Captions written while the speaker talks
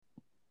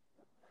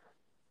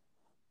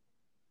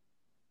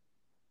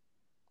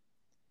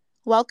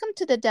Welcome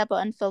to the Deborah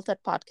Unfiltered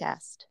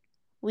podcast.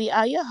 We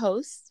are your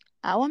hosts,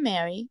 our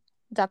Mary,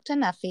 Dr.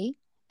 Nafi,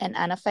 and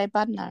Anafai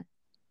Badnar.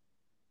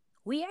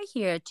 We are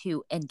here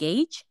to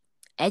engage,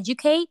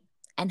 educate,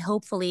 and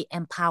hopefully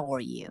empower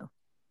you.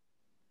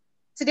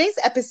 Today's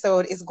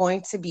episode is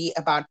going to be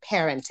about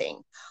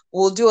parenting.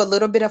 We'll do a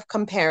little bit of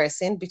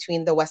comparison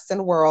between the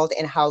Western world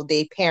and how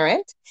they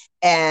parent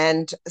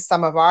and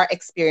some of our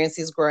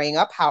experiences growing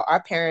up, how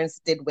our parents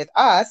did with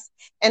us,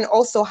 and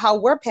also how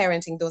we're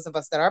parenting those of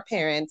us that are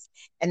parents,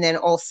 and then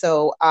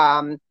also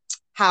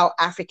how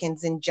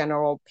Africans in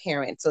general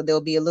parent. So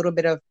there'll be a little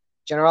bit of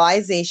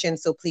generalization.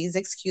 So please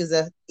excuse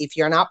us if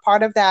you're not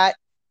part of that.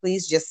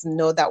 Please just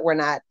know that we're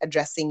not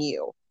addressing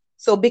you.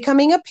 So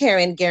becoming a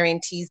parent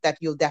guarantees that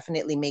you'll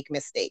definitely make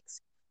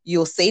mistakes.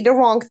 You'll say the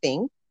wrong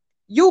thing,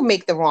 you'll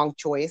make the wrong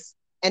choice,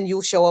 and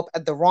you'll show up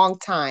at the wrong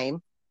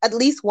time at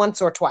least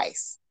once or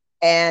twice.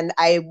 And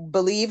I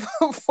believe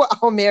for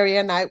our Mary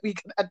and I, we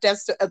can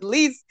attest to at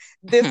least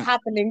this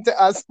happening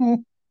to us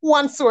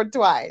once or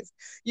twice.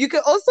 You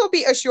can also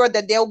be assured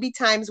that there'll be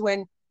times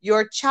when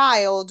your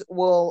child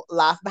will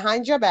laugh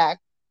behind your back.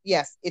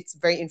 Yes, it's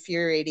very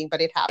infuriating,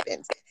 but it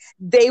happens.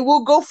 They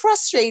will go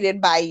frustrated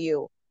by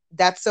you.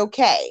 That's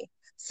okay.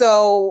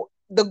 So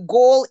the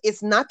goal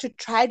is not to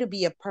try to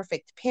be a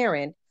perfect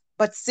parent,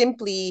 but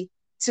simply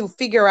to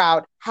figure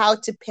out how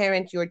to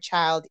parent your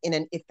child in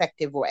an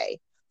effective way.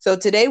 So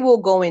today we'll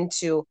go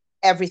into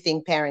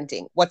everything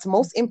parenting. What's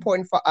most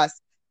important for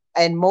us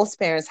and most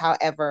parents,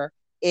 however,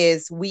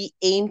 is we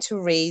aim to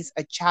raise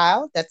a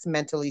child that's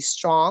mentally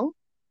strong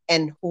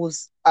and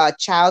who's a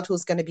child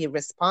who's going to be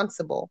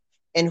responsible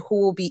and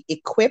who will be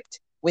equipped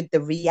with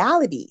the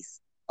realities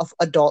of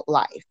adult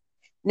life.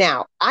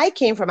 Now, I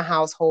came from a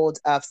household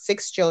of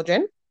 6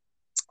 children,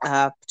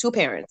 two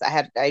parents.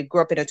 I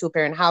grew up in a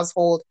two-parent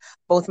household.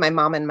 Both my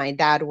mom and my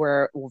dad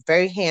were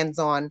very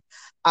hands-on.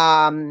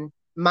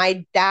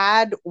 My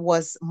dad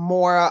was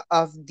more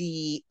of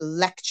the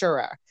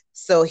lecturer,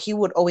 so he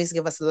would always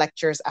give us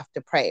lectures after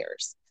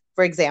prayers,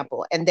 for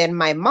example. And then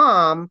my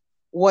mom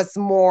was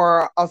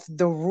more of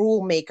the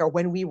rule maker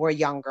when we were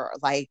younger.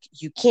 Like,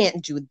 you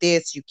can't do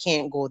this, you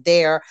can't go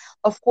there.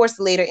 Of course,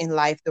 later in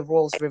life, the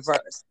roles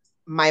reversed.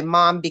 My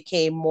mom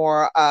became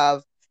more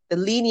of the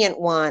lenient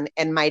one,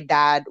 and my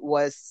dad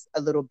was a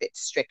little bit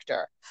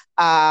stricter.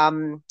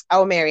 Oh,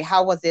 Mary,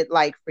 how was it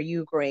like for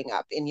you growing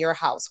up in your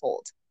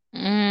household?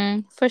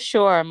 For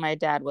sure, my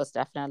dad was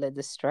definitely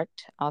the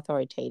strict,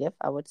 authoritative,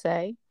 I would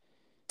say.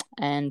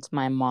 And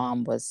my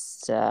mom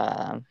was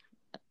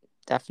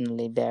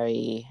definitely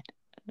very,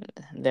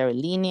 very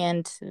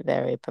lenient,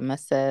 very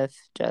permissive,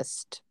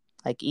 just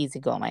like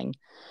easygoing.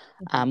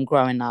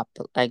 Growing up,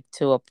 like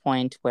to a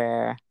point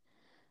where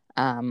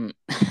um,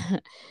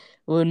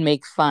 we would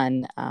make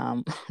fun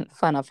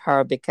of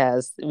her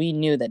because we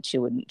knew that she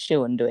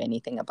wouldn't do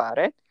anything about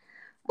it.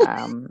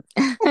 um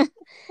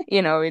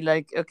we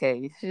like,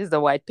 okay, she's the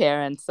white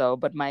parent, so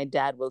but my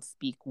dad will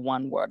speak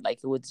one word, like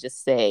he would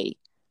just say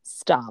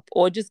stop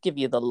or just give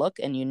you the look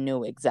and you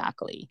knew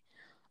exactly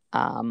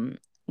um,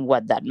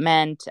 what that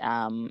meant.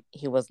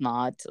 He was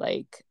not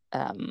like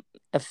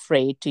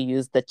afraid to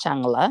use the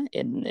changla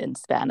in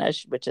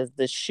Spanish, which is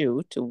the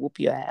shoe to whoop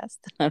your ass.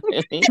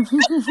 Really.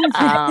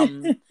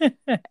 um,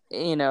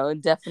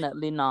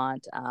 Definitely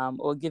not.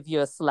 Or give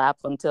you a slap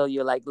until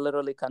you're like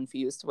literally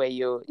confused where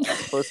you're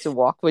supposed to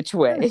walk which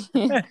way.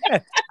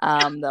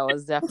 That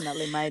was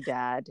definitely my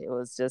dad. It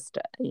was just,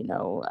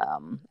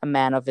 a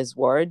man of his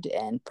word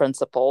and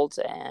principled.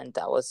 And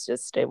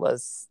it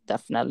was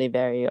definitely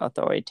very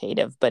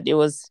authoritative, but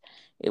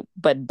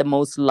the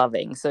most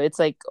loving. So it's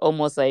like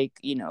almost like,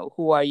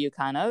 who are you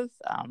kind of?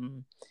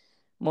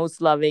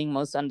 Most loving,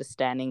 most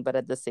understanding, but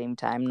at the same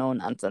time, no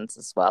nonsense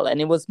as well. And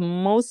it was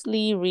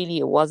mostly really,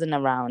 it wasn't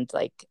around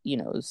like,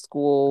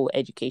 school,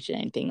 education,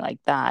 anything like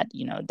that.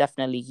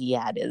 Definitely he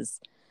had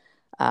his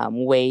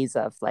ways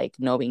of like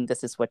knowing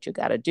this is what you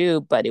got to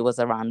do, but it was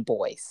around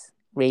boys,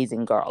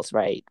 raising girls,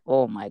 right?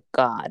 Oh my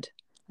God.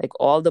 Like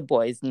all the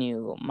boys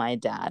knew my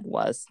dad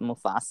was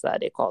Mufasa.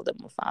 They called him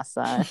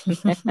Mufasa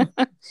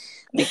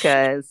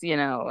because,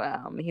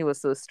 he was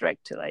so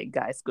strict. Like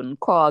guys couldn't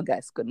call,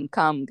 guys couldn't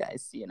come,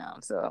 guys,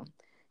 So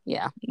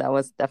yeah, that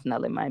was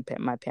definitely my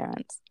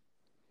parents.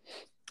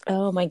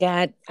 Oh my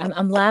God.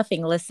 I'm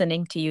laughing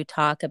listening to you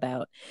talk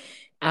about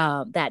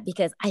that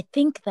because I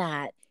think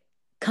that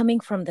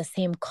coming from the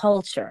same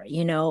culture,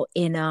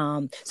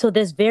 so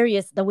there's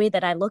various, the way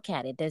that I look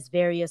at it, there's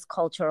various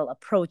cultural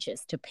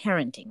approaches to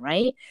parenting,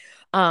 right?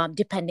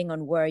 Depending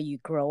on where you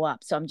grow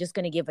up. So I'm just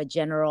going to give a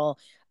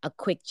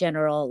quick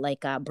general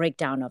like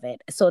breakdown of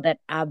it so that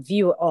our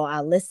viewer or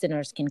our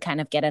listeners can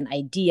kind of get an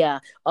idea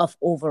of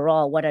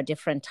overall what are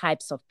different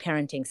types of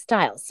parenting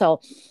styles. So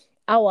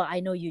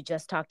I know you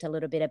just talked a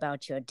little bit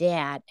about your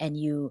dad and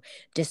you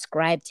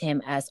described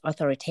him as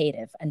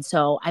authoritative. And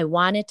so I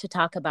wanted to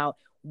talk about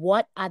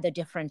what are the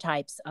different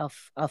types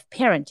of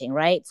parenting,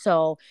 right?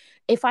 So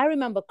if I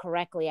remember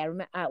correctly,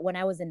 when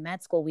I was in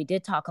med school, we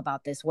did talk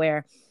about this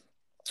where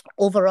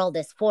overall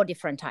there's 4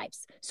 different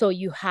types. So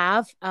you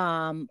have,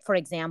 for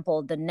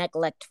example, the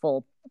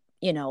neglectful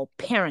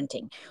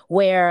parenting,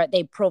 where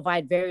they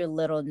provide very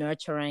little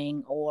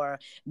nurturing or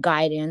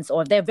guidance,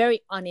 or they're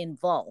very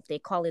uninvolved. They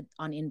call it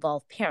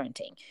uninvolved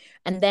parenting.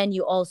 And then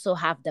you also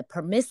have the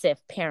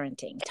permissive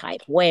parenting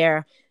type,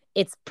 where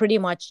it's pretty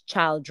much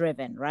child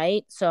driven,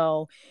 right?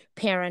 So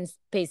parents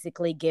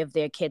basically give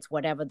their kids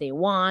whatever they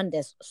want.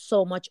 There's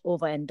so much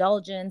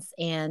overindulgence,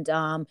 and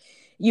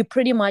you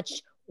pretty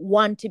much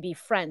want to be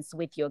friends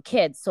with your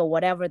kids. So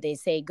whatever they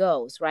say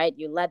goes, right?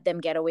 You let them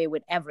get away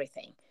with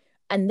everything.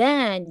 And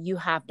then you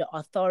have the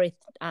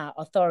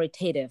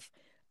authoritative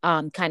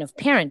kind of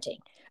parenting.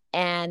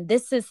 And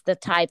this is the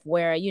type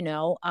where, you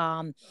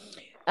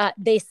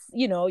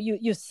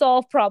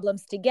solve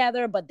problems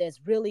together, but there's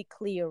really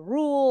clear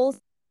rules.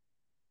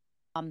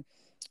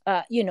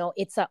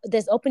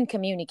 There's open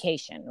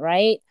communication,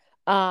 right?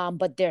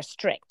 But they're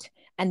strict.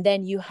 And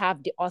then you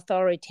have the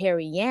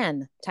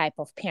authoritarian type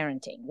of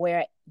parenting,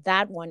 where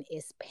that one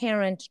is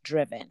parent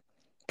driven.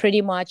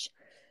 Pretty much,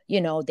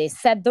 they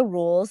set the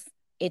rules.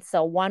 It's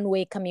a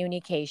one-way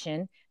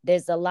communication.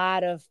 There's a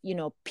lot of,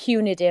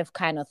 punitive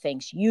kind of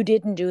things. You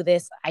didn't do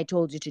this. I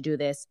told you to do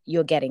this.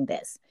 You're getting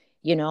this,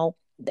 you know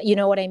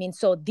what I mean?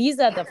 So these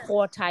are the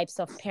four types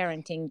of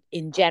parenting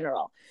in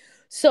general.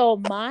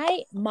 So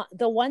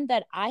the one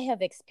that I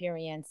have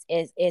experienced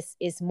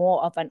is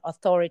more of an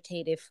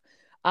authoritative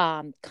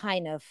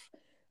kind of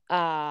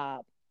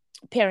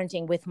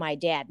parenting with my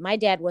dad. My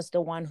dad was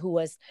the one who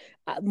was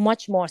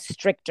much more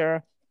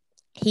stricter.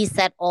 He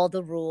set all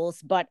the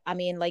rules, but I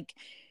mean, like,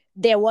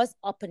 there was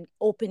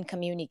open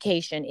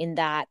communication in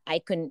that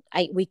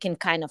we can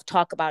kind of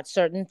talk about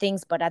certain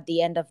things, but at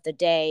the end of the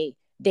day,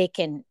 they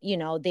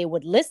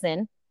would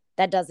listen.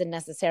 That doesn't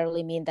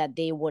necessarily mean that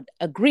they would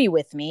agree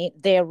with me.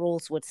 Their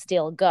rules would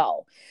still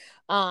go.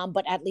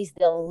 But at least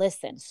they'll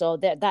listen. So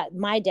that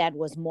my dad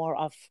was more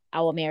of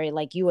our Mary,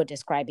 like you were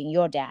describing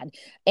your dad.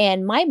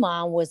 And my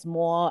mom was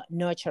more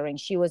nurturing.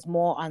 She was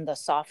more on the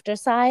softer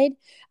side.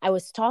 I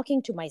was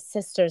talking to my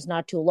sisters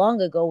not too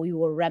long ago. We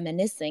were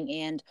reminiscing,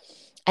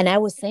 and I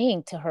was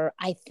saying to her,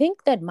 I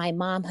think that my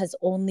mom has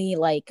only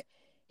like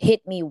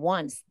hit me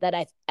once that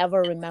I've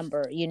ever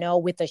remember,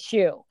 with a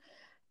shoe.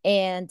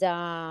 And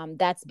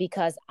that's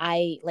because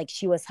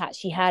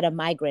she had a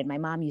migraine. My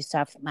mom used to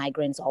have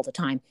migraines all the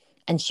time,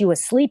 and she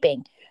was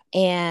sleeping.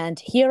 And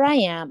here I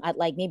am at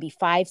like maybe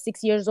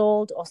 5-6 years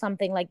old or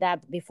something like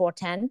that, before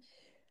 10.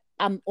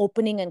 I'm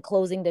opening and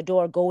closing the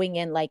door, going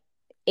in like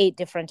 8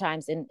 different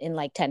times in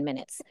like 10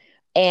 minutes.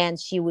 And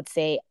she would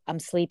say, I'm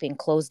sleeping,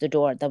 close the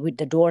door.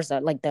 The doors are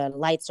like, the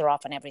lights are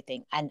off and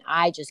everything. And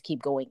I just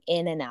keep going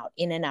in and out,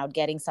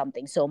 getting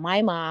something. So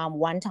my mom,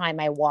 one time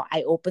I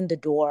opened the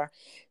door.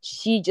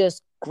 She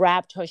just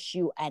grabbed her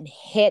shoe and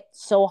hit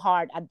so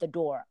hard at the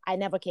door. I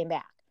never came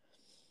back.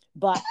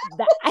 But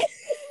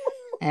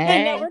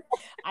Hey,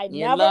 I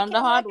you never learned the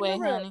came hard back in way, the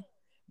room. honey.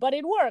 But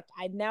it worked.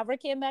 I never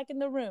came back in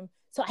the room.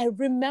 So I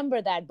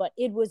remember that. But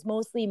it was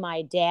mostly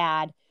my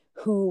dad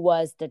who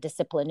was the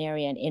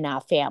disciplinarian in our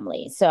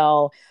family.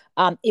 So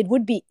it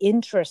would be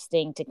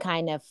interesting to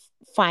kind of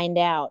find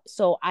out.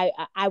 So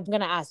I'm going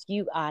to ask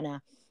you,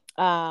 Anna,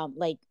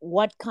 like,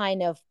 what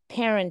kind of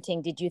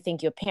parenting did you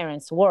think your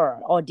parents were,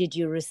 or did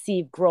you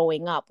receive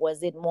growing up?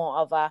 Was it more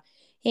of a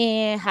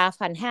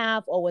half and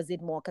half, or was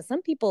it more? Because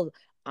some people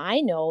I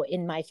know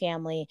in my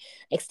family,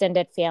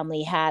 extended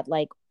family, had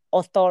like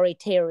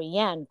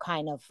authoritarian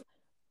kind of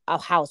a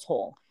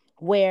household,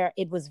 where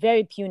it was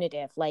very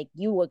punitive. Like,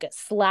 you would get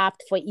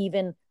slapped for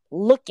even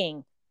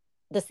looking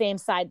the same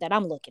side that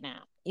I'm looking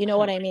at. You know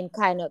what I mean?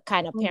 Kind of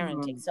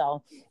parenting.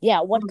 So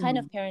yeah, what kind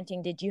of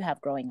parenting did you have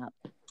growing up?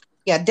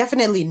 Yeah,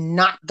 definitely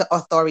not the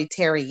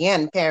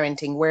authoritarian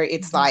parenting where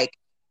it's like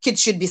kids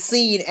should be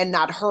seen and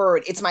not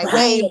heard. It's my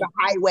way or the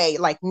highway.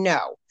 Like,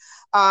 no.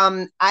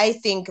 I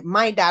think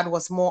my dad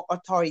was more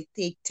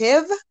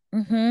authoritative.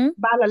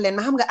 Balalen,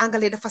 maham ga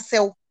angale da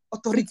fasew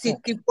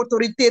authoritative,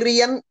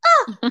 authoritarian.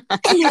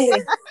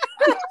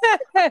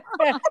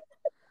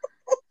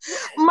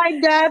 My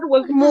dad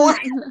was more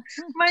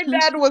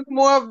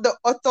of the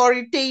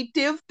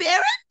authoritative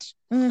parent.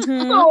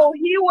 So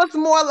he was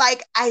more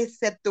like, I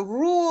set the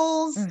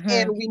rules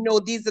and we know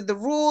these are the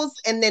rules.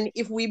 And then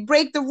if we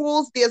break the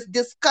rules, there's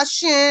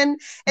discussion.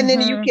 And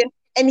then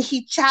and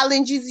he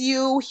challenges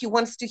you. He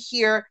wants to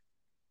hear,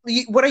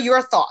 what are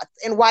your thoughts?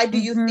 And why do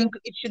you think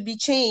it should be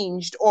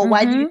changed? Or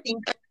why do you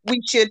think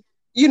we should,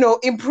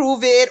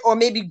 improve it, or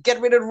maybe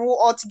get rid of the rule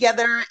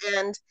altogether?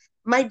 And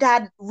my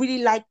dad really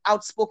liked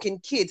outspoken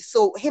kids.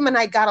 So him and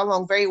I got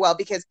along very well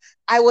because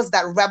I was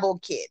that rebel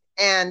kid.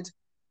 And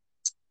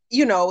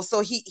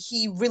so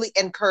he really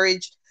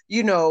encouraged,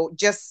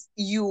 just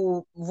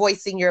you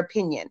voicing your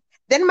opinion.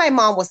 Then my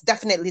mom was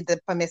definitely the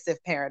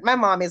permissive parent. My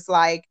mom is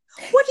like,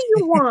 what do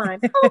you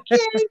want? Okay,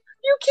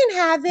 you can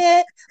have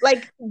it.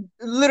 Like,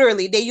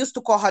 literally, they used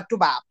to call her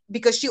Tubab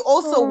because she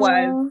also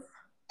was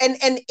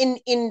and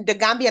in the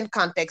Gambian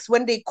context,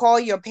 when they call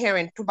your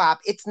parent tubab,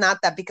 it's not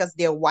that because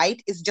they're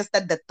white. It's just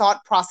that the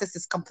thought process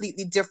is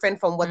completely different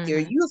from what they're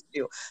used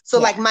to. So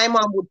like Yeah. my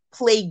mom would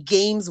play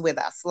games with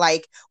us,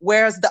 like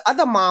whereas the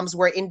other moms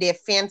were in their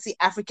fancy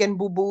African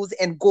boo-boos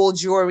and gold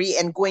jewelry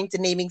and going to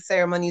naming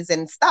ceremonies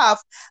and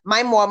stuff.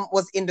 My mom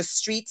was in the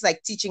streets,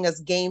 like teaching us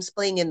games,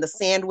 playing in the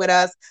sand with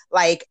us,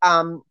 like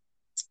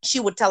she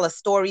would tell us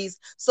stories.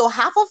 So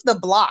half of the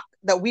block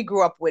that we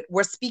grew up with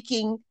we're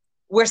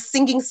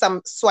singing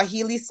some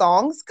Swahili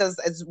songs because,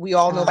 as we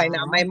all know by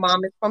now, my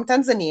mom is from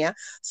Tanzania.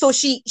 So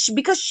she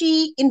because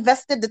she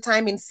invested the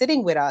time in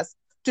sitting with us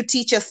to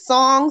teach us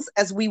songs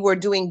as we were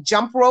doing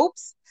jump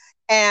ropes,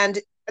 and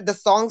the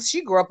songs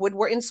she grew up with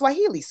were in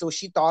Swahili. So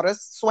she taught us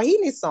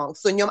Swahili songs.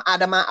 So Nyom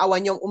Adama,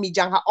 Awanyong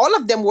Umijangha, all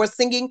of them were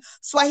singing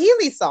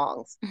Swahili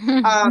songs.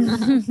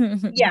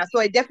 Yeah, so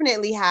I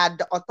definitely had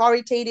the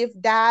authoritative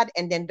dad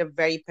and then the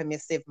very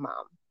permissive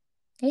mom.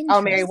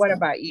 Oh, Mary, what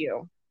about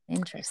you?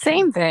 Interesting.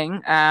 Same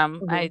thing.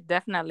 I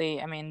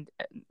definitely, I mean,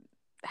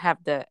 had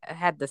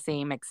the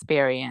same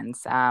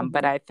experience.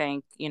 But I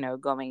think,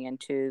 going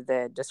into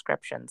the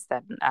descriptions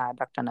that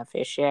Dr.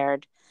 Nafi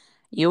shared,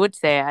 you would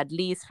say, at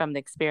least from the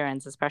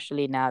experience,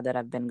 especially now that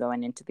I've been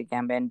going into the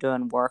Gambia and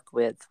doing work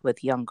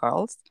with young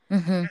girls,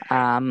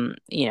 the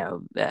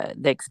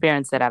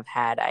experience that I've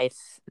had,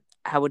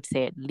 I would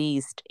say at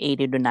least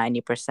 80 to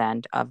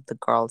 90% of the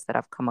girls that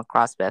I've come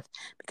across with,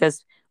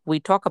 because we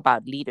talk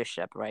about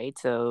leadership, right?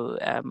 So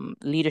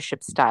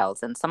leadership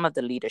styles, and some of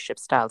the leadership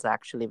styles are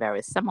actually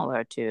very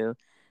similar to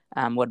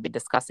what we're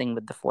discussing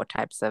with the 4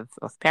 types of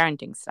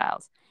parenting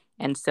styles.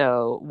 And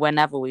so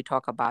whenever we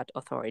talk about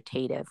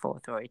authoritative or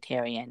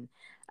authoritarian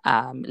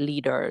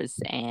leaders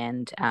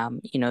and,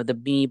 the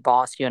be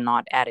boss, you're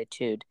not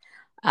attitude,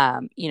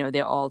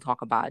 they all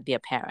talk about their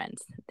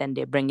parents. Then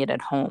they bring it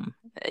at home.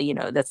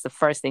 That's the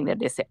first thing that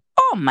they say.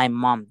 Oh, my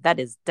mom. That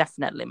is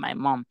definitely my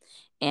mom.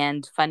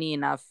 And funny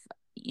enough,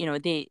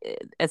 they,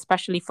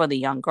 especially for the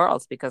young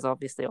girls, because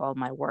obviously all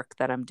my work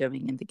that I'm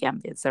doing in the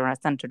Gambia is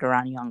centered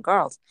around young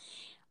girls.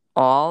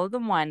 All the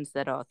ones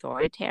that are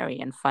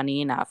authoritarian, funny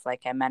enough,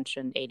 like I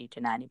mentioned, 80 to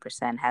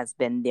 90% has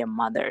been their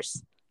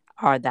mothers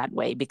are that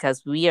way,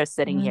 because we are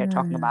sitting here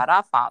talking about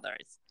our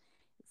fathers.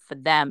 For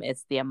them,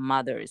 it's their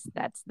mothers.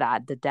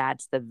 The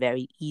dad's the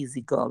very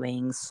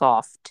easygoing,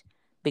 soft,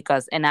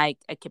 and I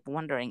keep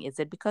wondering, is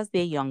it because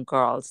they're young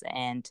girls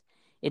and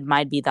it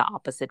might be the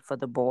opposite for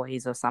the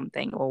boys or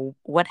something, or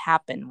what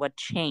happened, what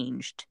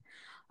changed?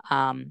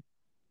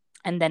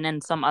 And then in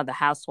some other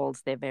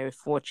households, they're very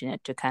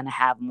fortunate to kind of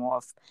have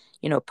more of,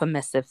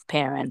 permissive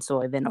parents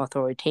or even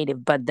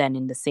authoritative, but then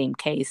in the same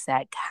case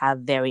that have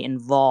very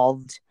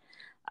involved,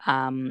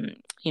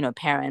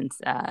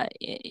 parents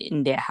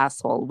in their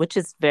household, which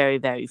is very,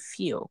 very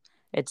few.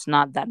 It's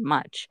not that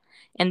much.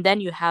 And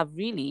then you have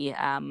really,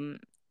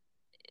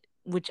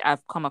 which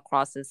I've come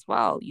across as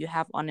well, you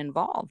have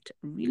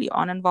really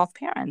uninvolved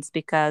parents,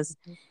 because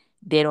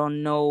they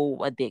don't know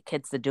what their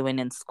kids are doing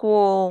in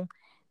school.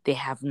 They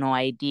have no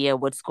idea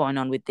what's going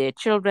on with their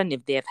children,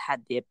 if they've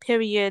had their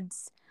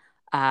periods,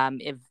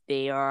 if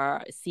they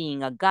are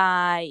seeing a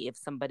guy, if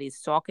somebody's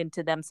talking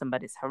to them,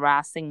 somebody's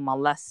harassing,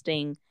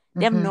 molesting.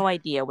 They have no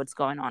idea what's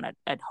going on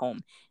at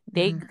home.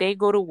 They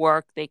go to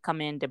work, they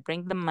come in, they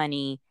bring the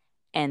money,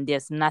 and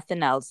there's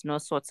nothing else, no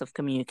sorts of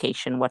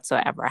communication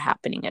whatsoever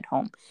happening at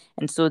home.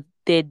 And so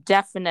they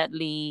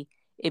definitely,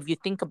 if you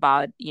think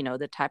about,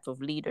 the type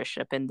of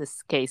leadership, in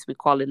this case, we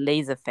call it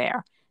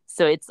laissez-faire.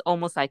 So it's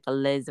almost like a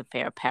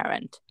laissez-faire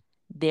parent.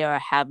 They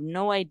have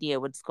no idea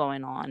what's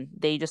going on.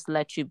 They just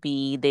let you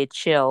be, they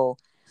chill,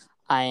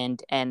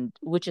 and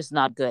which is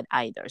not good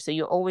either. So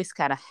you always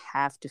kind of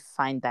have to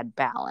find that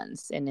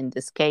balance. And in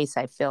this case,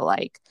 I feel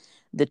like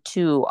the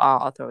two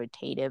are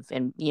authoritative,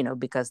 and,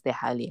 because they're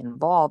highly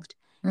involved,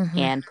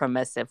 and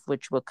permissive,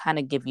 which will kind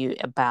of give you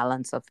a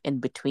balance of in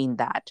between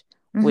that,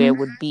 where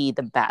would be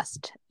the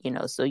best,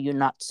 so you're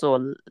not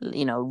so,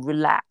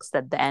 relaxed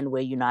at the end,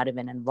 where you're not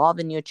even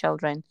involved in your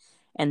children,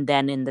 and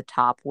then in the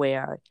top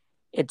where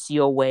it's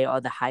your way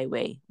or the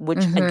highway,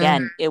 which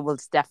again, it will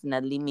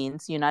definitely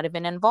means you're not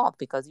even involved,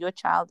 because your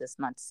child is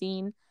not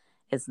seen,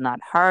 is not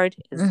heard,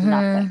 is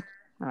nothing,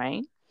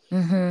 right?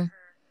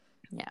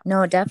 Yeah.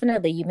 No,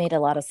 definitely. You made a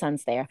lot of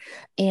sense there.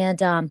 And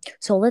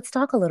so let's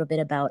talk a little bit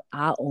about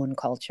our own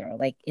culture,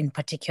 like in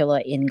particular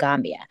in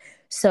Gambia.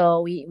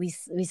 So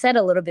we said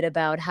a little bit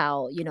about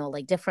how,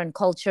 like different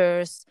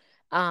cultures,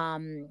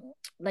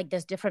 like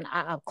there's different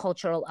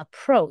cultural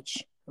approach,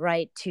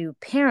 right, to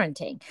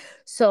parenting.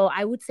 So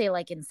I would say,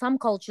 like in some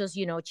cultures,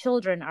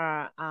 children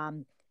are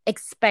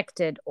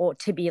expected or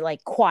to be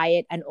like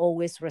quiet and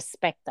always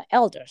respect the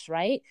elders,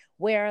 right?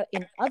 Where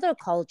in other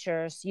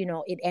cultures,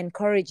 it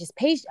encourages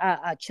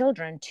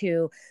children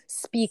to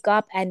speak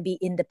up and be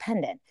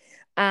independent.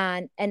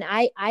 And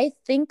I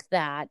think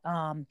that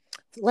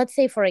let's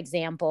say, for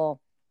example,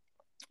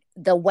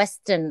 the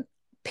Western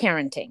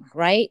parenting,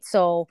 right?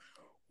 So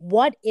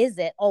what is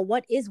it, or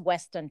what is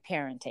Western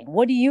parenting?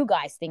 What do you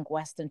guys think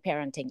Western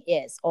parenting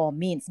is or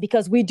means?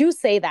 Because we do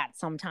say that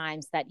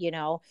sometimes, that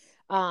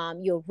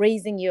you're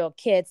raising your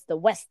kids the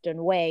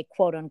Western way,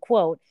 quote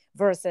unquote,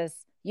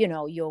 versus, you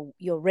know,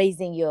 you're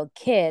raising your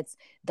kids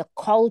the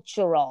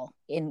cultural,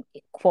 in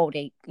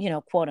quoting, you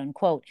know, quote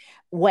unquote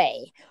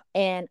way.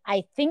 And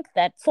I think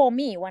that for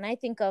me, when I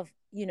think of,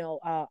 you know,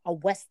 a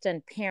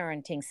Western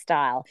parenting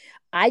style,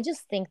 I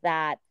just think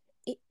that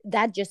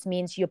that just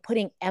means you're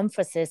putting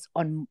emphasis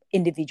on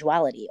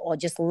individuality, or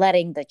just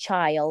letting the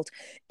child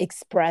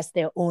express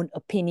their own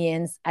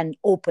opinions and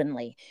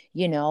openly,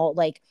 you know,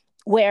 like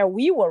where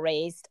we were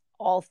raised,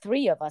 all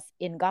three of us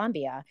in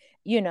Gambia,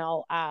 you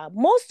know,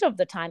 most of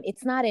the time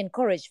it's not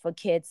encouraged for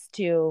kids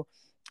to,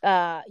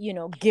 you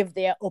know, give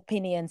their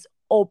opinions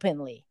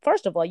openly.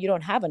 First of all, you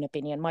don't have an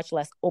opinion, much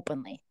less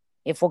openly,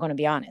 if we're going to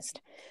be honest.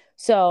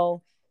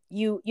 So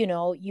you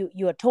know,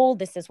 you are told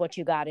this is what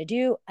you got to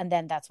do, and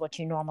then that's what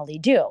you normally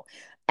do.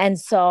 And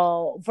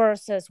so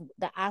versus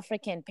the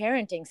African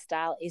parenting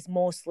style is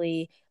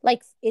mostly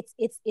like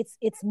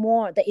it's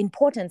more, the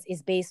importance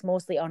is based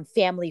mostly on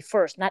family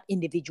first, not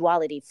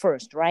individuality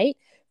first, right?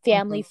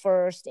 Family Mhm.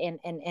 first,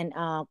 and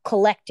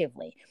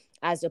collectively,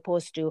 as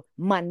opposed to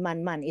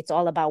man. It's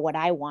all about what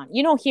I want.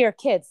 You don't hear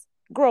kids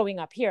growing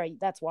up here.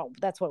 That's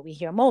what we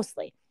hear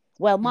mostly.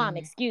 Well, mom, Mhm.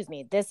 excuse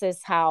me, this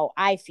is how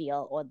I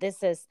feel, or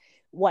this is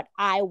what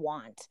I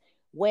want.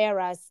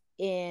 Whereas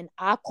in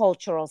our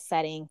cultural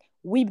setting,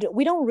 we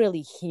don't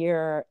really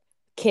hear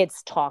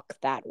kids talk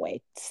that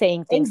way,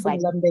 saying Hey, things like,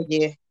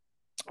 Bunlambeje.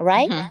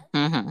 right? Mhm,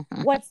 mhm,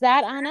 mhm. What's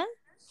that, Anna?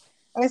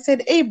 I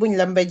said, hey,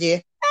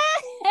 Bunlambeje.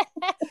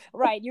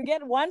 Right, you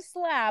get one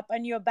slap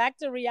and you're back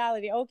to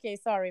reality. Okay,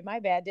 sorry, my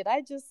bad. Did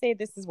I just say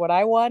this is what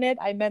I wanted?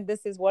 I meant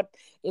this is what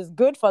is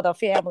good for the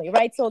family,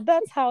 right? So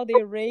that's how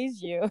they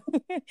raise you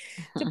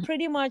to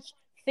pretty much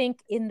think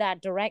in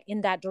that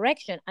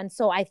direction. And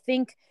so I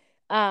think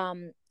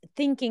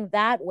thinking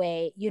that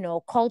way, you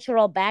know,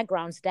 cultural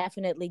backgrounds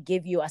definitely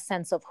give you a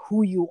sense of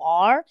who you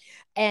are,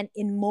 and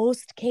in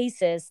most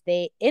cases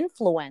they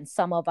influence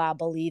some of our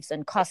beliefs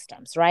and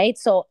customs, right?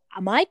 So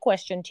my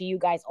question to you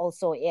guys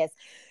also is,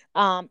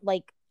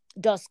 like,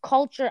 does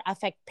culture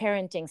affect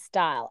parenting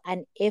style?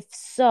 And if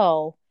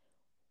so,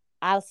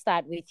 I'll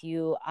start with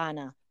you,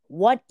 Anna.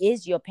 What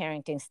is your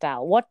parenting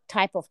style? What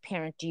type of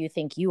parent do you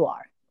think you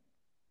are?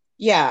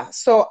 Yeah,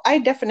 so I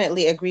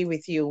definitely agree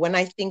with you. When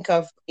I think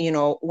of,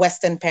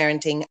 Western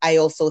parenting, I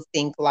also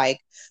think like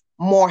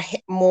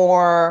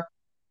more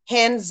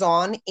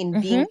hands-on in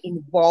Mm-hmm. being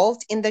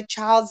involved in the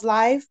child's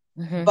life,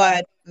 Mm-hmm.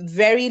 but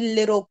very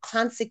little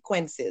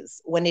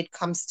consequences when it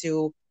comes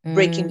to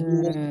breaking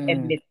rules and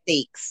Mm-hmm.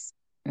 mistakes.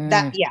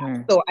 That, yeah.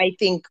 Mm-hmm. So I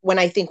think when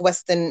I think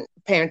Western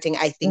parenting,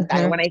 I think that.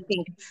 And Mm-hmm. when I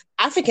think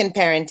African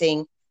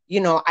parenting,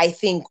 I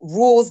think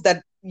rules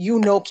that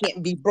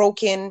can't be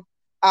broken.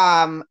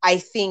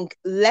 I think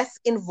less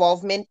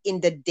involvement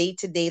in the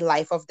day-to-day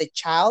life of the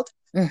child,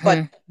 but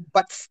Mm-hmm.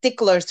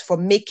 sticklers for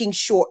making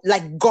sure,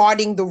 like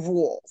guarding the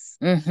rules.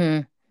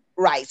 Mm-hmm.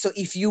 Right. So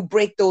if you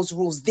break those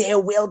rules, there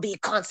will be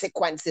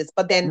consequences,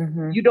 but then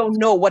Mm-hmm. you don't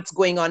know what's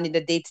going on in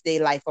the day-to-day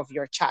life of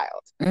your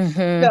child.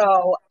 Mm-hmm.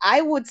 So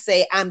I would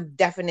say I'm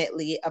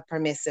definitely a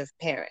permissive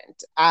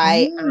parent.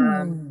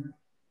 Mm.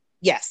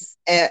 Yes.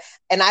 And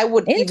I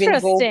would even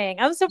go, Interesting.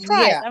 I'm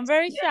surprised. yeah. I'm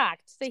very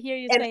shocked to hear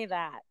you And say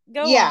that.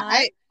 Go yeah,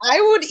 on.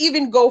 I would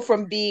even go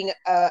from being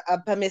a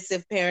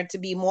permissive parent to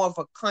be more of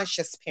a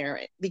conscious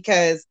parent,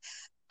 because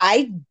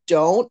I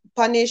don't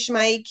punish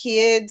my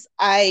kids.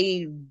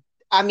 I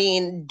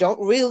mean, don't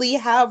really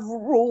have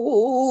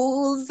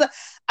rules.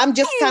 I'm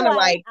just Hey, kind of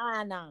right, like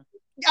Anna.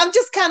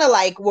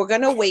 we're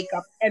gonna wake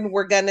up and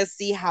we're gonna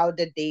see how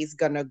the day's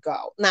gonna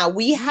go. Now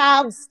we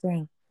have,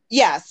 Interesting.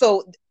 yeah,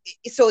 so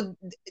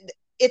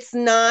it's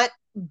not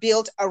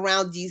built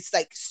around these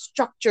like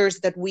structures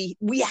that we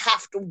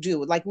have to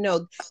do. Like,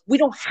 no, we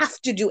don't have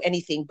to do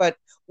anything, but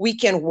we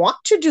can want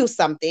to do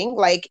something.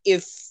 Like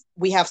if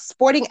we have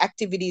sporting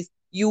activities,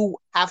 you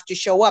have to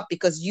show up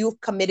because you've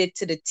committed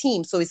to the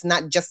team, so it's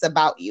not just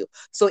about you.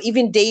 So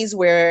even days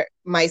where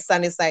my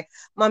son is like,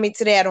 mommy,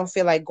 today I don't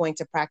feel like going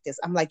to practice,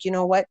 I'm like, you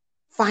know what,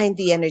 find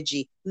the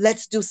energy,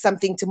 let's do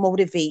something to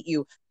motivate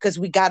you, because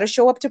we got to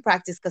show up to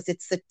practice, because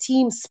it's a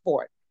team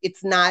sport,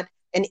 it's not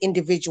an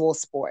individual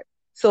sport.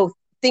 So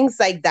things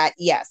like that,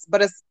 yes.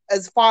 But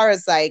as far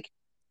as like,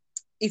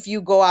 if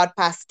you go out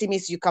past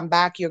Timmy's, you come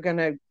back, you're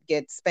gonna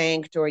get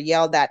spanked or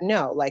yelled at.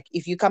 No, like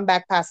if you come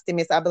back past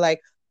Timmy's, I'll be like,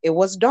 it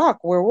was dark.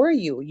 Where were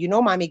you?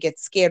 Mommy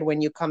gets scared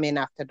when you come in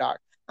after dark.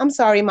 I'm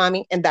sorry,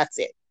 mommy, and that's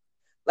it.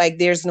 Like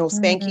there's no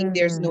spanking,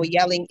 there's no Mm.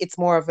 yelling. It's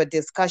more of a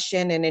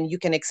discussion, and then you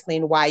can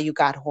explain why you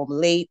got home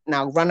late.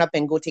 Now run up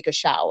and go take a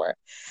shower.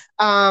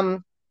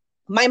 Um,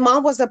 my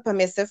mom was a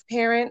permissive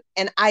parent,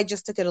 and I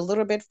just took it a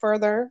little bit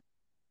further.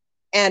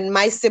 And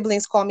my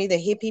siblings call me the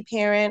hippie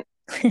parent.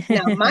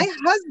 Now, my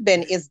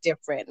husband is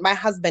different. My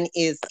husband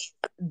is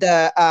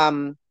the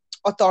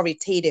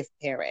authoritative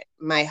parent.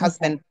 My Okay.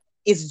 husband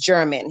is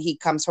German. He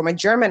comes from a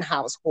German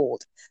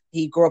household.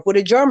 He grew up with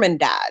a German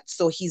dad.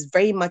 So he's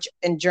very much,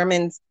 and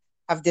Germans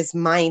have this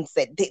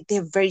mindset.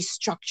 They're very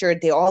structured.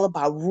 They're all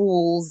about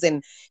rules,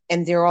 and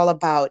they're all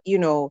about,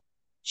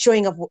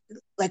 showing up,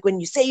 like when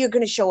you say you're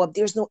going to show up,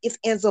 there's no if,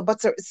 ands, or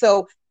buts.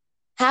 So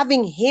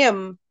having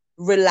him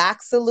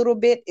relax a little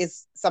bit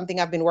is something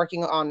I've been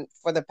working on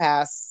for the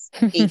past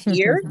 8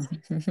 years.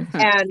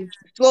 And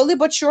slowly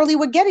but surely,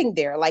 we're getting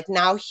there. Like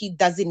now he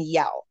doesn't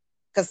yell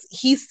because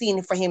he's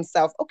seen for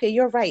himself, okay,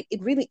 you're right.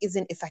 It really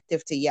isn't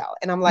effective to yell.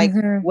 And I'm like,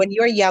 Mhm. when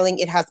you're yelling,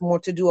 it has more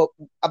to do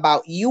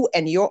about you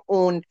and your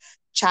own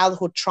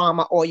childhood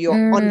trauma or your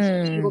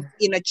unhealed Mm.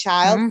 inner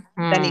child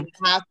than it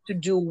has to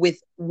do with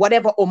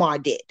whatever Omar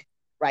did.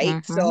 Right.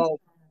 Mm-hmm. So,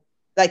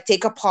 like,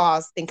 take a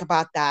pause, think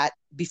about that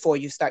before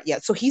you start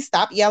yelling. So he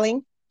stopped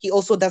yelling. He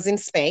also doesn't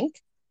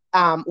spank.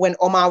 When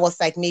Omar was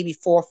like maybe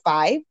 4 or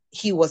 5,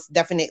 he was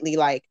definitely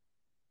like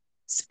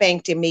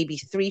spanked him maybe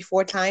 3 or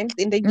 4 times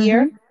in the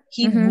year. Mhm.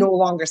 He Mhm. no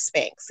longer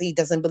spanks. He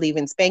doesn't believe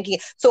in spanking.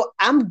 So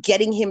I'm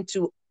getting him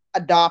to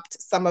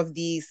adopt some of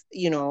these,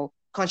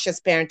 conscious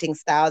parenting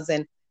styles.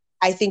 And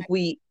I think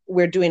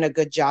we're doing a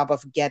good job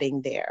of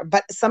getting there.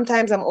 But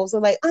sometimes I'm also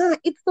like,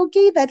 it's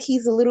okay that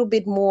he's a little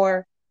bit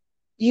more,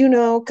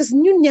 because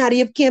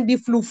nyari can't be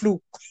flu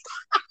flu.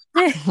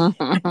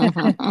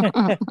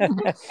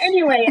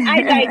 Anyway,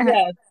 I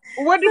digress.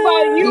 What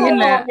about You you,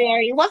 know,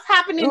 Mary? What's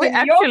happening we in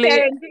your actually,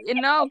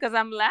 parenting? because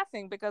I'm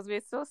laughing because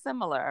we're so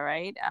similar,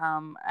 right?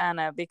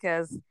 Anna,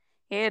 because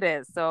here it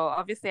is. So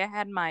obviously, I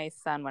had my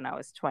son when I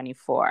was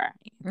 24.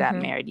 Got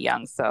Mhm. married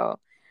young, so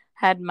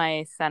had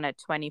my son at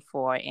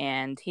 24,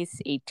 and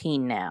he's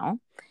 18 now.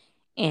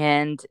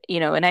 And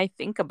and I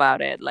think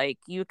about it, like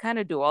you kind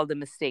of do all the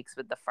mistakes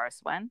with the first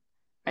one,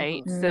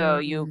 right? Mhm. So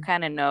you Mm.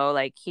 kind of know,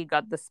 like he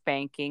got the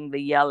spanking, the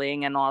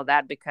yelling, and all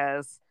that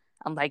because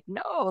I'm like,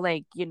 no,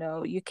 like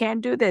you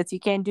can't do this, you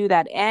can't do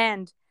that,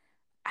 and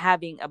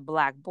having a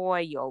black boy,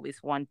 you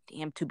always want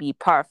him to be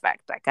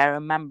perfect. Like I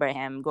remember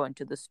him going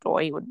to the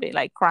store, he would be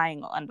like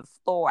crying on the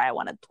floor, I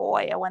want a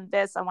toy, I want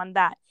this, I want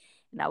that.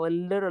 And I would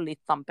literally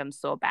thump him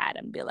so bad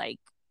and be like,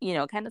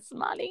 kind of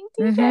smiling,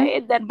 Mhm. TJ.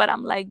 And then, but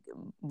I'm like,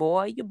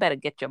 boy, you better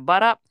get your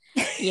butt up,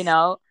 you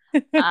know.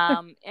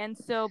 And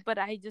so, but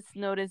I just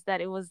noticed that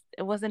it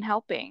wasn't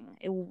helping.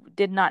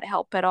 Did not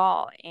help at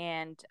all.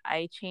 And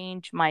I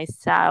changed my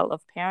style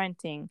of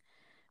parenting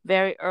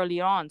very early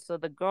on. So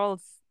the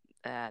girls,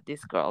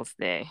 these girls,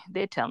 they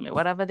tell me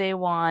whatever they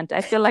want.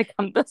 I feel like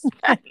I'm the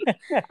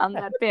I'm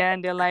that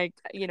parent. They're like,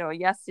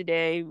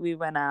 yesterday we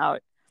went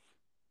out.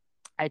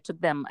 I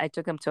took them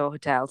to a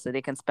hotel so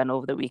they can spend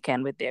over the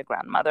weekend with their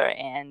grandmother,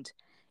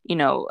 you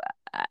know,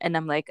 and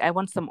I'm like, I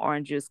want some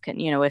orange juice.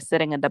 We're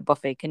sitting at the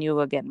buffet. Can you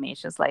go get me?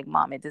 She's like,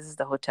 Mommy, this is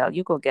the hotel.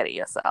 You go get it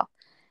yourself.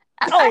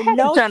 I Oh had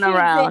to no, turn she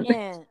around.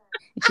 didn't.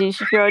 She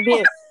sure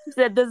did. She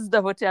said, "This is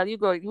the hotel. You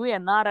go. We are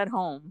not at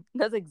home."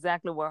 That's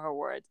exactly what her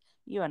words.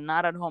 You are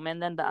not at home.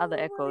 And then the other Oh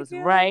my echoes,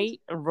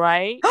 right,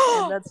 right,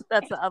 and gosh.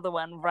 that's the other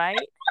one,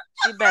 right.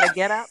 She better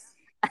get up.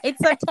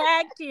 It's a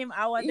tag team.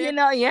 Our Yeah.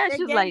 they're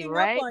She's like, ganging up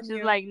right. on She's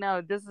you. like,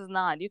 no, this is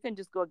not. You can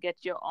just go get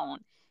your own.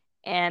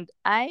 And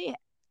I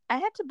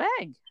had to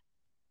beg.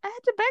 I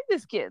had to beg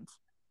these kids,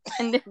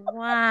 and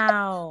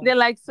Wow. they're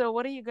like, so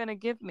what are you gonna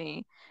give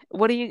me?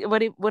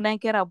 When I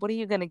get up, what are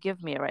you gonna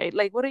give me, right?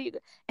 Like, what are you?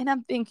 And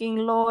I'm thinking,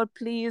 Lord,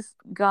 please,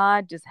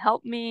 God, just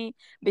help me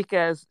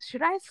because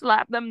should I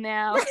slap them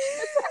now?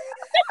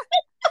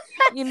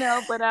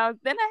 But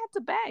then I had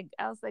to beg.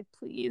 I was like,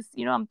 please,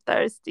 I'm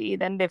thirsty.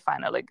 Then they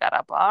finally got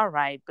up. All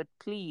right, but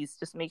please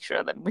just make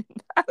sure that we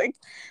like,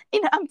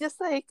 I'm just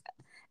like,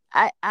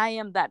 I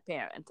am that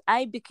parent.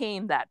 I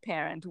became that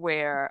parent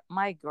where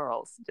my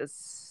girls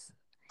just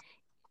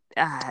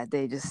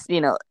they just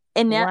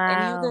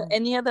Wow.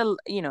 any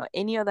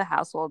other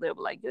household, they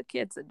were like, your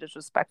kids are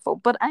disrespectful,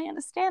 but I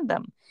understand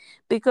them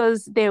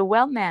because they're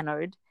well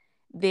mannered,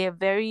 they're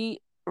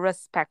very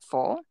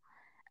respectful.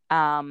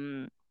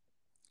 um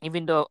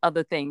Even though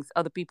other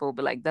people will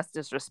be like, that's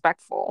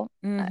disrespectful.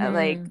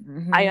 Like,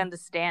 Mhm. I Mhm.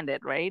 understand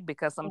it, right?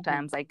 Because Mhm.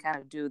 sometimes I kind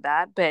of do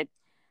that, but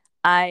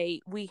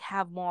we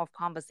have more of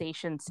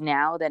conversations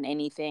now than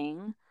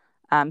anything.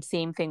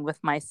 Same thing with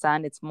my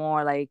son. It's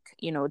more like,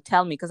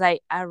 tell me, because I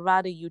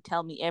rather you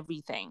tell me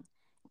everything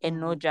and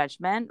no Mhm.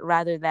 judgment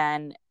rather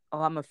than,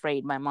 oh, I'm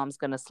afraid my mom's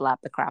gonna slap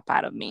the crap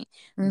out of me.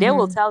 They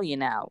will Mhm. tell you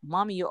now,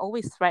 Mommy, you're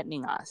always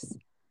threatening us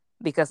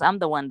because I'm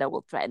the one that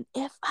will threaten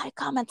if I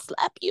come and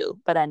slap you,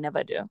 but I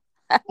never do.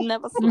 I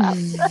never slap.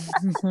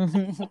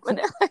 But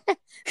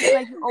they're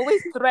like, you're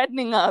always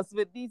threatening us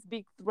with these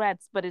big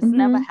threats, but it's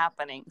never Mhm.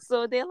 happening.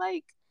 So they're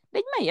like,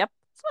 "They may up.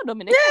 So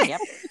Dominic may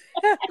up."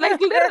 Like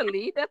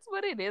literally, that's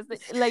what it is.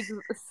 Like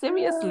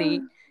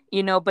seriously,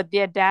 but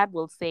their dad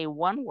will say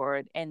one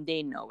word and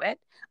they know it.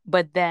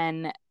 But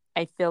then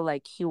I feel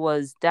like he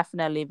was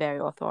definitely very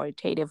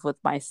authoritative with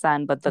my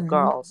son, but the Mhm.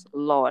 girls,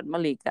 Lord,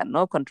 Malik got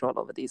no control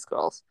over these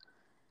girls.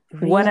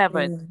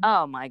 Whatever. Really?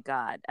 Oh my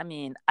God. I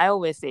mean, I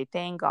always say,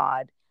 thank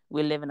God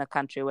we live in a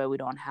country where we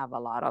don't have a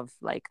lot of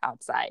like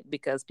outside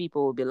because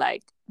people will be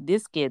like,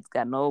 this kid's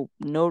got no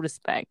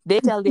respect. They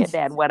tell their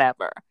dad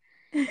whatever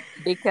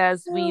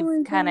because Oh we've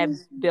my kind of gosh.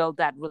 built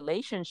that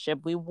relationship.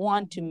 We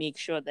want to Mhm. make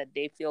sure that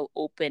they feel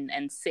open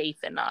and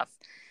safe enough.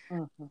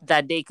 Mhm.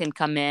 that they can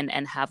come in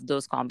and have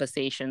those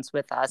conversations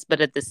with us.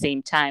 But at the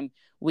same time,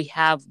 we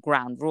have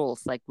ground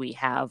rules, like we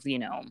have,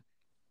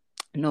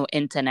 no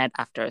internet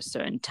after a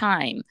certain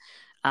time.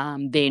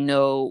 They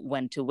know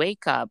when to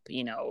wake up,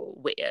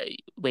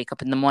 wake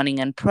up in the morning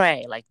and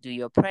pray, like do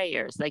your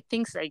prayers, like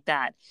things like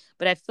that.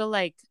 But I feel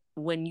like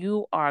when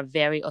you are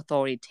very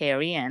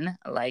authoritarian,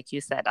 like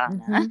you said,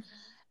 Anna, Mhm.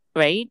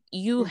 right?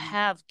 You Mhm.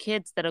 have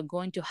kids that are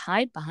going to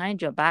hide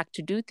behind your back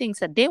to do things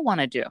that they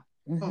want to do.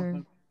 Mhm.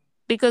 Mhm.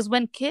 Because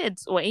when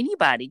kids or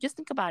anybody, just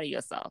think about it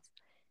yourself,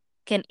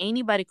 can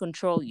anybody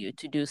control you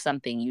to do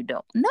something you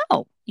don't?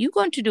 No, you're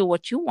going to do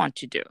what you want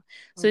to do.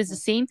 So it's the Mhm.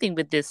 same thing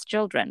with these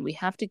children. We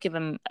have to give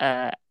them,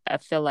 I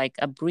feel like,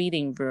 a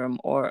breathing room,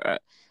 or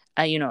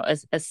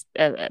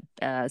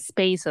a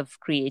space of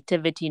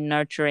creativity,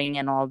 nurturing,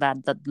 and all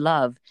that, that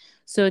love.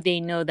 So they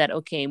know that,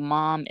 okay,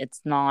 mom,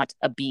 it's not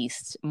a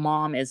beast.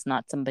 Mom is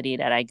not somebody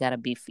that I gotta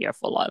be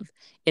fearful of.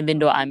 Even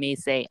though I may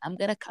say, I'm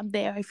gonna come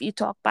there if you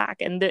talk back,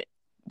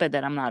 but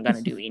then I'm not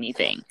gonna do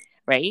anything,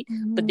 right?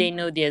 But Mhm. they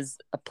know there's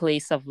a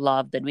place of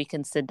love that we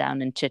can sit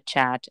down and chit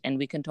chat, and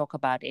we can talk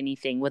about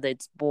anything, whether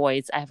it's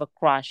boys, I have a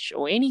crush,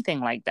 or anything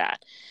like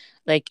that.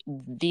 Like,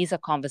 these are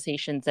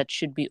conversations that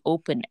should be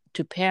open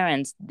to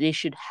parents. They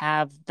should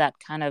have that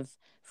kind of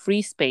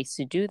free space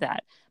to do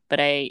that.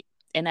 But I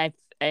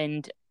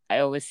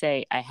always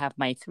say I have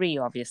my three,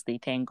 obviously,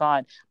 thank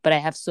God, but I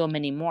have so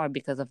many more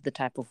because of the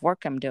type of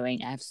work I'm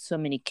doing. I have so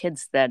many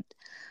kids that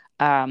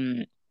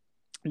um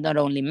not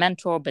only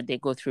mentor, but they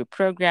go through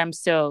programs.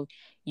 So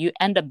you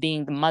end up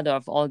being the mother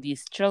of all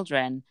these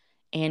children,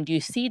 and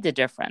you see the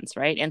difference,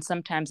 right? And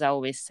sometimes I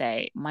always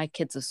say, my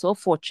kids are so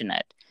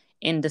fortunate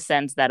in the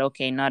sense that,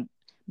 okay, not,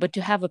 but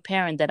to have a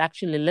parent that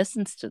actually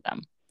listens to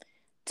them,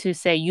 to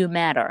say, you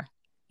matter,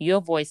 your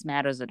voice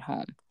matters at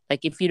home.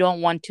 Like, if you don't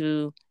want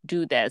to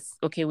do this,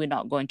 okay, we're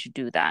not going to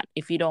do that.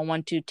 If you don't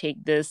want to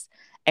take this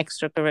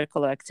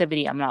extracurricular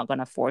activity, I'm not going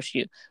to force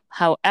you.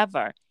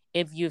 However,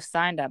 if you've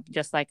signed up,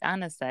 just like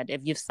Anna said,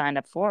 if you've signed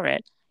up for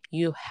it,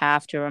 you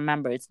have to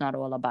remember it's not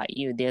all about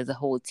you. There's a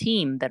whole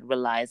team that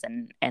relies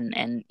and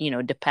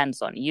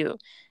depends on you.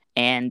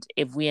 And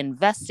if we're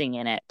investing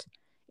in it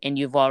and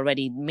you've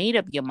already made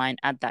up your mind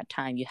at that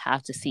time, you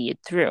have to see it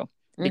through,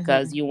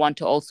 because Mhm. you want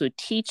to also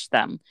teach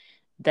them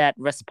that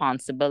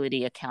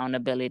responsibility,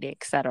 accountability,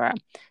 etc.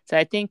 So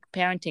I think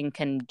parenting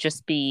can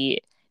just be,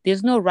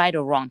 there's no right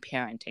or wrong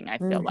parenting, I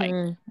feel like.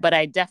 Mhm. But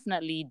I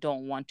definitely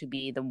don't want to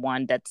be the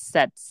one that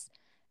sets,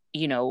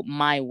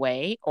 my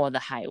way or the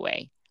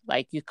highway.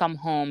 Like, you come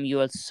home, you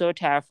are so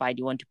terrified,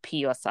 you want to pee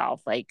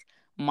yourself. Like,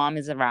 mom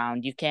is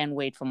around, you can't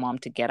wait for mom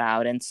to get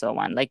out, and so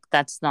on. Like,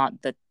 that's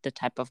not the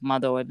type of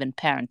mother or even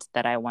parent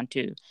that I want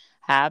to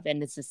have.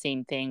 And it's the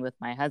same thing with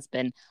my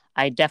husband.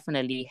 I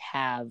definitely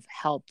have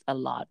helped a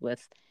lot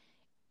with,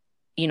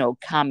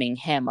 calming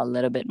him a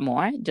little bit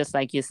more. Just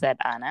like you said,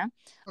 Anna,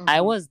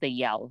 I Mhm. was the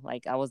yell.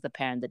 Like, I was the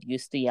parent that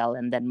used to yell,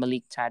 and then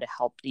Malik tried to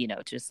help,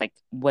 just like,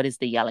 what is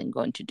the yelling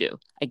going to do?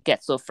 I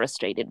get so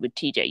frustrated with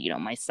TJ.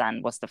 My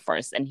son was the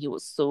first, and he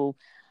was so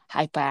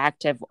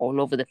hyperactive all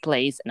over the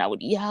place. And I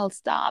would yell,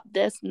 stop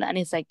this. And then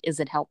he's like,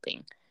 is it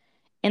helping?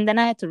 And then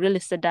I had to really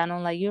sit down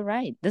and, like, you're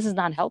right, this is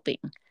not helping.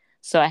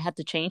 So I had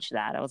to change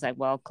that. I was like,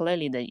 well,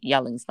 clearly the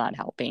yelling's not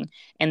helping.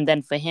 And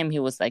then for him, he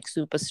was like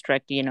super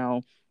strict,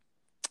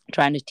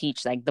 trying to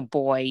teach, like, the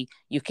boy,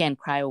 you can't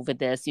cry over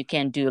this, you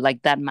can't do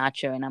like that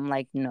macho. And I'm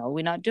like, no,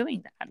 we're not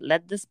doing that.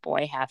 Let this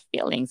boy have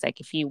feelings. Like,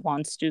 if he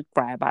wants to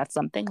cry about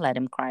something, let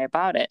him cry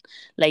about it.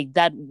 Like,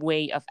 that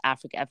way of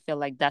Africa, I feel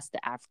like that's the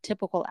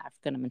typical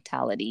African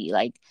mentality.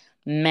 Like,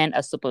 men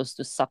are supposed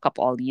to suck up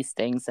all these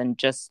things and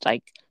just,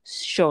 like,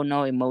 show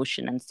no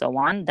emotion and so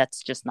on.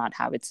 That's just not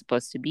how it's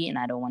supposed to be, and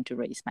I don't want to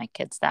raise my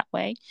kids that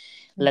way.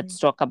 Let's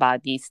Mhm. talk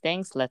about these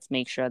things. Let's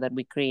make sure that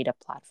we create a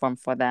platform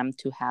for them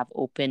to have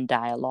open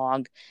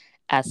dialogue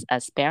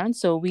as parents.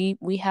 So we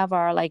have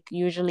our, like,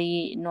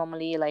 usually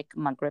normally like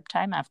Maghrib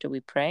time, after we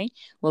pray,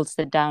 we'll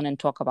sit down and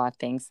talk about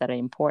things that are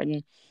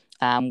important.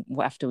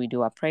 After we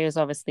do our prayers,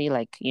 obviously,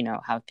 like,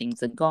 how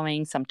things are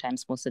going.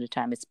 Sometimes, most of the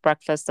time, it's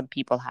breakfast. Some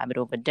people have it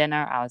over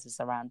dinner. Ours is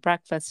around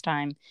breakfast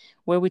time,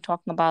 where we're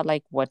talking about,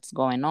 like, what's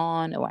going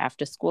on, or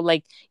after school.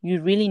 Like,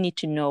 you really need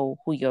to know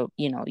who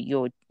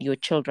your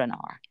children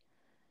are.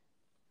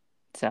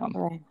 So,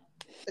 Right.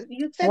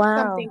 You said Wow.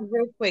 something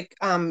real quick,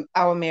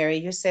 our Mary.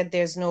 You said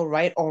there's no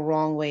right or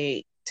wrong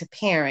way to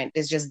parent.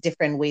 There's just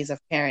different ways of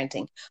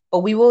parenting. But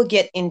we will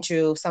get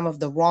into some of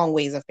the wrong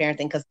ways of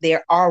parenting, because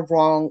there are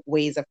wrong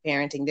ways of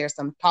parenting. There's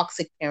some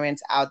toxic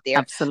parents out there.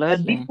 But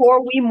absolutely.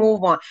 before we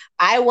move on,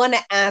 I want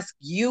to ask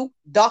you,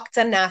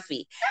 Dr.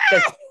 Nafi,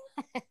 because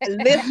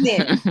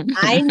listen,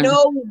 I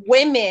know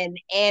women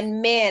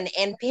and men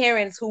and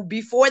parents who,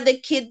 before the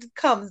kid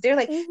comes, they're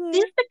like, this Mhm.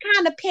 is the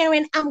kind of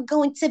parent I'm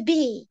going to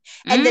be.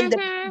 And then the,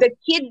 Hmm. the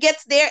kid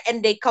gets there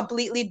and they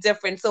completely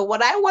different. So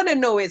what I want to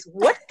know is,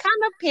 what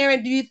kind of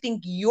parent do you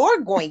think you're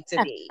going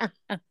to be?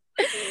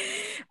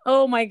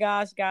 Oh my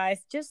gosh,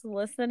 guys, just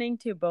listening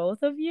to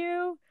both of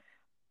you.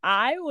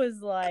 I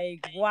was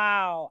like,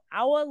 wow,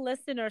 our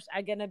listeners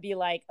are gonna be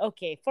like,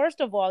 okay,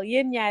 first of all,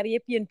 yin nyari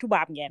yin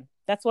tubamgen.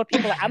 That's what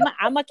people are.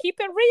 I'm gonna keep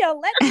it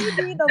real. Let me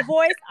be the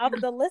voice of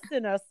the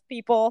listeners,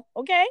 people.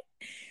 Okay,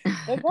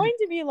 they're going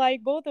to be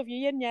like both of you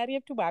yin nyari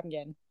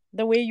tubamgen.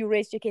 The way you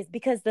raised your kids,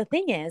 because the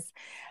thing is,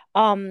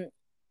 um,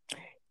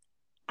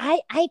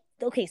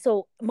 okay.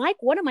 So, Mike,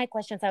 one of my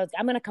questions I'm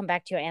going to come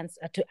back to your answer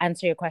to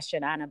answer your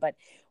question, Anna. But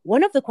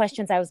one of the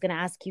questions I was going to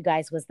ask you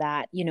guys was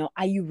that,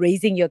 are you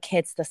raising your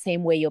kids the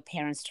same way your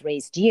parents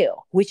raised you?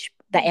 Which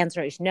the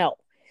answer is no.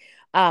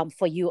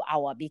 For you,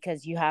 Awa,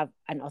 because you have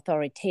an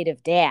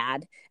authoritative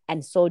dad,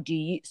 and so do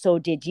you. So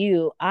did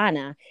you,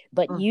 Anna.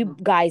 But you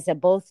guys are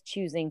both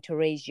choosing to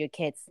raise your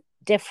kids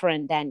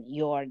different than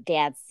your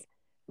dads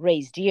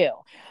raised you.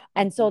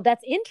 And so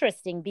that's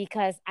interesting,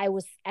 because I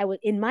was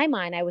in my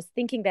mind, I was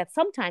thinking that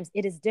sometimes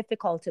it is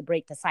difficult to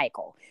break the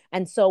cycle.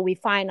 And so we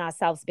find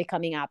ourselves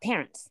becoming our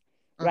parents,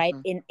 right?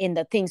 In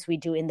the things we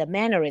do, in the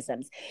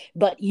mannerisms.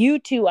 But you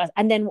two are,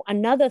 and then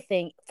another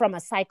thing from a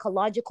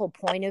psychological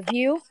point of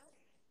view,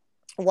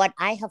 what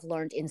I have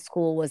learned in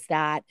school was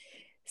that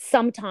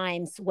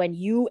sometimes when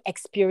you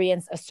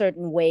experience a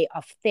certain way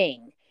of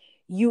thing,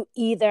 you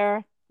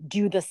either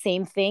do the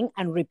same thing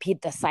and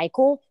repeat the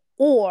cycle,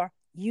 or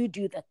you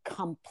do the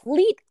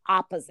complete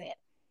opposite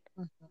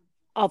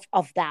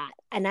of that.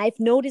 And I've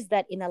noticed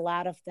that in a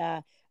lot of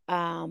the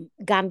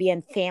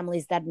Gambian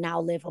families that now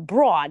live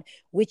abroad,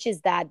 which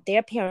is that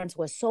their parents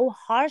were so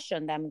harsh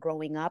on them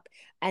growing up,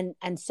 and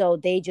so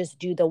they just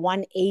do the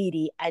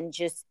 180, and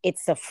just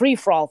it's a free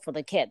for all for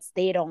the kids.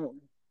 They don't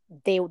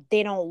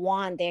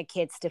want their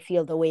kids to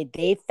feel the way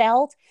they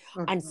felt,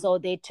 and so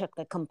they took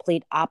the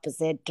complete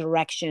opposite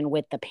direction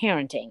with the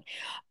parenting.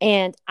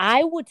 And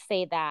I would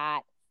say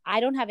that I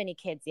don't have any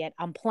kids yet.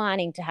 I'm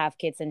planning to have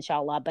kids,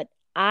 inshallah, but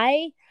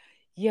I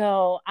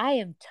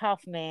am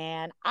tough,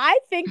 man. I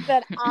think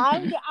that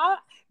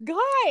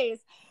guys,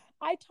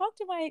 I talked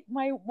to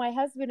my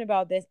husband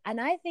about this, and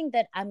I think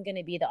that I'm going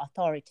to be the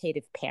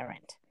authoritative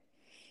parent.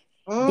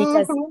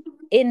 Because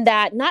in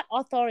that, not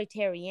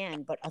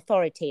authoritarian, but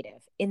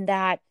authoritative, in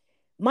that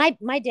my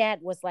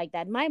dad was like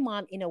that. My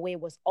mom, in a way,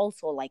 was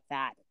also like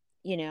that,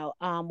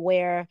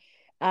 where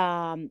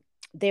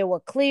there were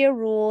clear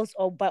rules,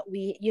 but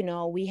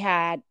we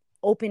had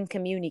open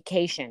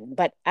communication.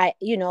 But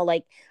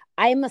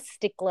I'm a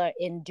stickler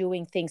in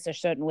doing things a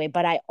certain way,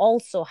 but I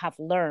also have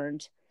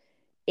learned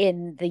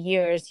in the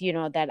years,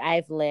 that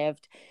I've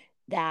lived,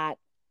 that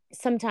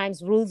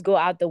sometimes rules go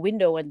out the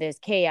window when there's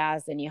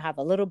chaos and you have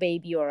a little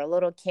baby or a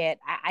little kid.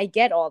 I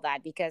get all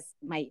that, because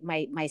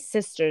my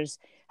sisters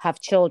have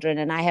children,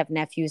 and I have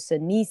nephews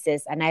and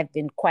nieces, and I've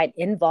been quite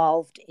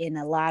involved in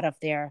a lot of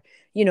their,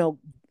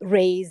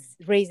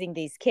 raising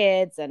these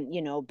kids and,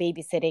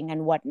 babysitting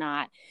and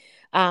whatnot.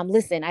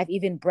 Listen, I've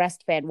even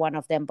breastfed one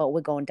of them, but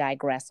we're going to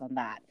digress on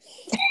that.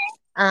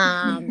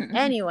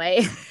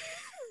 Anyway.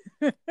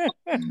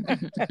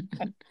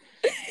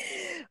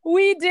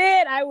 We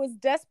did. I was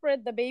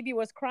desperate. The baby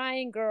was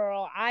crying,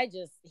 girl.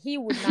 He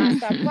would not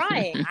stop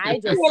crying. I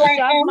just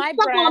shoved my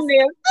breast.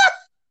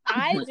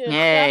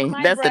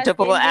 That's the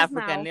typical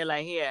African. They're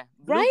like, here,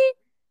 bloop, right?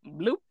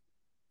 Bloop.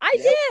 I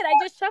did. I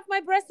just shoved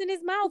my breast in his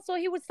mouth so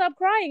he would stop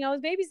crying. I was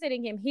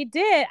babysitting him. He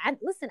did. And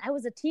listen, I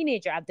was a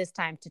teenager at this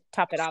time, to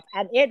top it off.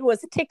 And it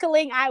was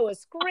tickling. I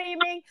was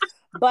screaming,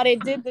 but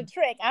it did the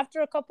trick.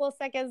 After a couple of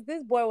seconds,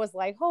 this boy was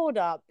like, hold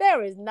up.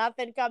 There is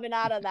nothing coming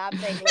out of that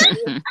thing,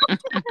 lady.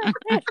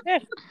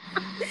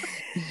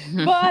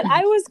 But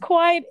I was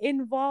quite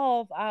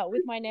involved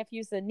with my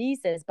nephews and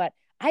nieces. But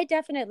I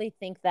definitely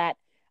think that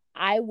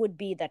I would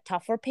be the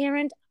tougher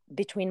parent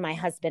between my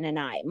husband and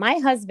I. My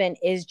husband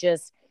is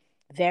just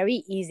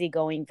very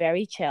easygoing,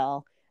 very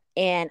chill.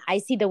 And I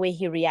see the way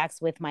he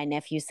reacts with my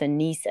nephews and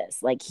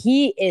nieces. Like,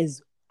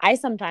 I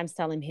sometimes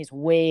tell him he's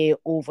way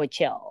over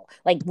chill,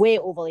 like way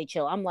overly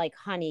chill. I'm like,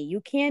 honey, you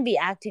can't be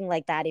acting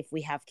like that if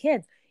we have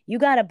kids. You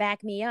got to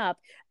back me up.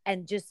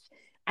 And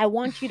I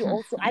want you to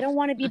also, I don't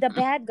want to be the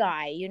bad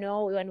guy,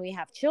 when we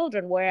have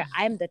children, where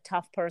I'm the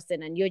tough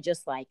person and you're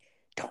just like,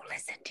 don't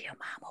listen to your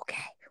mom,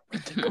 okay? We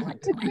can go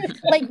into it.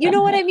 Like, you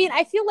know what I mean?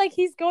 I feel like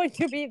he's going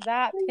to be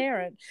that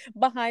parent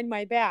behind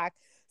my back.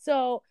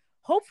 So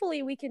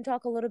hopefully we can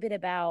talk a little bit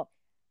about,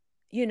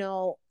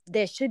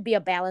 there should be a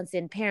balance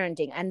in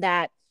parenting, and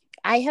that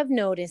I have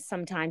noticed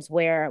sometimes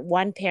where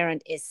one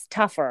parent is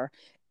tougher.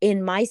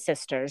 In my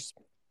sisters,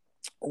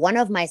 one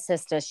of my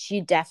sisters,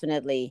 she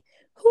definitely,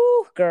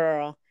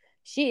 girl,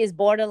 she is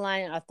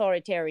borderline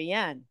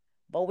authoritarian,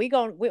 but we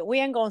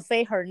ain't gonna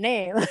say her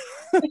name.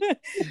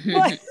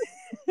 But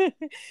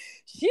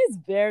she's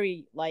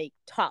very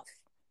tough,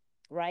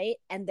 right?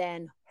 And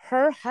then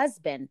her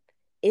husband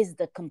is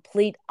the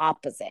complete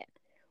opposite,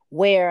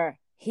 where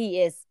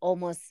he is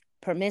almost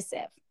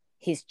permissive.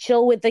 He's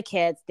chill with the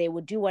kids. They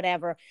would do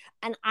whatever.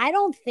 And I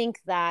don't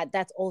think that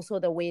that's also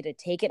the way to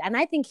take it. And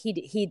I think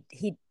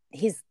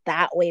he's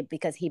that way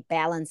because he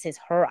balances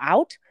her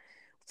out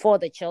for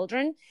the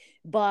children.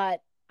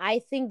 But I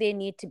think they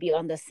need to be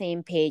on the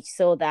same page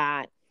so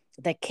that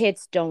the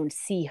kids don't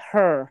see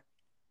her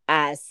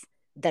as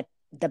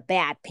the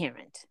bad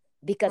parent.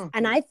 Because,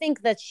 and Mm-hmm. I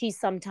think that she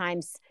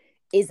sometimes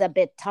is a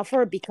bit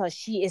tougher because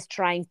she is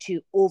trying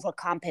to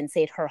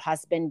overcompensate her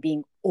husband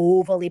being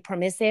overly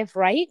permissive,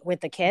 right,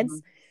 with the Mm-hmm.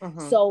 kids.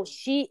 Mm-hmm. So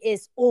she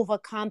is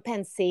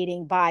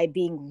overcompensating by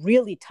being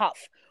really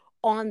tough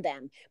on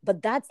them.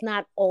 But that's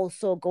not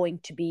also going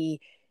to be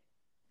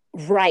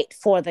right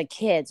for the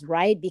kids,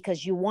 right?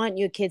 Because you want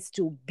your kids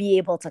to be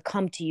able to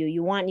come to you.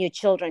 You want your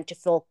children to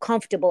feel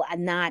comfortable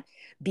and not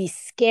be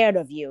scared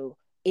of you,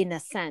 in a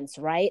sense,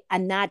 right?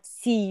 And not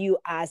see you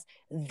as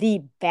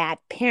the bad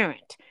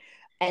parent,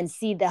 and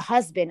see the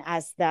husband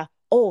as the,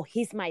 oh,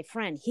 he's my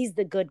friend, he's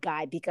the good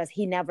guy because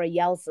he never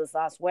yells at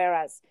us,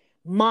 whereas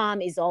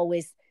mom is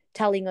always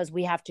telling us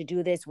we have to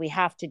do this, we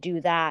have to do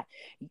that,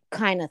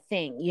 kind of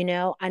thing, you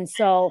know. And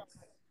so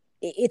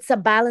it's a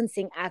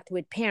balancing act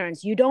with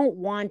parents. You don't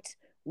want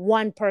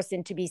one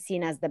person to be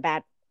seen as the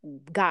bad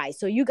guy,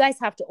 so you guys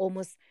have to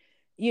almost,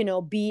 you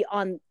know, be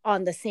on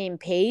the same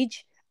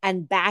page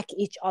and back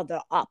each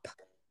other up.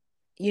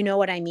 You know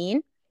what I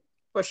mean?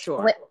 For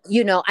sure.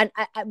 You know, and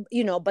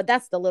you know, but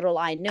that's the little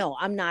I know.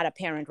 I'm not a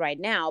parent right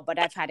now, but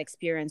I've had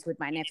experience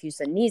with my nephews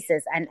and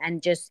nieces,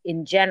 and just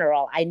in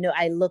general, I know,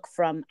 I look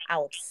from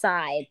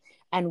outside,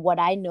 and what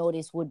I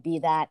notice would be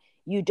that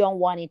you don't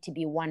want it to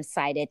be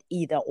one-sided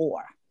either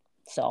or.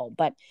 So,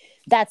 but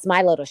that's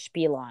my little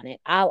spiel on it.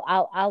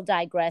 I'll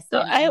digress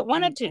So and I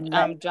wanted to and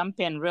let. jump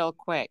in real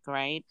quick,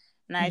 right?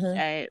 And Mhm.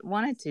 I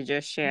wanted to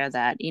just share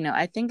that,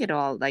 I think it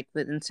all, like,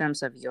 with in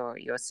terms of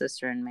your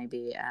sister and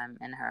maybe and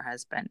her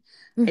husband,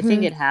 I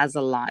think Mhm. it has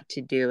a lot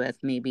to do with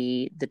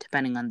maybe the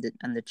depending on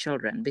the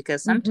children,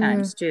 because Mhm.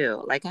 sometimes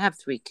too, like, I have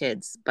three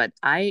kids, but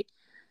I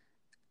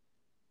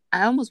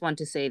almost want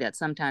to say that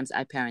sometimes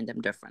I parent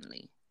them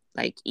differently,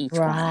 like each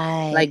one.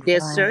 Right. Like,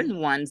 there's Right. certain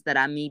ones that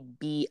I may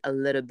be a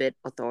little bit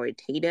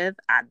authoritative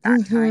at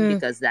that time Mhm.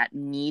 because that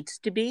needs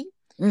to be.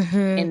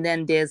 Mhm. And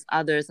then there's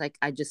others, like,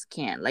 I just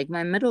can't. Like,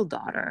 my middle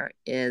daughter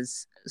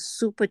is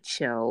super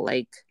chill.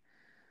 Like,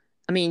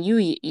 I mean,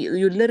 you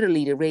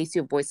literally raise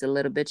your voice a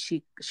little bit,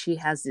 she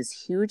has these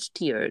huge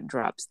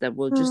teardrops that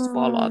will just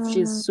fall off.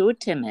 She's Mm. so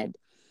timid.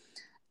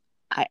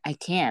 I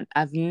can't.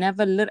 I've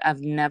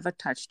never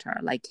touched her,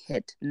 like,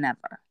 hit,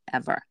 never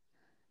ever.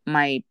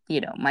 My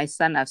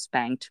son I've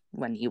spanked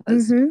when he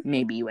was Mhm.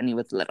 maybe when he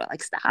was little,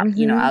 like, stop,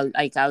 Mhm.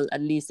 I'll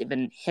at least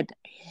even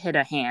hit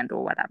a hand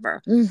or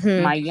whatever.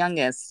 Mhm. My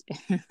youngest,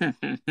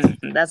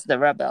 that's the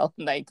rebel.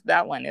 Like,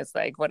 that one is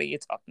like, what are you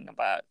talking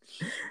about?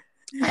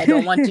 I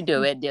don't want to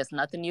do it. There's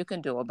nothing you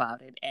can do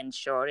about it. And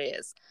sure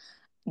is,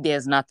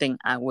 there's nothing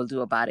I will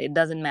do about it. It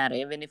doesn't matter.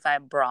 Even if I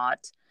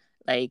brought,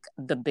 like,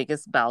 the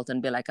biggest belt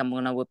and be like, I'm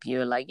gonna whip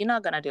you, like, you're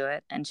not gonna do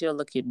it. And she'll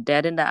look you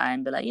dead in the eye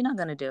and be like, you're not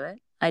gonna do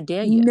it. I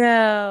dare you.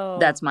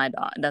 That's No. my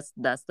dog.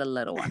 That's the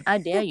little one. I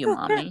dare you,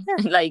 mommy.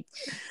 Like,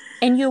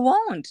 and you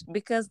won't,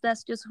 because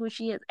that's just who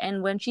she is.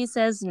 And when she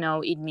says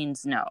no, it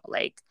means no.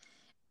 Like,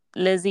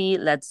 Lizzie,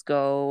 let's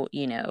go,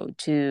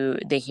 to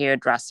the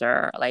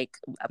hairdresser. Like,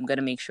 I'm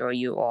gonna make sure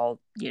you all,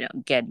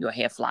 get your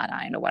hair flat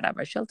ironed or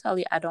whatever. She'll tell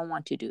you, I don't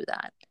want to do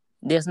that.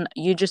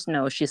 You just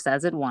know, she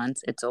says it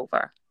once, it's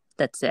over.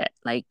 That's it.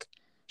 Like,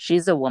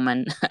 she's a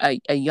woman,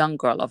 a young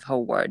girl of her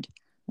word.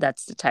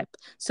 That's the type.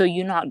 So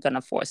you're not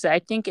gonna force it. I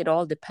think it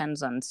all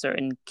depends on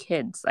certain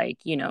kids. Like,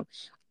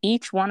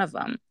 each one of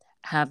them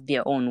have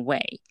their own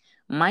way.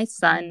 My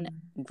son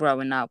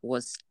growing up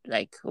was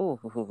like,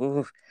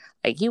 oh,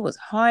 like, he was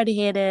hard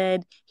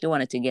headed. He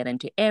wanted to get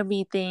into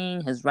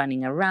everything. He's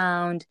running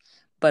around.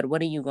 But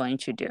what are you going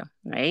to do?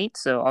 Right.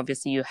 So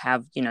obviously you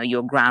have,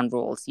 your ground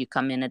rules. You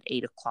come in at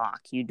 8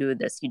 o'clock. You do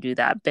this, you do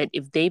that. But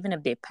even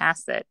if they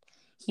pass it,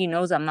 he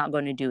knows I'm not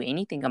going to do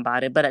anything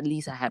about it, but at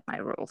least I have my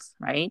rules,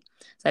 right?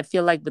 So I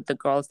feel like with the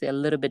girls, they're a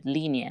little bit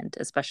lenient,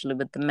 especially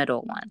with the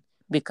middle one,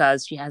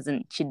 because she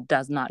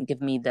does not give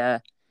me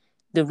the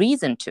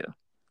reason to.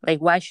 Like,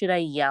 why should I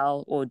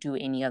yell or do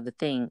any other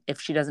thing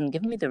if she doesn't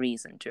give me the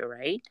reason to,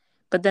 right?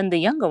 But then the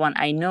younger one,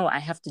 I know I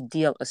have to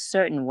deal a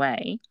certain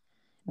way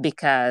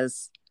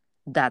because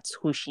that's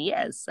who she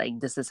is. Like,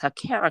 this is her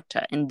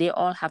character, and they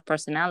all have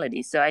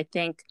personality. So I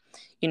think,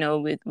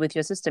 with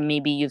your sister,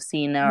 maybe you've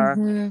seen her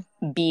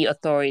Mhm. be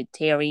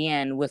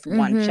authoritarian with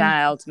one Mhm.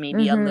 child,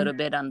 maybe a Mhm. little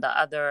bit on the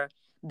other,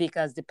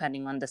 because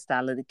depending on the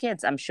style of the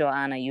kids, I'm sure,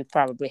 Anna, you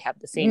probably have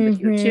the same with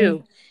you Mhm.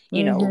 too.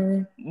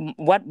 Mhm.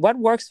 What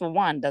works for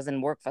one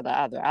doesn't work for the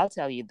other. I'll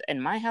tell you,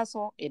 in my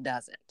household, it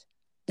doesn't.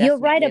 You're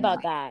right Definitely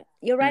about not. that.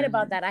 You're right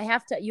about Hmm. that. I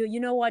have to, you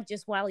know what,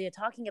 just while you're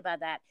talking about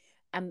that,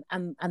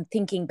 I'm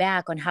thinking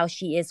back on how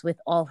she is with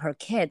all her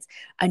kids,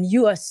 and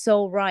you are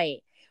so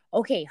right.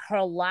 Okay,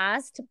 her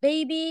last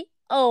baby,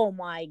 oh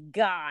my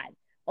God.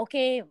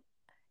 Okay,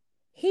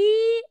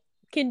 he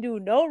can do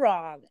no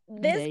wrong.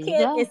 This There you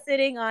kid is go.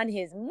 sitting on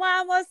his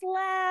mama's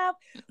lap.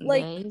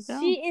 Like, There you go.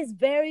 she is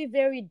very,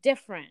 very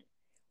different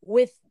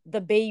with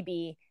the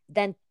baby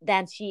than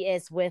she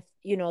is with,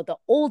 the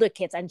older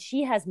kids. And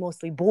she has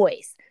mostly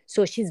boys.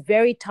 So she's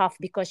very tough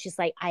because she's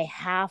like, I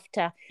have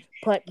to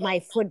put my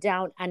foot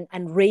down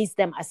and raise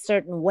them a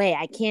certain way.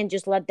 I can't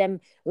just let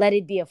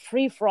it be a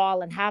free for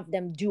all and have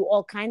them do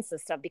all kinds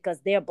of stuff because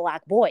they're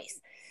Black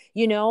boys,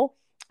 you know.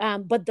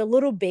 But the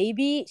little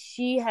baby,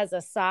 she has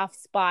a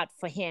soft spot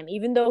for him,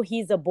 even though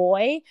he's a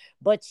boy,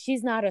 but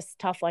she's not as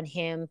tough on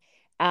him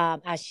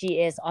as she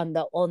is on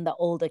the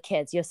older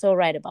kids. You're so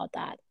right about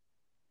that.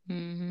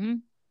 Mm-hmm.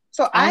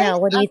 So Anna,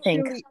 what do you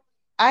think?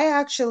 I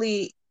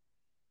actually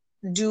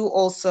do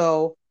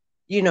also,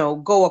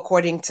 go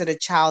according to the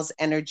child's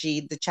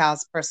energy, the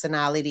child's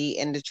personality,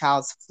 and the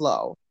child's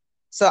flow.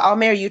 So,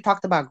 Almer, you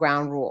talked about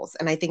ground rules,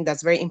 and I think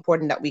that's very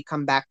important that we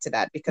come back to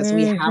that because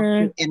we have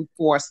to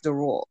enforce the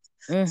rules.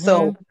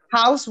 So,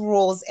 house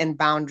rules and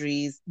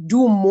boundaries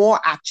do more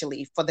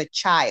actually for the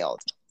child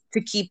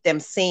to keep them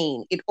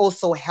sane. It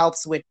also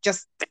helps with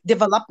just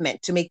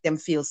development to make them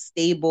feel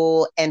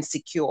stable and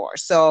secure.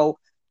 So,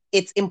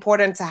 it's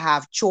important to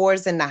have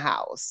chores in the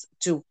house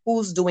to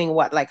who's doing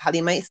what. Like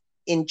Halima is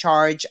in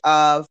charge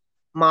of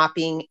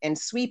mopping and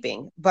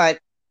sweeping. But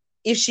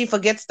if she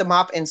forgets to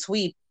mop and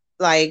sweep,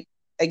 like,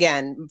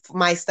 again,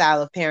 my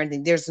style of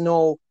parenting, there's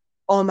no,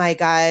 oh my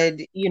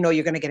God,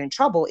 you're going to get in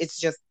trouble. It's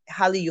just,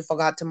 Holly, you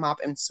forgot to mop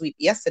and sweep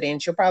yesterday.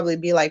 And she'll probably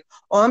be like,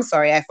 oh, I'm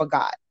sorry, I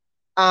forgot.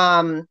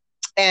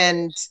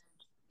 And,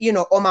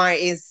 Omar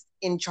is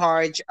in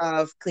charge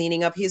of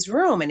cleaning up his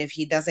room. And if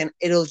he doesn't,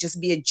 it'll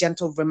just be a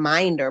gentle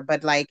reminder.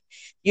 But like,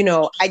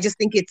 I just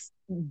think it's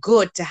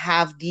good to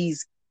have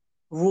these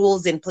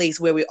rules in place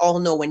where we all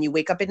know when you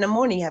wake up in the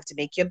morning, you have to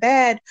make your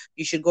bed,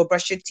 you should go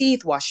brush your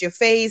teeth, wash your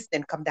face,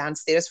 then come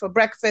downstairs for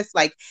breakfast.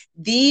 Like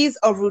these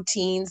are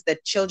routines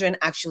that children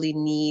actually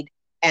need.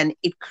 And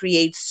it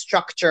creates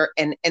structure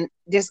and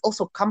there's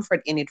also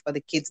comfort in it for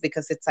the kids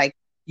because it's like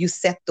you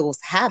set those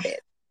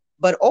habits.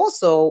 But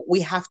also we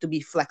have to be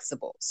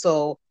flexible.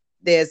 So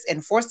there's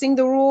enforcing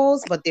the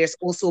rules, but there's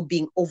also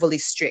being overly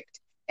strict.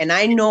 And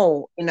I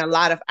know in a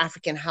lot of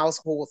African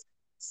households,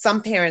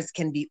 some parents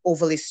can be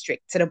overly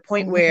strict to the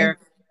point where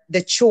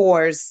the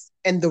chores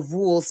and the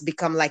rules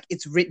become like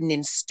it's written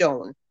in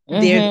stone.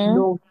 There's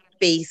no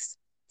space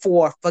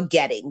for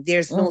forgetting.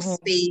 There's no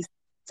space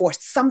for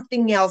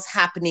something else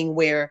happening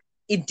where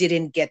it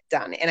didn't get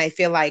done. And I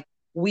feel like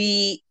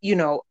we,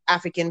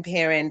 African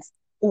parents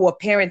who are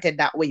parented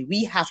that way,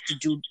 we have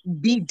to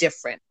be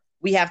different.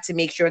 We have to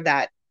make sure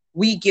that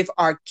we give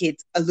our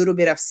kids a little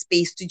bit of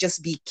space to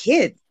just be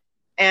kids.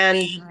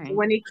 And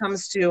when it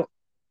comes to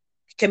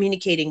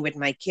communicating with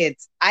my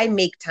kids, I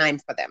make time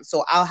for them.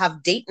 So I'll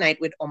have date night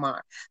with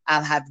Omar.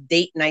 I'll have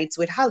date nights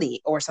with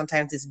Holly, or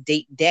sometimes it's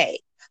date day.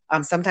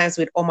 Sometimes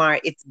with Omar,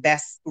 it's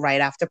best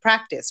right after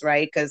practice,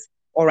 right?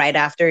 Or right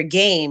after a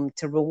game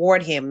to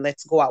reward him.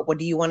 Let's go out. What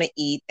do you want to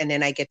eat? And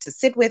then I get to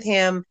sit with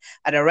him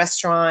at a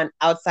restaurant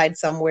outside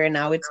somewhere.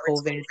 Now it's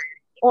COVID.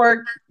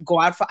 Or go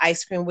out for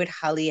ice cream with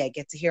Holly. I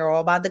get to hear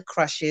all about the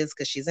crushes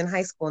because she's in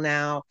high school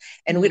now.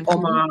 And with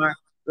Omar,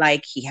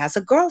 like he has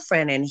a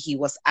girlfriend and he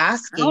was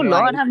asking. Oh,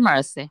 Lord have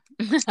mercy.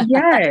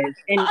 Yes.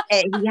 And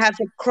he has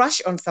a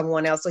crush on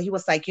someone else. So he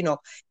was like,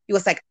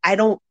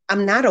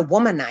 I'm not a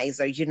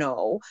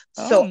womanizer,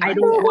 so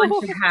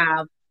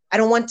I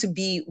don't want to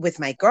be with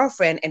my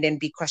girlfriend and then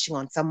be crushing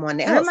on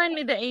someone else. Remind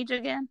me the age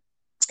again.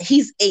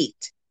 He's 8.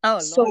 Oh,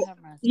 so, Lord have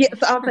mercy. Yeah.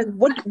 So I was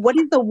like, what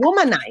is a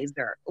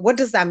womanizer? What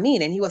does that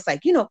mean? And he was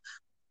like,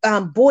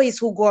 boys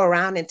who go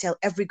around and tell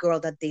every girl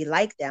that they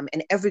like them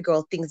and every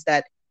girl thinks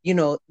that,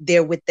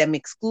 they're with them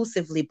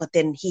exclusively, but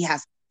then he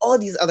has all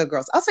these other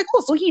girls. I was like,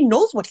 oh, so he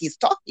knows what he's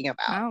talking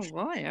about. Oh,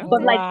 boy. Okay.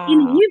 But like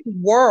in his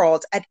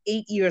world at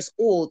 8 years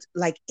old,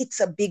 like it's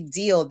a big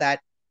deal that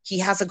he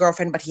has a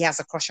girlfriend, but he has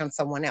a crush on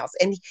someone else.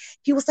 And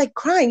he was like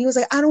crying. He was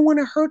like, I don't want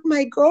to hurt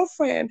my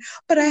girlfriend,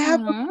 but I have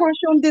a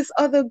crush on this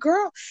other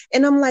girl.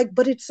 And I'm like,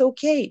 but it's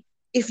okay.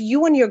 If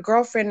you and your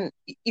girlfriend,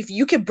 if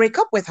you can break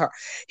up with her.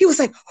 He was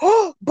like,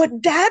 oh,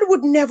 but dad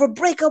would never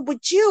break up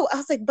with you. I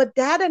was like, but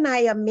dad and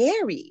I are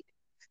married.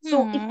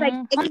 So it's like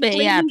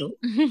explaining.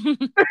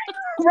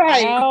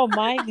 Right. Oh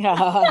my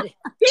God.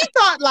 He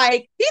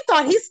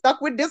thought he's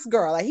stuck with this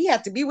girl. Like he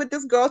had to be with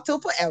this girl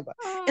till forever.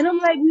 And I'm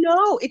like,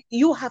 no,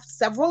 you have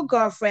several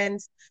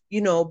girlfriends,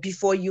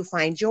 before you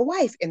find your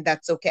wife, and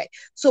that's okay.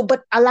 So,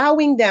 but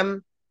allowing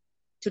them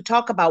to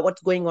talk about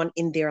what's going on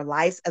in their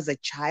lives as a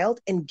child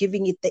and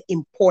giving it the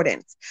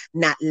importance,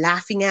 not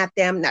laughing at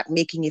them, not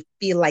making it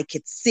feel like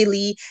it's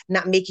silly,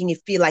 not making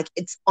it feel like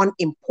it's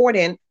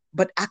unimportant,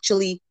 but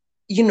actually,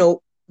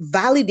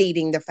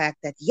 validating the fact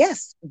that,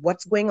 yes,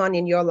 what's going on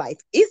in your life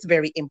is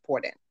very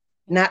important,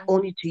 not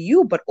only to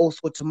you, but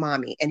also to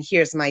mommy. And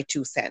here's my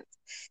 2 cents.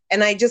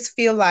 And I just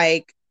feel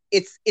like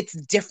it's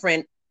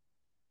different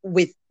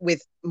with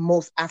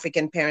most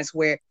African parents,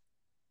 where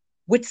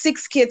with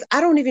 6 kids, I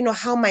don't even know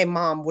how my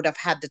mom would have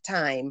had the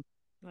time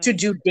to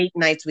do date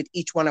nights with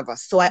each one of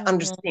us. So I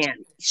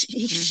understand. She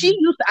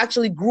used to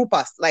actually group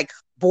us like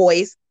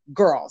boys,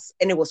 girls,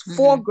 and it was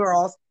 4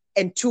 girls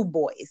and 2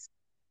 boys.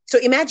 So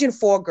imagine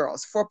 4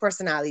 girls, 4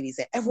 personalities,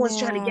 and everyone's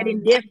trying to get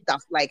in their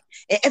stuff. Like,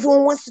 and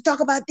everyone wants to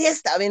talk about their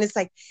stuff. And it's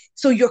like,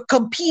 so you're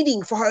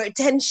competing for her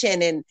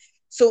attention. And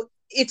so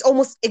it's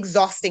almost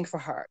exhausting for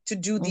her to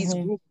do these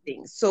Mm-hmm. group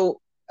things. So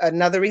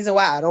another reason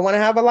why I don't want to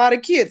have a lot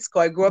of kids,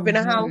 because I grew up in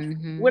a house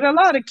Mm-hmm. with a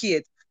lot of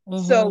kids.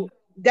 Mm-hmm. So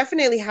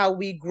definitely how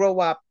we grow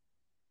up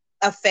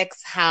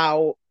affects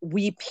how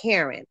we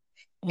parent.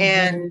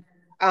 Mm-hmm.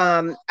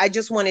 And I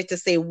just wanted to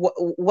say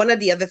one of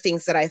the other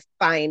things that I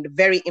find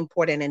very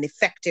important and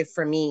effective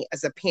for me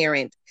as a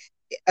parent,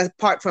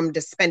 apart from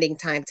just spending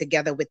time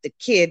together with the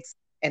kids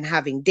and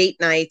having date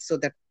nights so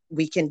that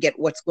we can get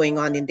what's going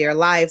on in their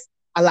lives,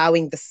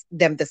 allowing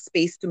them the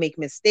space to make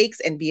mistakes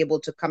and be able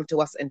to come to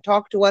us and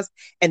talk to us,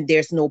 and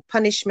there's no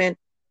punishment.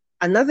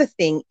 Another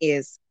thing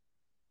is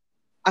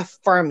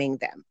affirming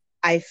them.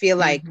 I feel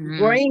like Mm-hmm.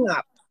 growing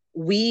up,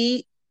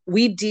 we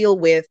deal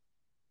with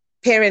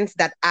parents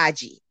that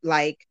agi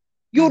like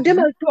yo Mm-hmm.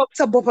 demal talk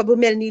sa bopa bu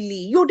mel ni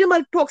li yo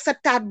demal talk sa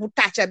tat bu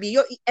tacha bi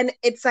yo, and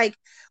it's like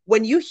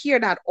when you hear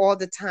that all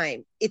the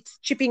time, it's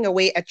chipping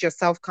away at your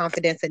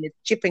self-confidence and it's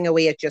chipping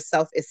away at your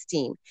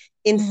self-esteem.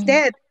 Mm-hmm.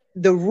 Instead,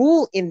 the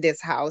rule in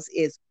this house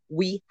is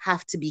we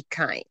have to be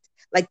kind.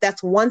 Like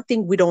that's one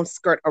thing we don't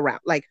skirt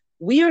around. Like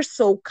we are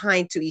so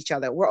kind to each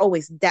other. We're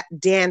always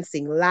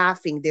dancing,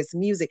 laughing, there's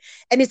music,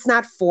 and it's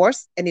not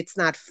forced and it's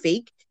not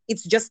fake.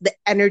 It's just the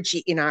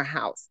energy in our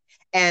house,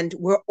 and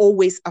we're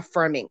always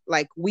affirming.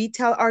 Like we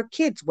tell our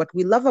kids what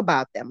we love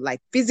about them,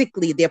 like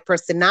physically, their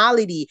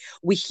personality.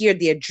 We hear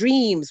their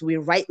dreams, we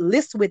write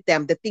lists with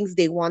them, the things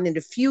they want in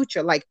the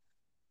future. Like,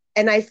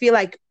 and I feel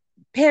like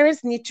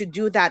parents need to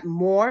do that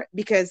more,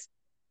 because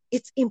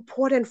it's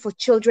important for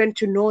children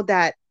to know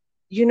that,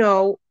 you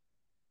know,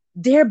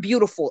 they're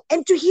beautiful,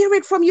 and to hear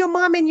it from your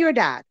mom and your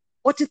dad,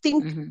 or to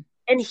think Mm-hmm.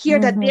 and hear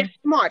that Mm-hmm. they're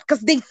smart,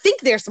 because they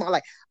think they're smart.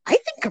 Like, I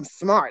think I'm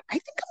smart, I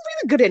think I'm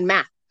really good in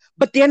math,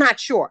 but they're not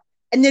sure.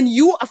 And then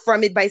you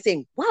affirm it by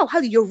saying, wow,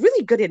 Holly, you're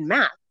really good in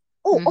math.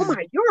 Oh, Mm-hmm.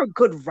 Omar, you're a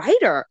good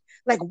writer.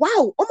 Like,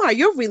 wow, Omar,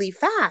 you're really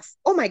fast.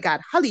 Oh my God,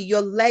 Holly,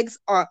 your legs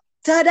are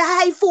to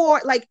die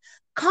for. Like,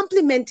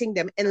 complimenting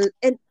them,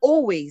 and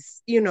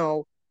always, on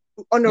a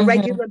Mm-hmm.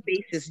 regular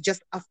basis,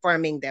 just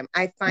affirming them.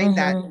 I find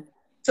that Mm-hmm.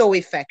 so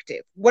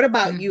effective. What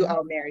about you,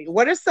 Mm-hmm. Mary?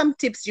 What are some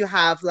tips you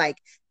have, like,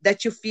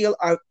 that you feel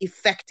are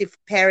effective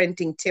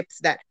parenting tips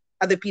that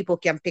other people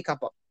can pick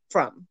up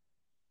from?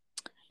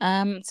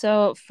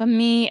 So for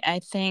me, I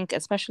think,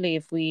 especially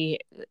if we,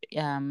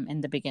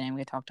 in the beginning,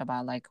 we talked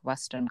about like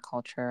Western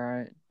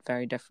culture,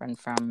 very different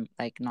from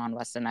like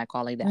non-Western. I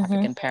call it the Mm-hmm.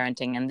 African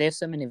parenting. And there's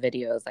so many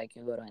videos, like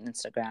you go to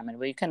Instagram and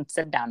where you can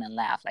sit down and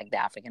laugh like the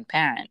African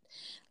parent.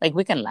 Like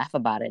we can laugh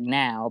about it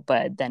now,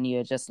 but then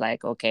you're just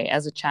like, okay,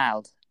 as a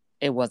child,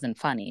 it wasn't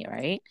funny,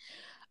 right?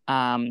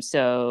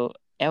 So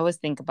I always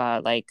think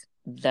about like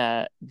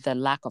the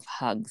lack of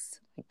hugs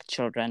like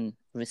children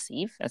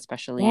receive,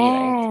 especially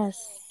like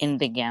Yes. in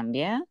the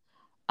Gambia,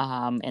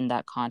 in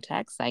that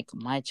context, like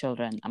my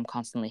children, I'm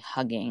constantly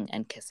hugging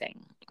and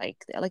kissing.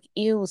 Like they're like,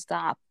 ew,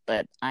 stop.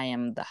 But I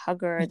am the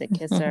hugger, the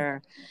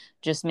kisser,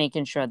 just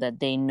making sure that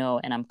they know.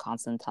 And I'm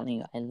constantly telling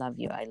you, I love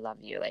you, I love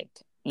you. Like,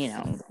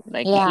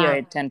 like hear Yeah.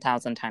 it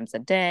 10,000 times a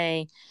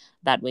day.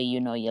 That way,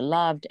 you're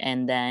loved.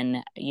 And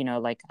then,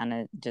 like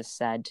Anna just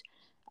said,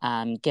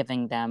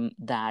 giving them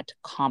that,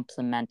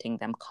 complimenting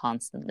them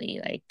constantly,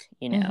 like,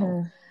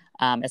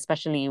 Mm-hmm.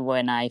 especially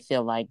when I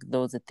feel like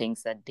those are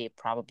things that they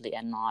probably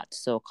are not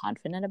so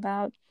confident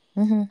about.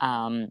 Mm-hmm.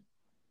 Um,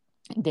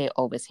 they're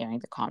always hearing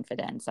the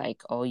confidence,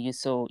 like, oh, you're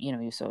so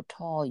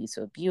tall, you're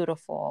so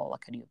beautiful,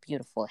 look at your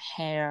beautiful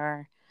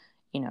hair,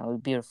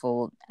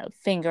 beautiful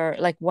finger,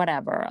 like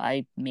whatever.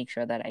 I make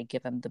sure that I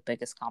give them the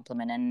biggest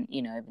compliment. And,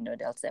 even though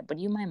they'll say, but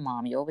you, my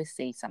mom, you always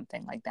say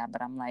something like that.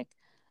 But I'm like,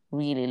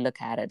 really look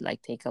at it,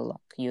 like take a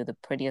look. You're the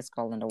prettiest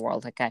girl in the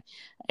world. Like I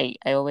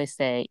always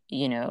say,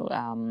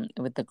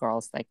 with the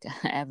girls, like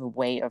I have a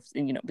way of,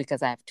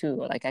 because I have two,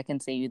 like I can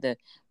say you're the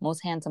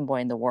most handsome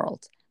boy in the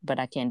world, but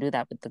I can't do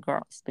that with the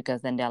girls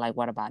because then they're like,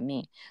 what about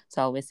me?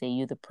 So I always say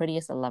you're the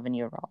prettiest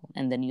 11-year-old,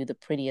 and then you're the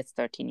prettiest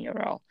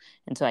 13-year-old.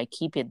 And so I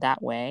keep it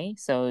that way.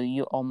 So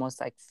you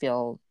almost like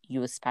feel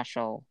you are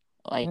special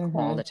like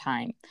all Mm-hmm. the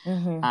time.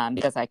 Mm-hmm.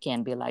 Because I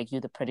can't be like you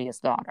the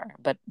prettiest daughter.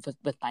 But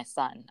with my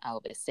son, I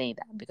always say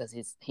that because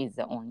he's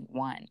the only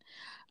one.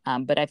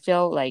 But I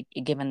feel like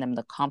giving them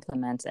the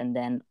compliments and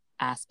then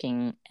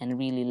asking and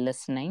really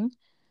listening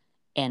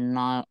and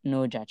not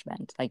no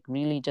judgment. Like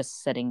really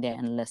just sitting there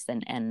and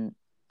listen and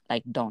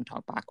like don't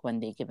talk back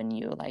when they're giving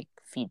you like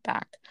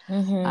feedback.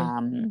 Mm-hmm.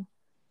 Um,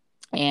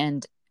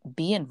 and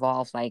be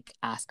involved, like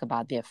ask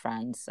about their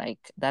friends. Like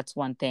that's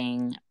one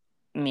thing,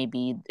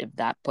 maybe if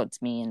that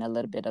puts me in a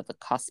little bit of the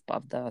cusp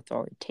of the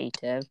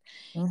authoritative,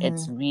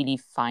 it's Mm-hmm. really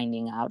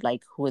finding out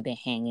like who are they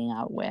hanging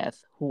out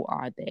with, who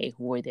are they,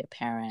 who are their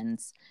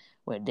parents,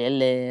 where they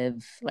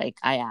live. Like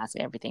I ask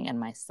everything and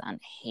my son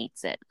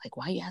hates it. Like,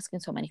 why are you asking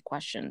so many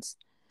questions?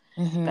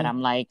 But Mm-hmm.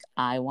 I'm like,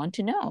 I want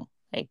to know,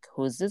 like,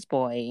 who's this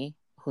boy?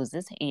 Who's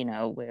this,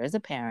 where's the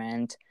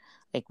parent?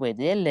 Like, where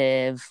do they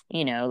live?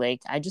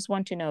 Like, I just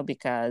want to know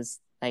because,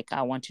 like,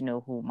 I want to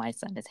know who my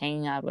son is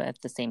hanging out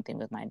with. The same thing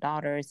with my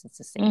daughters. It's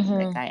the same.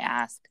 Like, Mm-hmm. I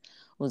ask,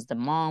 who's the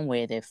mom?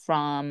 Where they're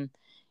from?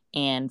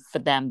 And for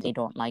them, they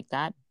don't like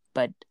that.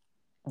 But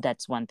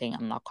that's one thing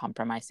I'm not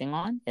compromising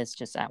on. It's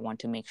just I want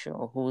to make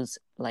sure who's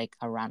like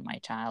around my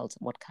child,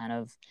 what kind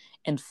of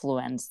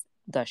influence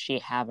does she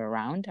have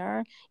around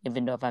her,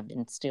 even though if I've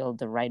instilled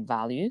the right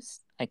values,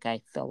 like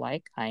I feel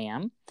like I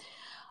am.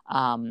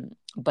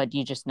 But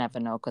you just never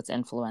know, because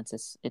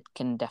influences, it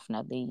can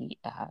definitely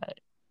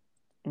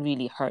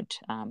really hurt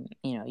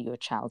your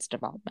child's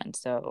development.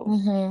 So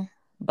Mm-hmm.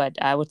 but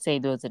I would say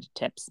those are the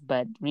tips.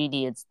 But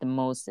really, it's the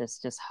most is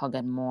just hug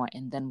and more.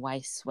 And then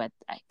why sweat?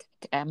 Like,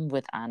 I'm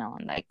with Anna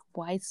on like,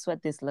 why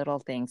sweat these little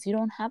things? You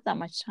don't have that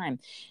much time.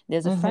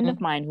 There's a friend Mm-hmm.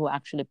 of mine who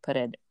actually put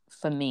it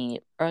for me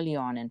early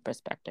on in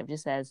perspective. She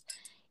says,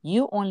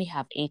 you only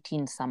have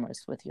 18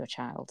 summers with your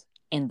child.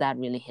 And that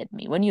really hit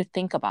me. When you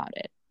think about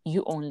it,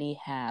 you only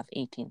have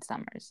 18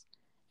 summers.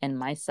 And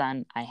my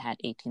son, I had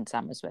 18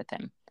 summers with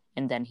him.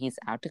 And then he's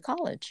out to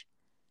college.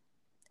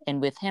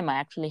 And with him, I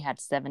actually had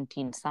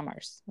 17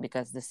 summers,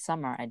 because this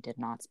summer I did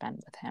not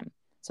spend with him.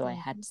 So I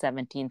had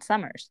 17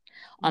 summers.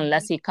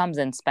 Unless he comes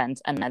and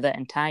spends another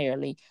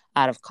entirely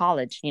out of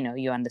college,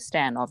 you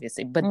understand,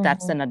 obviously. But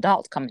that's an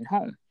adult coming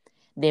home.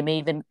 They may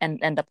even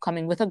end up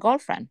coming with a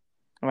girlfriend,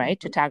 right,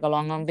 to tag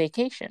along on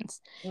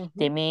vacations.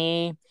 They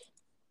may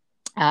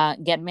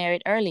get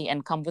married early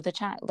and come with a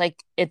child.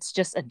 Like, it's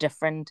just a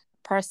different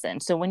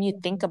person. So when you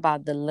think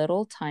about the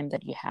little time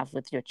that you have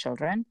with your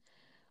children,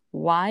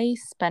 why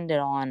spend it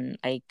on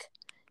like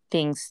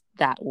things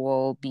that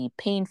will be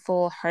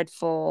painful,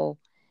 hurtful,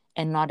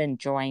 and not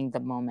enjoying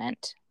the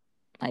moment?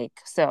 Like,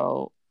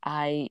 so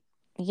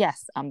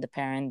yes, I'm the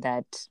parent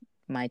that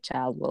my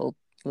child will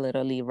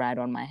literally ride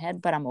on my head,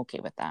 but I'm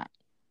okay with that.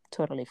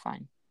 Totally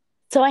fine.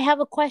 So I have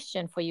a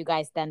question for you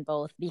guys then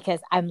both, because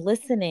I'm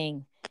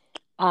listening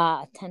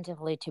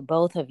attentively to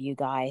both of you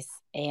guys,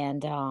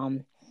 and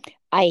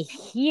I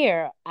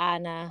hear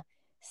Anna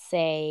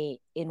say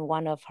in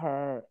one of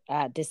her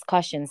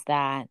discussions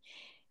that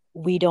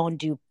we don't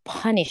do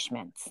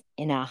punishments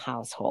in our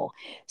household.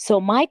 So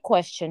my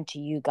question to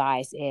you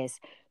guys is,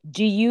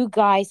 do you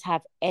guys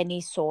have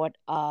any sort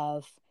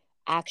of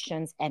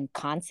actions and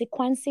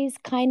consequences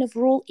kind of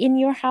rule in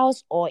your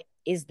house, or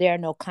is there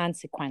no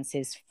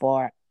consequences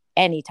for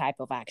any type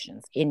of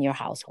actions in your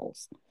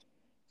households?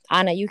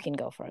 Anna, you can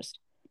go first.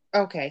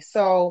 Okay,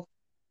 so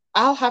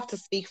I'll have to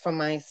speak for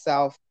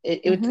myself.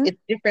 It's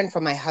different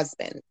for my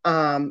husband.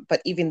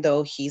 But even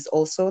though he's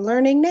also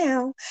learning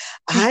now,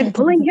 I'm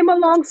pulling him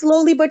along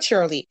slowly but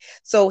surely.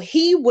 So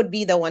he would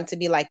be the one to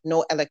be like,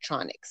 no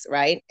electronics,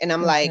 right? And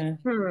I'm like,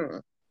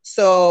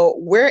 So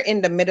we're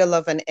in the middle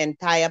of an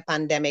entire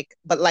pandemic,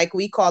 but like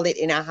we call it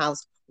in our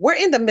house, we're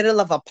in the middle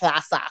of a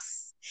plazas.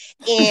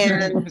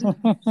 And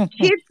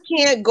kids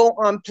can't go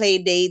on play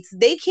dates.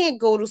 They can't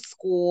go to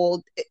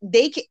school.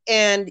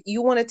 And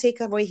you want to take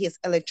away his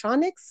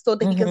electronics so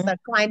that he can start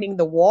climbing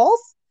the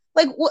walls?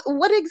 Like,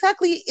 what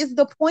exactly is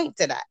the point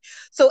to that?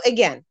 So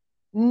again,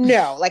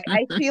 no. Like,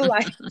 I feel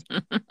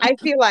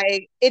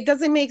like it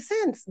doesn't make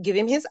sense. Give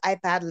him his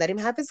iPad, let him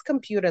have his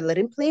computer, let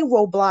him play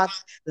Roblox,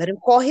 let him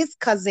call his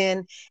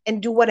cousin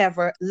and do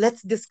whatever.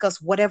 Let's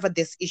discuss whatever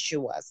this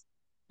issue was.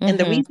 And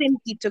the reason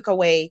he took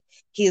away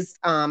his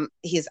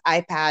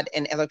iPad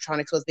and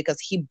electronics was because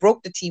he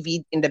broke the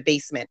TV in the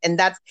basement. And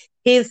that's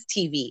his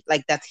TV.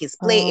 Like, that's his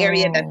play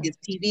area, that's his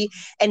TV.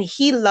 And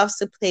he loves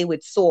to play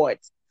with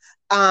swords.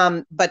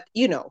 But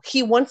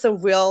he wants a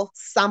real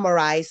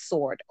samurai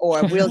sword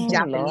or a real Oh, Lord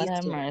Japanese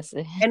have sword.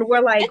 mercy. And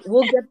we're like,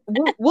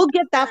 we'll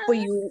get that for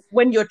you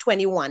when you're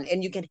 21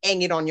 and you can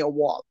hang it on your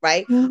wall,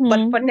 right?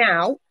 But for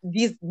now,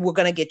 we're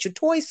gonna get you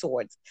toy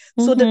swords.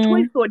 So the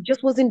toy sword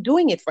just wasn't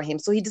doing it for him.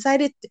 So he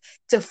decided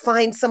to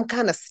find some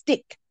kind of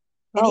stick.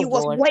 And he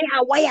was Lord.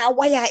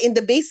 waya in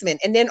the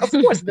basement. And then of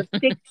course the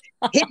stick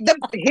hit the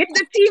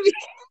TV.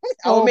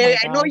 Oh, Mary,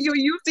 I know you're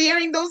used to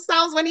hearing those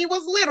sounds when he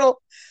was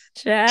little.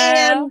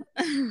 Child.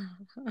 And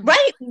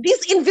right,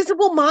 these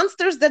invisible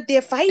monsters that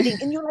they're fighting,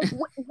 and you're like,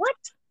 what?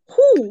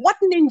 Who? What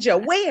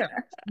ninja?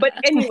 Where? But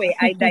anyway,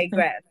 I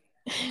digress.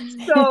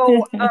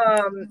 So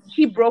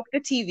he broke the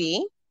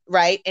TV,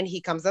 right? And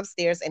he comes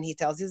upstairs and he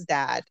tells his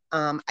dad,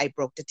 I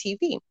broke the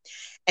TV.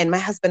 And my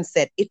husband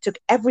said, it took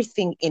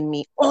everything in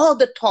me, all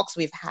the talks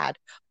we've had,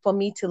 for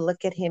me to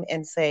look at him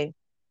and say,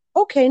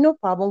 okay, no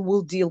problem,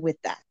 we'll deal with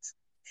that.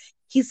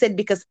 He said,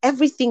 because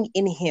everything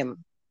in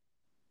him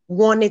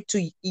wanted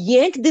to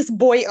yank this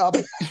boy up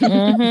and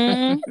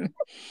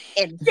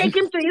take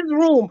him to his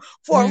room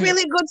for a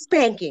really good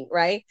spanking,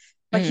 right?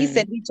 But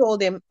he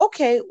told him,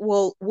 okay,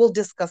 we'll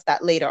discuss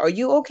that later. Are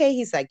you okay?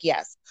 He's like,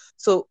 yes.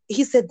 So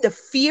he said the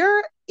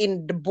fear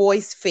in the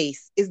boy's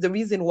face is the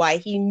reason why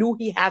he knew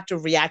he had to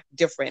react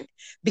different,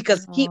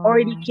 because he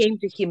already came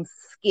to him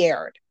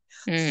scared.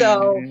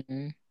 So,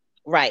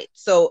 right.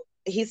 So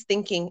he's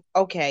thinking,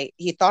 okay,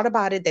 he thought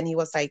about it. Then he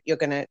was like, you're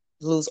going to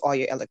lose all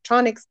your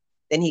electronics.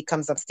 Then he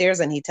comes upstairs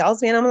and he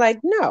tells me, and I'm like,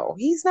 no,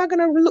 he's not going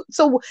to.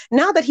 So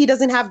now that he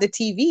doesn't have the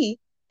TV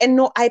and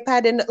no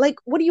iPad, and like,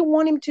 what do you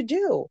want him to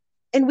do?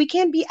 And we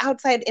can't be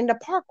outside in the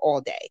park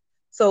all day.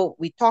 So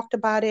we talked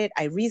about it.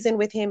 I reasoned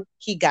with him.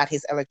 He got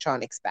his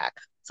electronics back.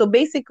 So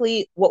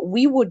basically what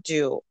we would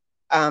do,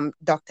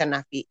 Dr.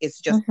 Nafi, is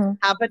just Mm-hmm.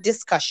 have a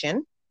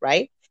discussion,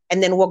 right?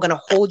 And then we're going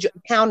to hold you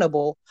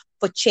accountable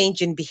for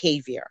change in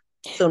behavior.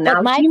 So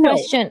But now you know.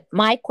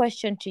 my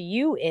question to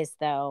you is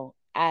though,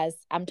 as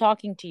I'm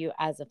talking to you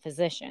as a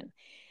physician,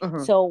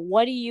 Mhm. so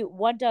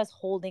what does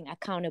holding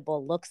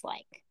accountable looks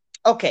like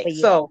Okay, for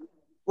you? so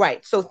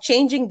right, so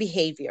changing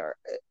behavior.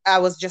 I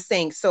was just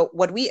saying, so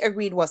what we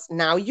agreed was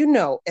now you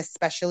know,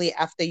 especially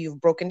after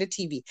you've broken the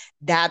TV,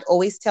 dad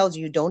always tells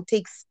you don't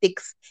take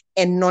sticks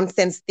and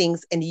nonsense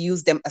things and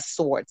use them as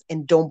swords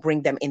and don't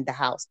bring them in the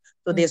house.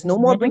 So there's no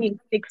more Mm-hmm. bringing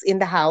sticks in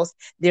the house.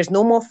 There's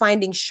no more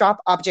finding sharp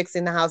objects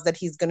in the house that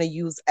he's going to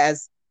use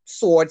as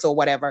swords or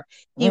whatever.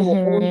 He will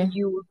only Mm-hmm.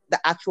 use the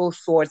actual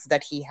swords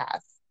that he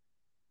has.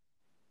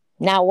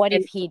 Now, what if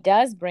And he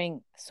does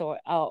bring sword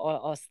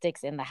or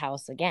sticks in the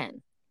house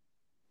again?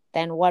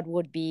 Then what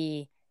would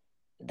be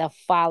the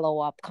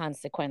follow-up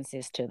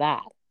consequences to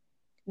that?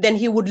 then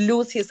he would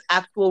lose his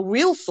actual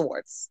real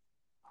swords.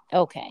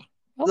 Okay.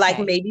 Like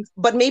Okay. maybe,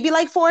 but maybe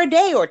like for a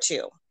day or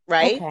two,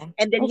 right? Okay.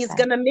 And then he's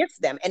Okay. gonna miss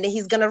them, and then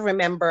he's gonna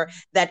remember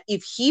that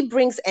if he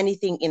brings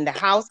anything in the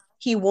house,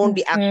 he won't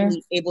be Mm-hmm.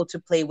 actually able to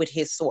play with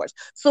his swords.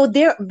 So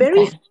they're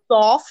very Okay.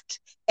 soft,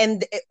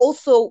 and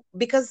also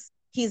because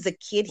he's a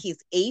kid, he's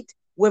 8.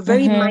 We're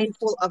very Mm-hmm.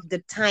 mindful of the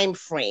time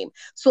frame.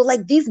 So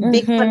like these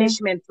big Mm-hmm.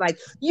 punishments, like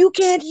you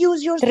can't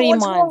use your Three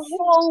swords for a months.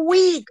 whole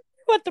week.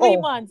 For three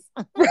Oh, months.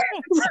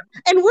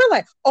 and we're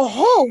like, a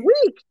whole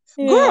week,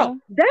 girl.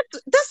 Yeah.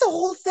 That's a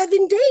whole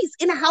 7 days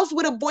in a house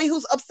with a boy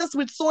who's obsessed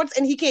with swords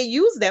and he can't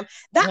use them.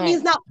 That Right.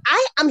 means now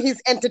I am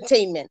his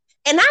entertainment,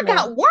 and I Right.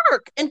 got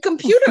work and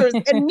computers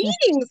and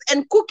meetings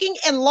and cooking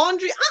and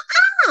laundry.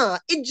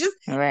 It's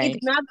Right.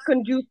 not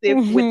conducive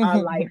with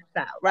our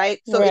lifestyle, right?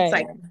 So it's Right.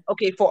 like,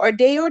 okay, for a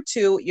day or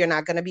two, you're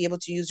not going to be able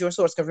to use your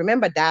swords because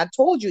remember, Dad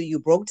told you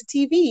broke the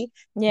TV.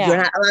 You're Yeah.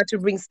 not allowed to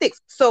bring sticks.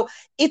 So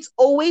it's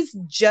always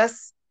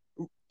just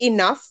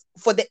enough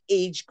for the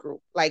age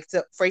group. Like,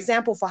 for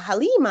example, for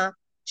Halima,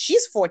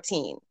 she's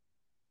 14.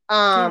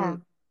 Yeah.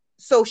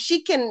 So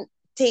she can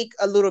take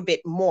a little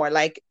bit more.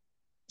 Like,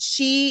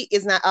 she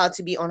is not allowed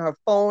to be on her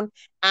phone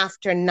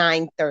after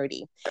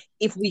 9:30.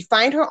 If we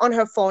find her on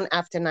her phone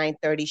after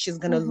 9:30, she's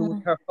gonna lose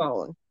Mm-hmm. her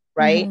phone,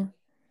 right? Mm-hmm.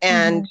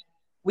 And Mm-hmm.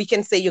 we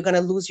can say you're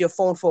gonna lose your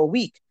phone for a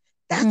week.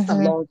 That's a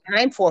Mm-hmm. long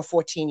time for a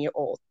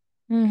 14-year-old.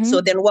 Mm-hmm.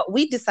 So then what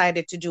we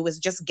decided to do is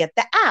just get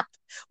the app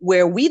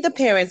where we, the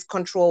parents,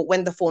 control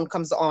when the phone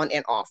comes on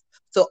and off.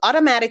 So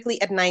automatically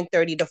at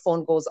 9:30, the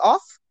phone goes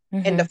off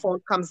and the Mm-hmm. phone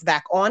comes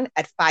back on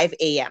at 5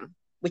 a.m.,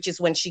 which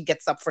is when she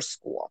gets up for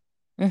school.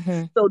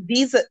 Mm-hmm. So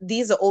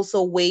these are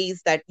also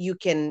ways that you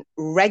can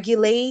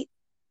regulate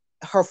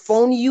her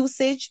phone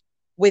usage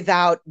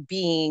without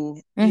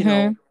being,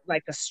 Mm-hmm.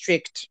 like a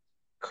strict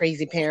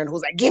crazy parent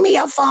who's like, give me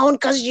your phone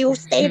because you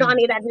stayed on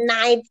it at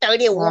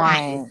 9:30.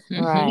 Why? Right,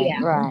 right,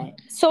 Yeah. right.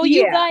 So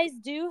you Yeah. guys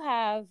do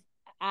have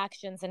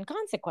actions and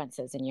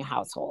consequences in your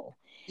household.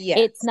 It's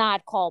Yes.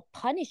 not called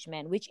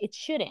punishment, which it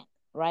shouldn't,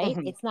 right?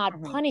 Hmm. It's not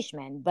Hmm.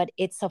 punishment, but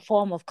it's a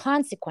form of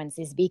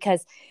consequences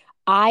because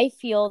I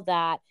feel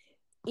that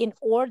in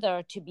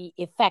order to be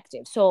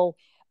effective, so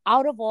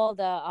out of all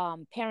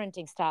the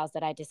parenting styles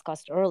that I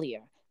discussed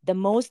earlier, the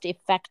most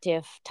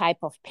effective type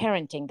of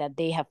parenting that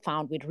they have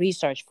found with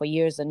research for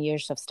years and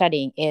years of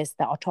studying is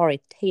the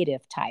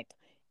authoritative type,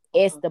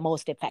 is the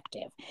most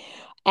effective.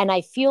 And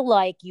I feel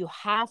like you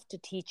have to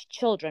teach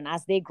children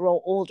as they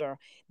grow older,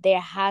 there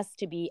has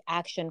to be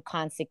action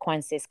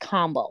consequences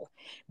combo.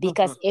 Hmm.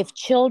 Because if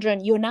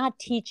children, you're not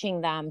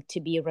teaching them to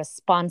be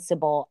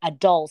responsible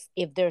adults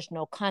if there's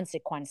no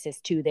consequences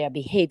to their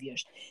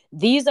behaviors.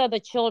 These are the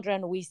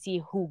children we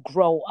see who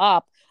grow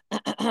up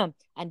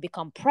and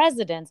become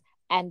presidents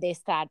and they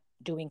start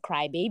doing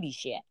crybaby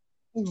shit.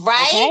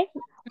 Right? Okay?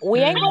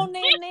 We ain't gonna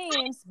name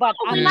names, but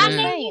I'm We're not just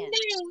Mm. naming saying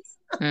names.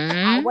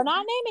 we're Mm.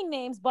 not naming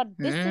names, but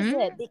this is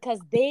Mm. it because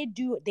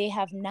they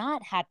have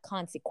not had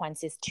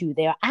consequences to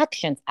their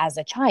actions as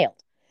a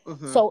child.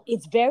 Hmm. So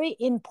it's very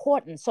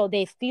important. So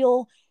they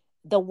feel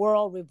the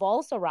world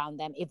revolves around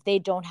them. If they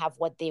don't have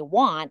what they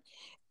want,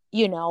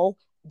 you know,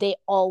 they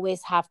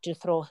always have to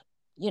throw,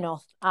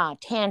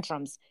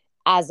 tantrums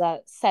as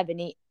a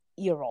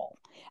 70-year old.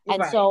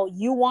 And Right. so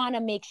you want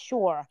to make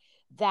sure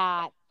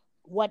that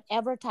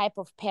whatever type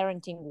of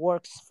parenting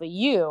works for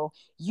you,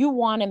 you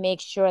want to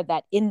make sure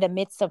that in the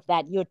midst of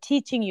that, you're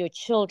teaching your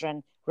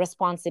children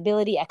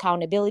responsibility,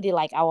 accountability,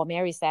 like our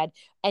Mary said,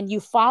 and you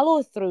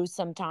follow through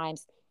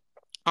sometimes.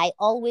 I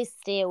always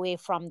stay away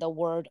from the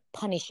word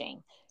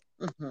punishing.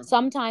 Hmm.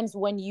 Sometimes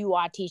when you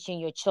are teaching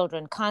your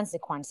children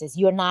consequences,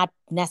 you're not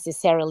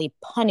necessarily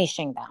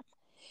punishing them,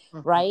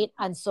 Hmm. right?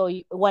 And so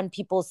when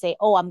people say,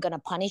 "Oh, I'm going to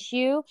punish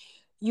you,"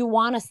 you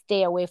want to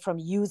stay away from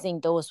using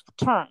those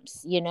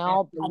terms, and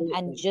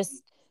Absolutely.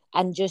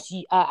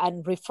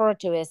 and refer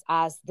to it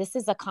as this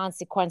is a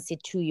consequence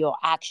to your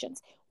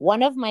actions.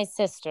 One of my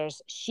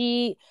sisters,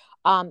 she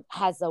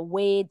has a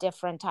way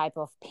different type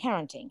of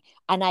parenting,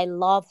 and I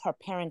love her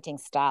parenting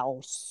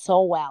style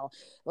so well.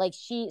 Like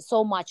she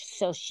so much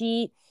so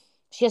she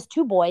She has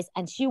two boys,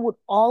 and she would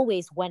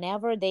always,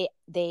 whenever they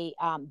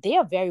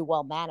are very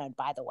well mannered,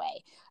 by the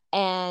way,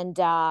 and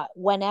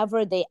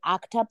whenever they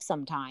act up,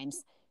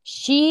 sometimes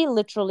she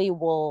literally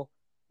will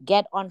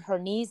get on her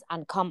knees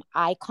and come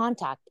eye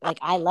contact, like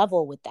eye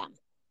level with them.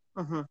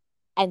 Mm-hmm.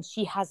 And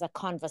she has a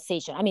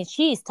conversation. I mean,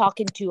 she is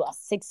talking to a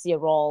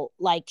 6-year-old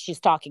like she's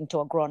talking to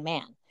a grown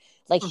man.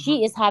 Like, Mm-hmm.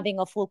 she is having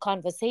a full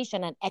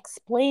conversation and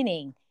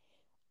explaining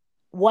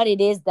what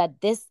it is that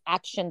this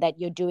action that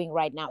you're doing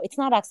right now, it's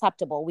not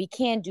acceptable. We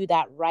can't do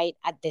that right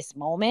at this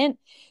moment.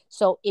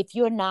 So if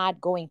you're not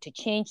going to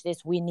change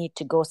this, we need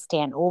to go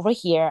stand over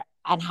here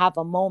and have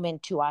a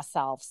moment to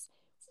ourselves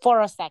for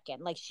a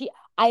second. Like,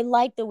 I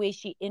like the way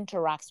she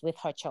interacts with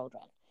her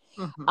children.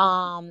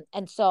 Mm-hmm.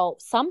 And so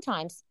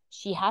sometimes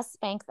she has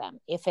spanked them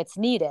if it's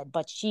needed,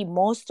 but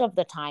most of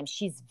the time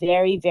she's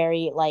very,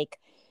 very like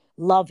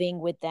loving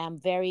with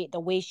them, very, the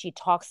way she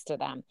talks to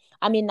them.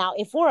 I mean, now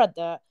if we're at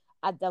the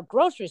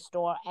grocery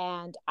store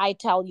and I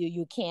tell you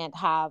you can't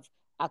have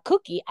a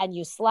cookie and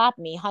you slap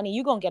me, honey,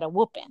 you're gonna get a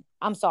whooping.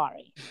 I'm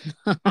sorry.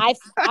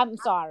 I'm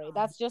sorry.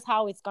 That's just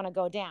how it's gonna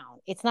go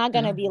down. It's not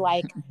gonna be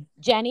like,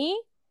 Jenny,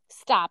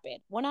 stop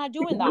it. We're not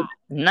doing that.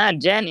 Not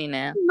Jenny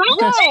now.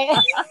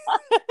 Right.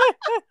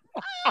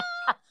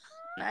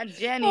 Not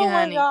Jenny, Oh my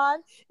honey. God.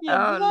 Yeah,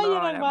 Oh, gina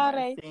Lord yun have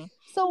mare. mercy.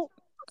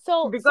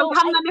 Because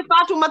xam na ni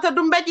Fatoumata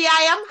du mbéj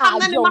yaayam, xam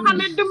na ni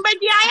Mohamed du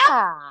mbéj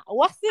yaayam.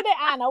 What's it,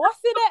 Anna? What's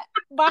it?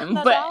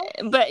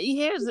 But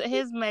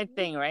here's my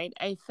thing, right?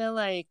 I feel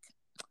like,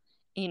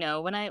 you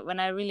know, when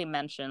I really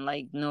mention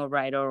like no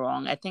right or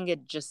wrong, I think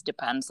it just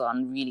depends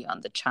on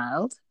the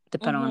child,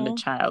 depending on the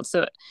child.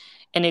 So,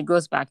 and it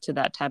goes back to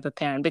that type of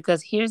parent,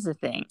 because here's the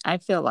thing. I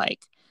feel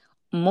like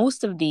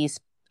most of these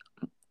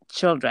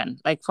children,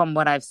 like from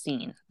what I've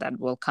seen, that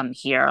will come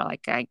here,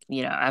 like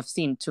I've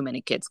seen too many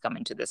kids come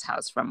into this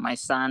house, from my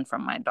son,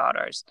 from my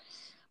daughters,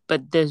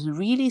 but there's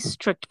really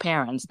strict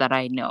parents that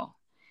I know.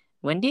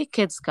 When their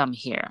kids come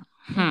here,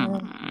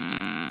 it's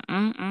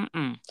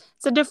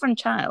a different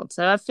child.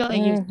 So I feel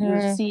like you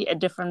see a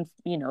different,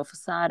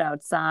 facade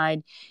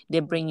outside. They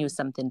bring you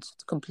something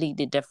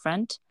completely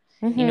different.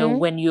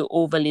 When you're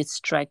overly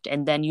strict,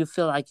 and then you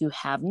feel like you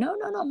have, no,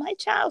 my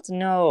child,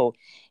 no,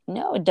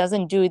 it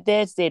doesn't do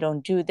this. They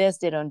don't do this.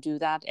 They don't do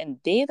that. And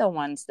they're the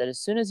ones that as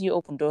soon as you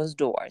open those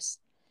doors,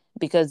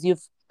 because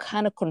you've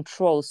kind of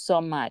controlled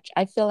so much.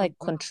 I feel like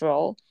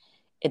control,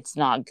 it's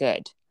not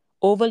good.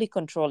 Overly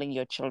controlling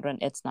your children,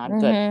 it's not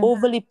good.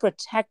 Overly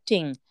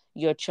protecting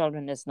your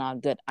children is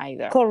not good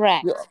either.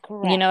 Correct.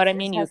 You know what I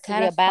mean? You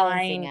gotta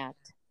balancing act.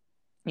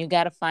 You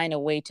got to find a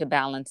way to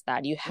balance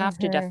that. You have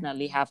to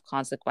definitely have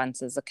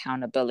consequences,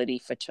 accountability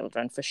for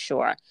children, for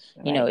sure.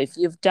 Right. If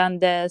you've done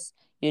this,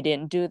 you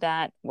didn't do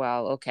that,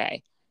 well,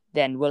 okay,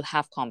 then we'll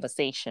have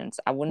conversations.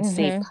 I wouldn't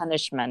say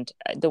punishment.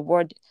 The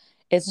word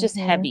is just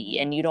heavy,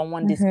 and you don't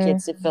want these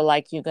kids to feel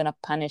like you're going to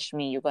punish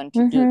me, you're going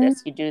to do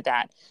this, you do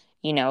that.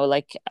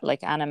 Like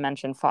Anna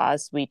mentioned, for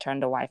us, we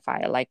turned the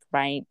Wi-Fi like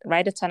right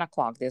at 10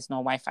 o'clock. There's no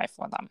Wi-Fi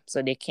for them,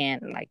 so they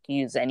can't like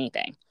use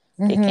anything.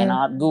 They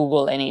cannot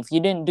Google any. If you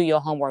didn't do your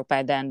homework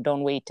by then,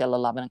 don't wait till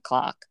 11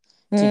 o'clock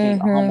to do your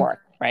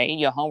homework, right?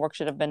 Your homework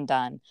should have been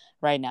done.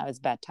 Right now it's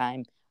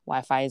bedtime.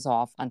 Wi-Fi is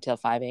off until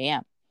 5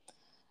 a.m.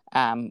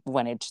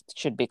 When it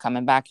should be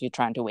coming back, you're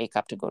trying to wake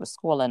up to go to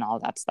school and all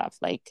that stuff.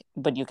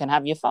 But you can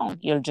have your phone.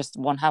 You'll just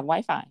won't have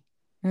Wi-Fi,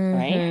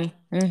 right?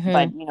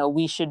 But,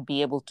 we should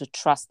be able to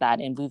trust that.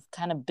 And we've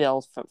kind of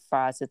built, for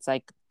us, it's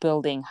like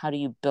building, how do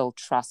you build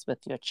trust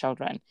with your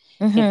children?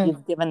 If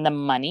you've given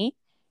them money,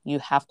 you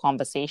have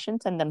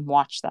conversations and then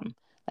watch them.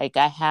 Like,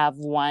 I have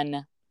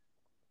one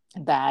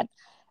that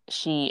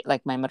she,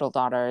 like my middle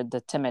daughter,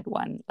 the timid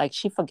one, like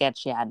she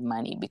forgets she had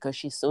money because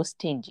she's so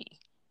stingy,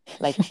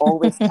 like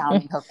always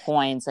counting her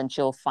coins, and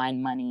she'll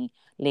find money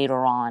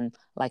later on,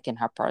 like in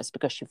her purse,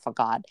 because she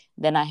forgot.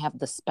 Then I have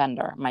the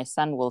spender. My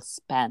son will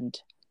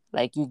spend,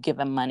 like you give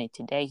him money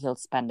today, he'll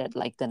spend it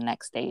like the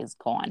next day is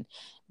gone,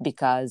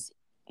 because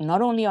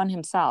not only on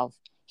himself,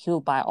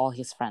 he'll buy all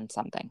his friends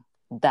something.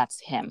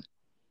 That's him.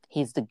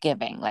 He's the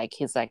giving. Like,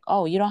 he's like,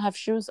 oh, you don't have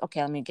shoes?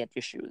 Okay, let me get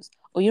you shoes.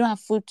 Oh, you don't have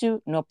food too?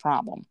 No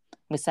problem.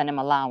 We send him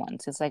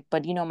allowance. It's like,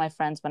 but my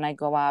friends, when I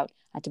go out,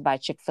 I had to buy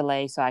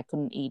Chick-fil-A, so I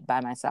couldn't eat by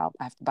myself.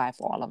 I have to buy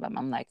for all of them.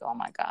 I'm like, oh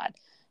my God,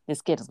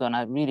 this kid is going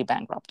to really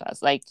bankrupt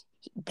us. Like,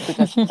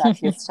 because that's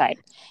his type.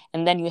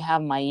 And then you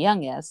have my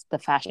youngest, the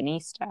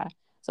fashionista.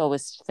 So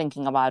always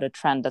thinking about a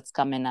trend that's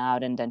coming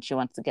out, and then she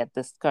wants to get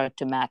this skirt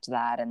to match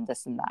that and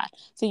this and that.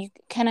 So you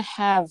kind of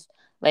have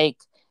like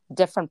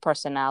different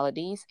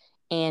personalities,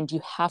 and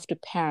you have to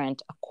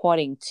parent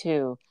according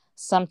to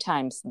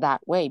sometimes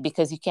that way,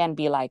 because you can't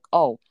be like,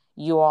 oh,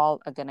 you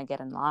all are going to get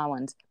an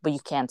allowance, but you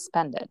can't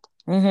spend it.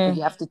 But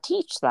you have to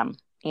teach them,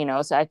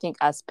 So I think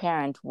as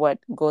parent, what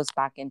goes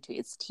back into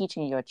it's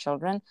teaching your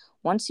children.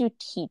 Once you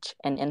teach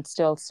and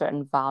instill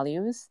certain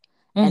values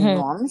and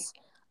norms,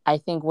 I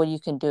think what you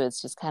can do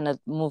is just kind of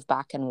move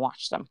back and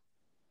watch them.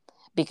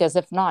 Because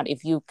if not,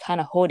 if you kind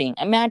of holding,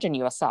 imagine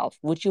yourself,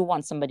 would you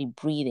want somebody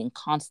breathing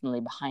constantly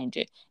behind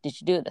you?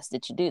 Did you do this?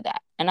 Did you do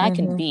that? And I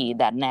can be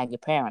that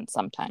naggy parent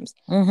sometimes,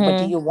 but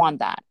do you want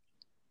that?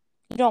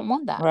 You don't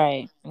want that,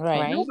 Right.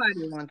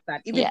 Nobody wants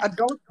that. Even Yeah.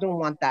 adults don't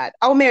want that.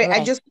 Oh, Mary, I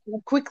Right. just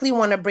quickly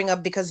want to bring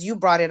up, because you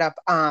brought it up,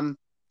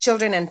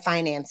 children and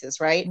finances,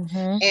 right?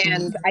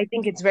 And I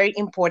think it's very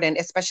important,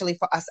 especially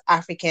for us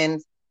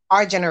Africans,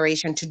 our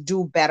generation, to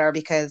do better,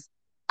 because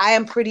I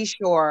am pretty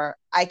sure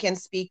I can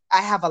speak.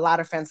 I have a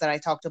lot of friends that I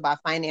talk to about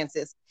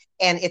finances,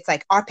 and it's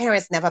like our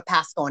parents never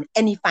passed on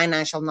any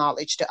financial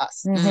knowledge to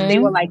us. They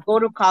were like, go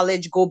to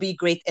college, go be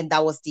great, and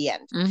that was the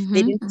end.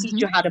 They didn't teach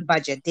you how to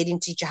budget. They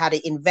didn't teach you how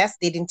to invest.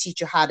 They didn't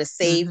teach you how to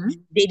save.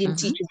 They didn't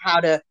teach you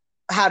how to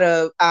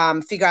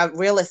figure out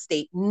real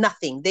estate.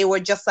 Nothing. They were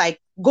just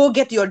like, go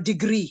get your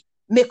degree,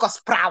 make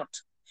us proud,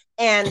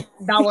 and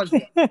that was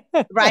it,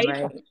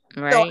 right?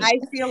 So I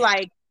feel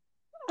like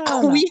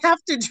we have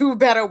to do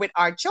better with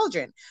our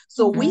children.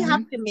 So we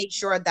have to make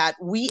sure that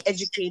we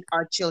educate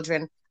our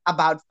children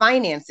about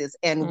finances,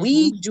 and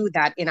we do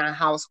that in our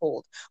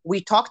household.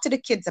 We talk to the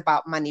kids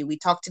about money. We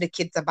talk to the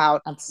kids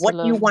about what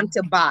you want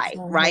to buy,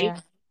 right?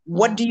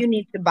 What do you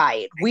need to buy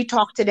it? We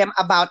talk to them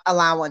about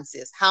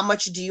allowances. How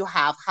much do you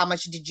have? How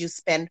much did you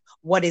spend?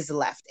 What is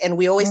left? And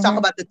we always talk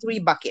about the three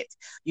buckets: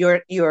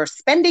 your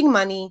spending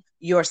money,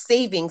 your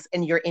savings,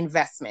 and your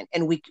investment.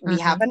 And we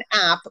have an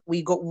app.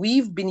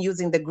 We've been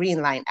using the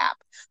Greenlight app.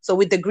 So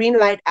with the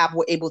Greenlight app,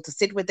 we're able to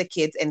sit with the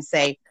kids and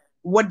say,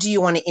 what do you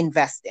want to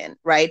invest in,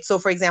 right? So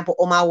for example,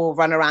 Omar will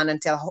run around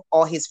and tell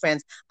all his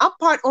friends, I'm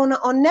part owner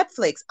on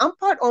Netflix. I'm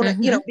part owner,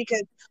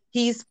 because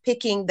he's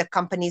picking the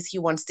companies he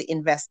wants to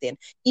invest in.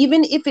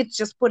 Even if it's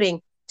just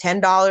putting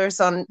 $10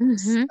 on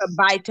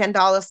buy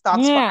 $10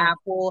 stocks for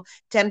Apple,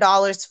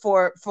 $10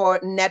 for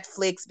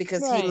Netflix,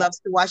 because he loves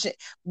to watch it.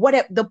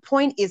 Whatever. The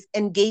point is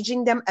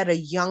engaging them at a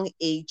young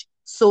age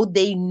so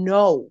they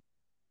know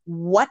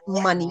what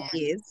money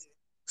is,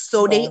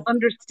 so they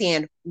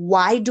understand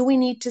why do we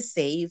need to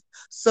save,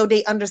 so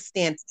they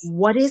understand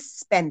what is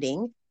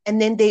spending, and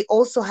then they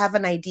also have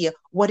an idea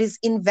what is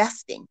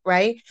investing,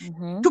 right?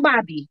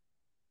 Tubabi,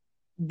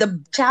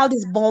 the child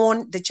is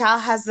born, the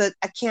child has an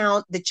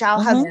account, the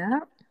child has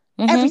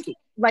everything,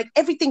 like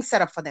everything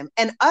set up for them.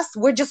 And us,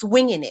 we're just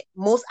winging it.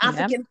 Most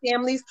African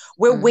families,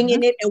 we're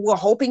winging it, and we're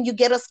hoping you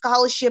get a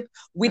scholarship.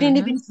 We didn't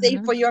even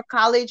save for your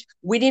college.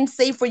 We didn't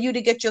save for you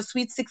to get your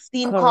Sweet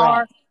 16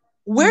 car.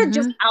 We're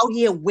just out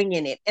here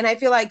winging it. And I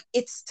feel like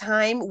it's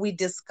time we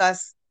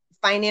discuss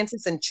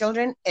finances and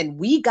children, and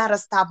we got to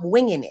stop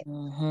winging it.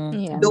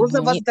 Those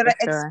of us that are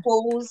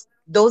exposed,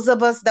 those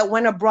of us that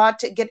went abroad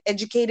to get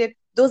educated,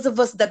 those of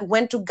us that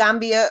went to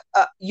Gambia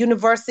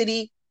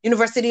University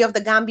of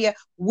the Gambia,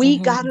 we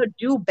got to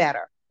do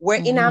better.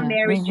 We're in our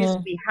marriages.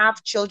 We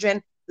have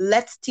children.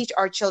 Let's teach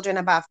our children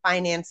about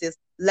finances.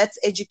 Let's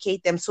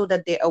educate them so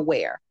that they're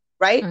aware,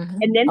 right?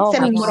 And then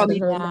send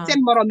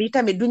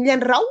moromita me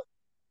dunyan raw.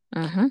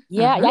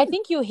 I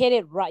think you hit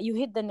it right. You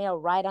hit the nail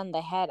right on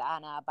the head,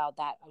 Anna, about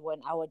that,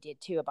 when Awa did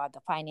too, about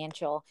the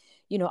financial,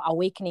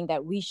 awakening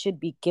that we should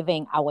be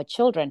giving our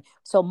children.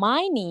 So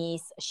my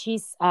niece,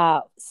 she's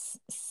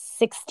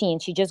 16.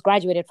 She just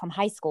graduated from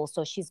high school,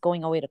 so she's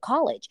going away to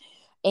college.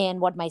 And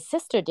what my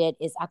sister did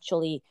is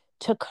actually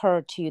took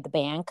her to the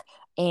bank,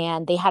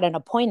 and they had an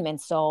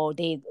appointment. So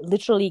they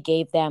literally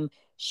gave them,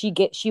 she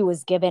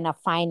was given a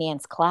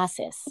finance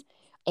classes,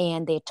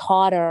 and they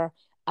taught her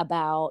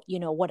about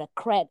what a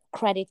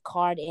credit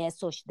card is.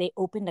 So they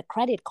opened a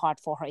credit card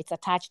for her. It's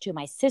attached to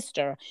my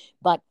sister,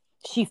 but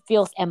she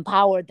feels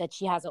empowered that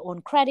she has her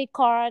own credit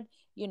card.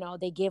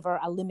 They gave her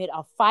a limit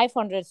of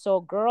 500,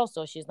 so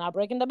she's not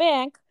breaking the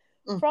bank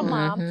from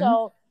mom.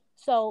 So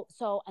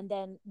and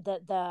then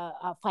the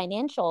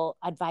financial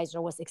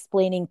advisor was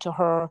explaining to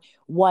her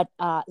what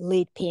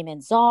late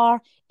payments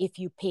are. If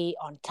you pay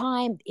on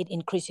time, it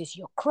increases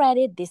your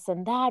credit, this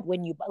and that.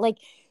 When you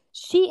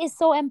she is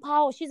so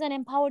empowered. She's an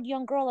empowered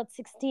young girl at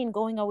 16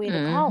 going away to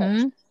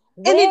college.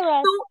 And it's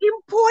so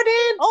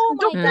important. Oh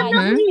my God.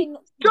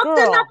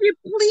 Dr. Nafi,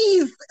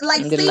 please,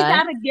 say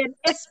that again,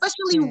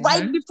 especially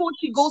right before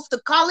she goes to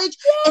college.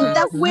 And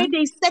that's where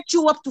they set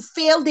you up to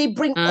fail. They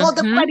bring all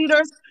the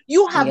creditors.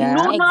 You have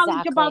no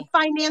knowledge about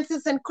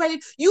finances and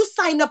credit. You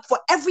sign up for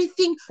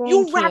everything.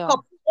 You rack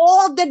up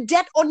all the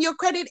debt on your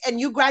credit, and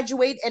you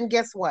graduate. And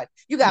guess what?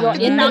 You got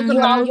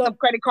 $50,000 of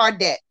credit card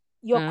debt.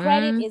 Your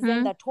credit is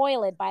in the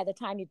toilet by the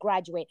time you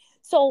graduate.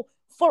 So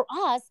for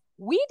us,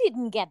 we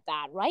didn't get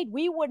that, right?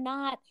 We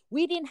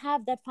didn't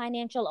have that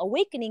financial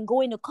awakening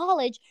going to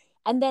college.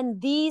 And then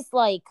these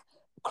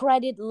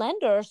credit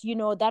lenders,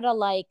 that are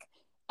like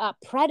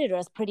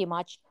predators pretty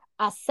much,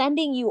 are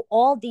sending you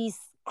all these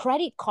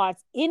credit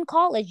cards in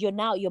college. Your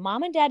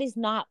mom and dad is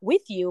not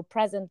with you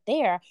present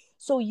there.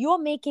 So you're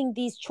making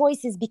these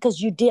choices because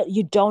you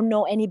don't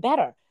know any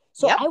better.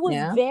 So I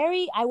was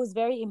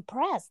very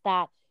impressed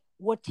that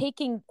we're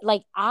taking,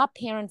 our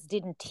parents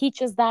didn't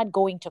teach us that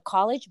going to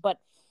college, but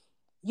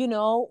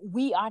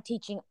we are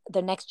teaching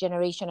the next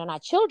generation and our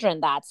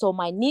children that. So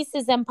my niece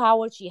is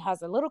empowered. She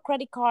has a little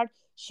credit card.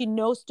 She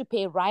knows to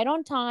pay right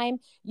on time.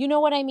 You know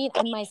what I mean?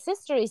 And my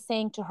sister is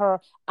saying to her,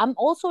 I'm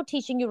also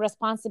teaching you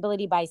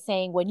responsibility by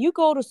saying, when you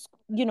go to,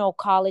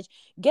 college,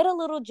 get a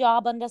little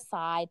job on the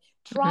side,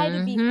 try to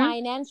be Mm-hmm.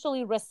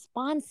 financially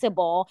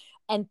responsible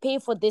and pay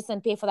for this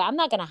and pay for that. I'm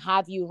not going to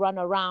have you run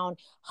around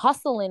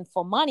hustling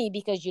for money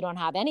because you don't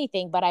have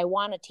anything, but I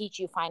want to teach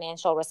you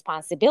financial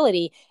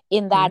responsibility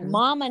in that Mm-hmm.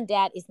 mom and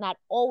dad is not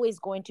always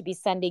going to be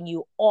sending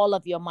you all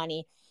of your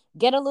money.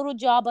 Get a little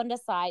job on the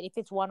side if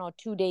it's 1 or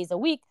 2 days a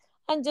week,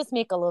 and just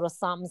make a little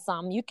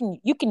something.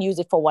 You can use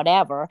it for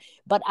whatever,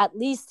 but at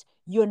least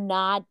you're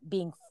not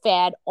being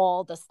fed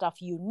all the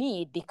stuff you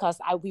need, because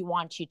we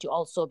want you to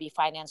also be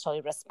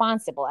financially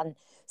responsible. And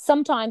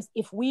sometimes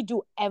if we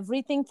do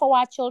everything for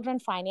our children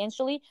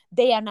financially,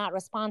 they are not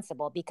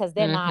responsible because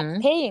they're not Mm-hmm.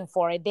 paying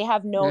for it. They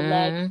have no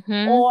leg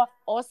Mm-hmm.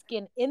 or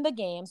skin in the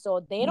game, so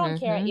they don't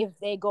care Mm-hmm. if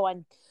they go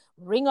and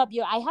ring up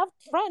I have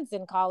friends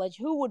in college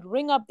who would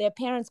ring up their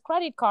parents'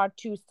 credit card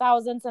to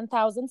thousands and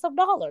thousands of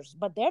dollars,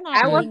 but they're not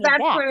I was paying it that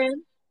back.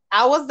 friend.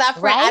 I was that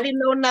friend. I Right. didn't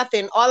know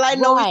nothing. All I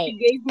know is Right. she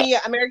gave me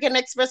an American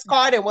Express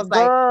card and was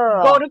like,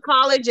 go Girl. to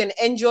college and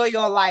enjoy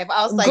your life.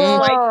 I was like, Mm-hmm.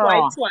 swipe, swipe,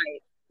 Girl,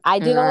 swipe. I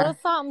did a Yeah. little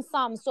something,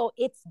 something. So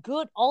it's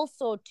good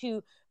also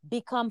to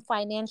become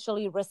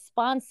financially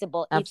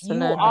responsible if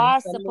you Absolutely.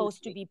 are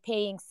supposed to Absolutely. be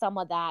paying some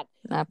of that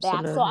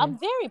back. So Absolutely. I'm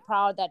very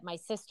proud that my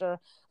sister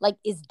like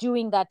is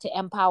doing that to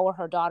empower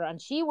her daughter. And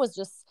she was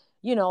just,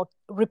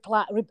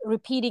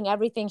 repeating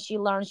everything she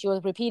learned. She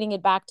was repeating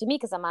it back to me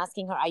because I'm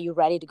asking her, are you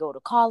ready to go to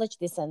college?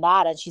 This and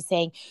that. And she's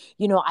saying,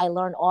 I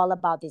learned all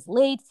about these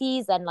late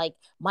fees, and like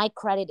my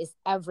credit is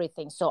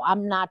everything. So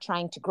I'm not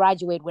trying to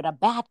graduate with a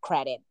bad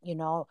credit,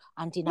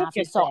 Auntie Look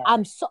Nafi. at So that.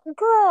 I'm so,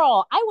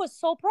 girl, I was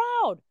so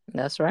proud.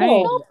 That's Oh,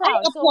 right. So I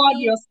proud. So applaud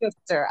me, your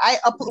sister.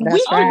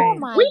 That's oh right.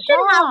 my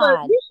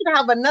God. We should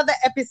have another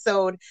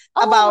episode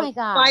Oh about my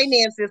gosh.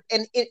 finances,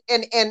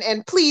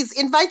 and please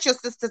invite your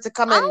sister to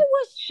come I and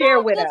was share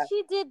shocked with that us.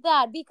 she did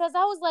that, because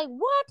I was like,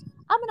 what?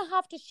 I'm going to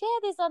have to share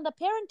this on the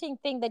parenting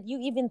thing, that you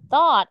even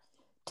thought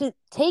to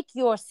take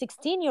your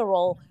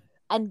 16-year-old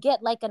and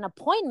get like an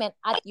appointment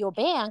at your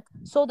bank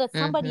so that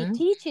somebody Mm-hmm.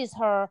 teaches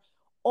her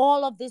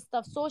all of this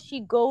stuff, so she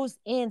goes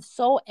in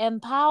so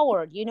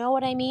empowered. You know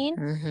what I mean?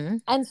 Mm-hmm.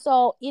 And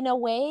so in a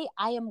way,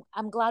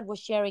 I'm glad we're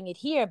sharing it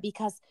here,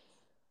 because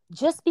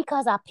just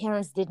because our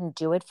parents didn't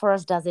do it for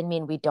us doesn't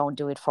mean we don't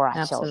do it for our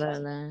children.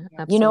 Absolutely.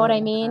 You know what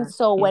I Absolutely. mean?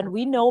 So Yeah. when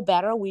we know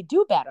better, we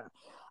do better.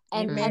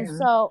 And Amen. Mm-hmm.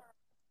 so,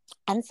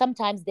 and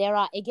sometimes there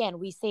are, again,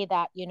 we say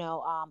that,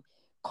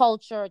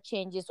 culture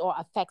changes or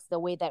affects the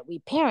way that we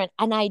parent.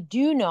 And I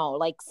do know,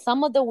 like,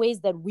 some of the ways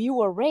that we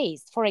were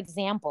raised, for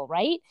example,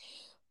 right?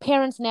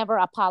 Parents never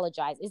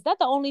apologize. Is that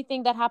the only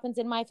thing that happens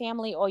in my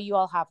family, or you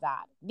all have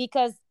that?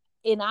 Because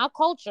in our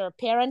culture,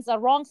 parents are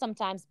wrong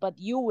sometimes, but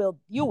you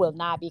will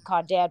not be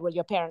caught dead with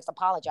your parents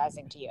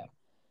apologizing to you.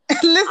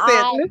 Listen,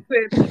 I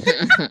listen.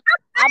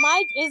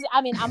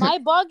 am I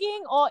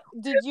bugging, or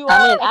did you I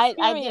all mean, I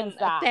experience didn't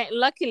that?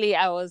 luckily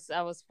I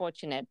was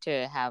fortunate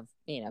to have,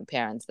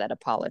 parents that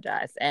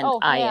apologize, and Oh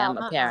I hell, am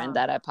a parent uh-uh.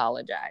 that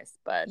apologize.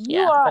 But You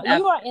yeah, are but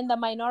you are in the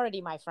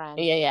minority, my friend.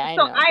 yeah, yeah, I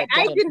So know, but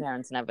I other didn't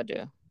parents never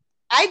do.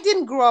 I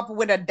didn't grow up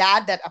with a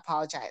dad that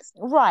apologized.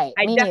 Right,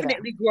 I me neither.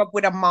 definitely grew up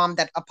with a mom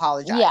that Yeah,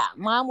 apologized.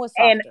 mom was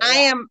And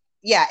softer.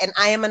 Yeah.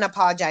 I am an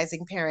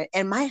apologizing parent.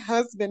 And my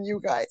husband, you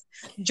guys,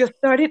 just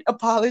started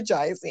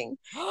apologizing.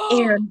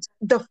 And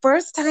the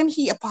first time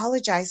he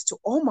apologized to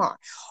Omar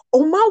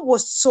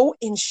was so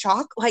in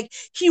shock. Like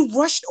he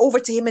rushed over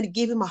to him and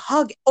gave him a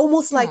hug,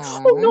 almost like,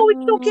 oh Aw. no,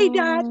 it's okay,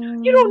 Dad.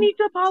 You don't Mm, need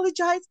to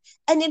apologize.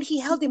 And then he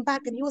held him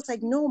back and he was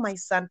like, no, my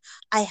son,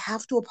 I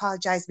have to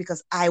apologize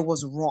because I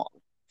was wrong.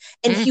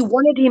 And Mm. he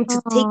wanted him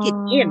to take it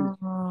in,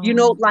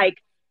 mm,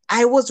 like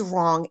I was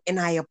wrong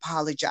and I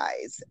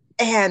apologize.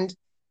 And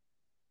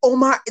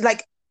Omar,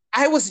 like,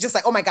 I was just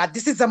like, oh my God,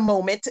 this is a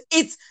moment.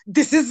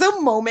 This is a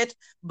moment.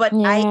 But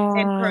I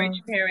yeah. encourage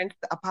parents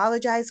to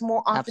apologize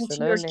more often to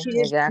your Absolutely,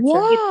 you kids. got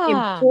to. It's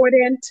Yeah.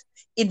 important.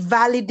 It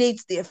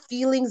validates their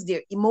feelings,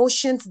 their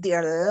emotions,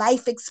 their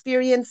life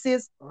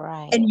experiences. And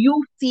Right.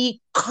 you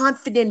see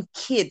confident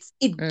kids.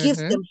 It gives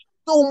Mm-hmm. them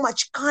so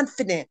much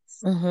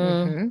confidence. Mm-hmm.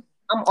 Mm-hmm.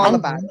 I'm all And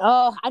about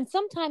Mm-hmm. it. and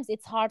sometimes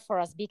it's hard for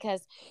us,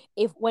 because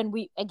if when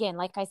we, again,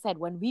 like I said,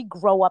 when we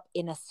grow up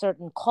in a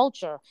certain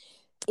culture,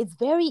 it's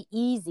very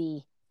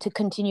easy to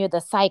continue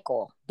the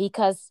cycle,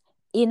 because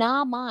in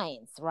our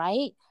minds,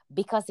 right?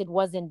 Because it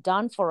wasn't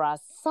done for us,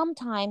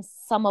 sometimes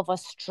some of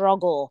us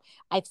struggle.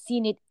 I've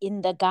seen it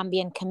in the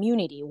Gambian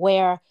community,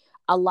 where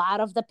a lot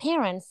of the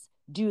parents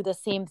do the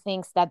same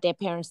things that their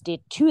parents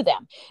did to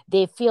them.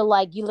 They feel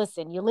like, you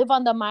listen, you live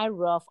under my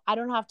roof. I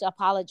don't have to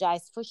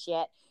apologize for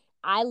shit.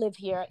 I live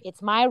here.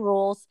 It's my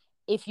rules.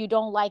 If you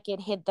don't like it,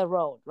 hit the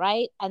road,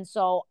 right? And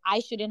so I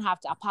shouldn't have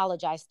to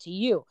apologize to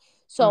you.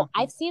 So Mhm.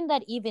 I've seen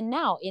that even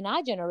now in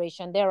our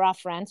generation, there are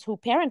friends who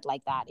parent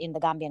like that in the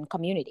Gambian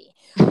community.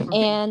 Mhm.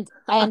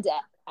 And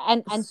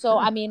And so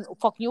I mean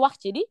fuck you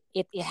actually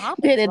it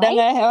happens, Really,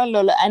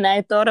 right? and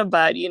I thought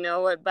about, you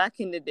know what, back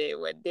in the day,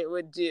 what they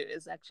would do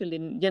is actually,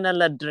 you know,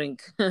 la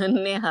drink.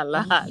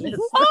 Nehala.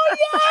 Oh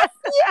yes,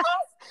 yes.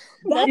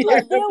 That Yes.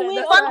 was their way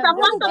That's of why I Pasta,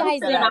 just pasta, laughed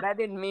at apologizing. that. I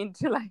didn't mean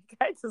to, like,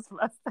 I just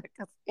laughed at that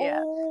 'cause,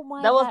 yeah. Oh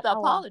my That was God, the our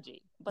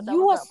apology. But that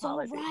you was are the so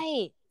apology.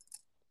 right.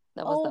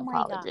 That was Oh the my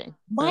God. apology.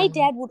 My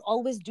dad would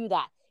always do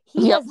that.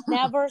 Yep.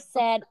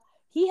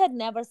 He had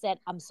never said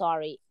I'm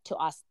sorry to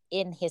us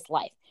in his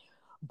life.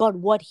 But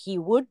what he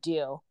would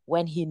do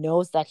when he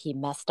knows that he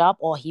messed up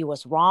or he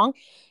was wrong,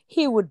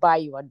 he would buy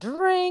you a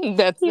drink.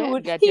 That's He it.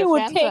 would Get he your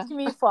would Fanta. take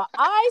me for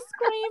ice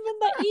cream in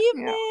the Yeah.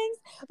 evenings.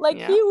 Like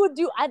Yeah. he would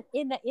do, and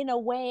in a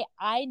way,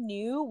 I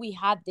knew we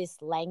had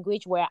this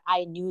language where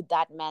I knew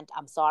that meant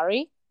I'm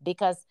sorry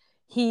because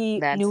he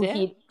That's knew it.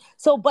 he.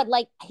 So, but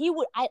like he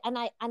would, I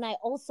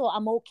also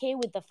I'm okay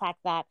with the fact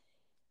that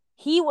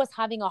he was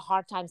having a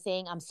hard time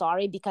saying I'm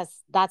sorry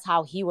because that's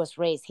how he was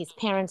raised. His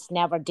parents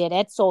never did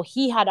it. So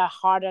he had a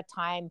harder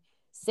time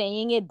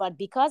saying it. But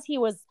because he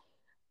was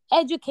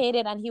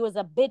educated and he was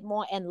a bit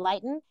more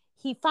enlightened,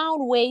 he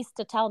found ways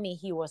to tell me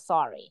he was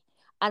sorry.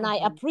 And I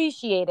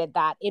appreciated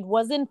that. It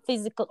wasn't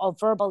physical or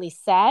verbally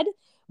said,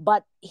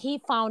 but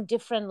he found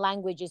different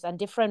languages and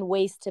different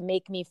ways to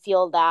make me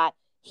feel that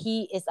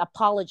he is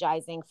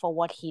apologizing for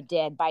what he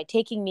did by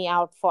taking me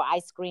out for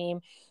ice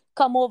cream,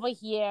 come over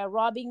here,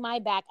 rubbing my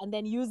back, and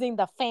then using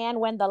the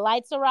fan when the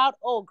lights are out.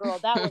 Oh, girl,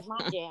 that was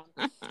my jam.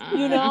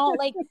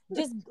 Like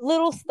just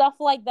little stuff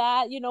like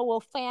that,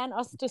 will fan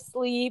us to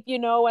sleep,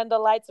 when the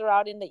lights are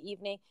out in the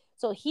evening.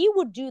 So he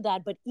would do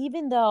that. But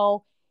even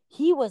though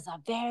he was a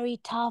very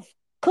tough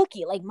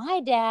cookie, like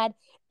my dad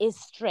is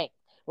strict.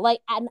 Like,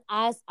 and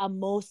as are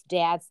most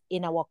dads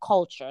in our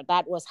culture,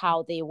 that was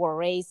how they were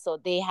raised. So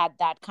they had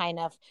that kind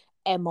of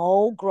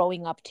MO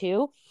growing up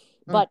too.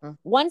 But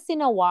once in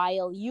a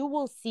while, you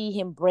will see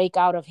him break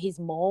out of his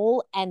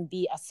mold and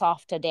be a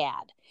softer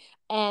dad.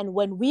 And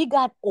when we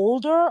got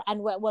older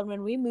and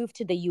when we moved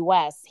to the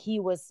US,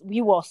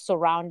 we were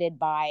surrounded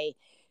by,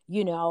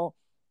 you know,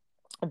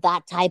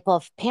 that type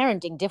of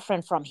parenting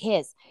different from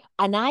his.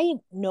 And I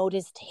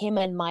noticed him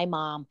and my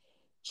mom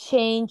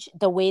change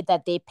the way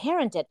that they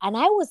parented. And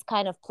I was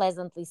kind of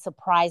pleasantly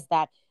surprised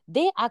that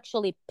they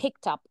actually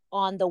picked up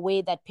on the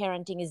way that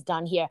parenting is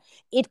done here.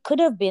 It could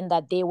have been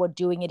that they were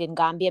doing it in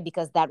Gambia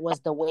because that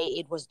was the way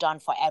it was done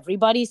for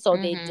everybody. So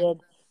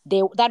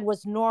that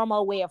was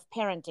normal way of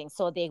parenting.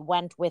 So they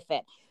went with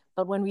it.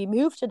 But when we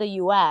moved to the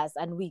US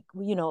and we,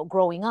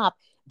 growing up,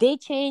 they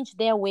changed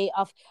their way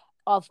of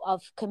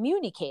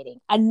communicating.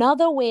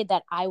 Another way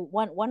that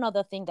one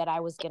other thing that I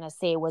was going to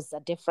say was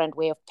a different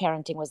way of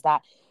parenting was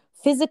that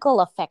physical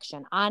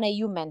affection. Anna,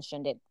 you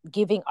mentioned it,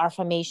 giving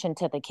affirmation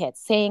to the kids,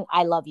 saying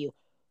I love you.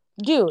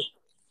 Dude,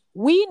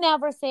 we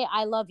never say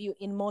I love you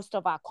in most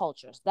of our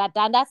cultures. That's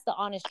the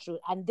honest truth.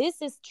 And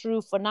this is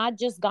true for not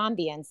just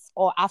Gambians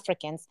or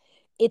Africans.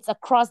 It's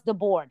across the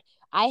board.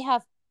 I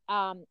have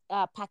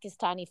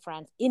Pakistani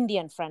friends,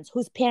 Indian friends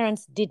whose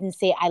parents didn't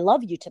say I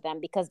love you to them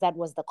because that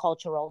was the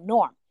cultural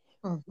norm.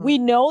 We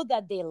know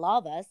that they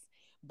love us,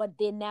 but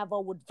they never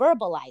would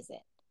verbalize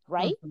it,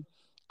 right?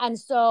 And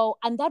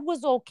that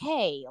was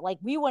okay. Like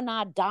we were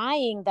not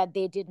dying that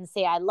they didn't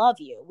say I love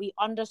you. We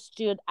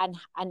understood and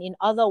in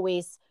other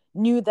ways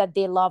knew that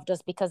they loved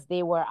us because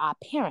they were our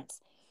parents.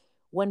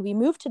 When we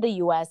moved to the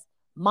US,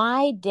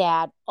 my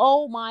dad,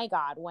 oh my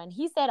God, when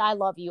he said I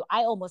love you,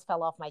 I almost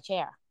fell off my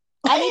chair.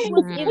 And it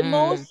was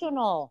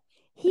emotional.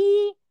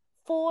 He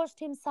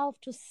forced himself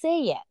to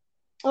say it.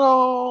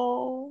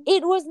 Oh.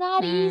 It was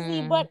not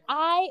easy, but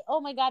oh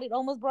my God, it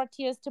almost brought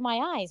tears to my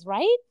eyes,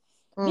 right?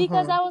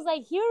 Because I was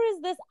like, here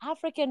is this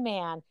African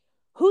man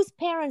whose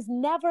parents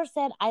never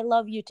said I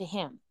love you to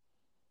him.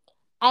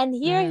 And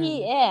here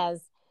he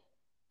is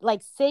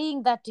like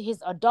saying that to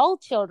his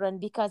adult children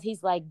because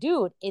he's like,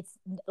 dude, it's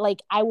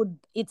like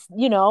it's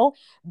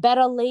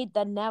better late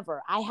than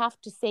never. I have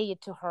to say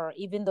it to her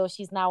even though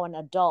she's now an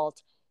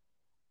adult.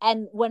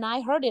 And when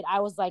I heard it, I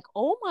was like,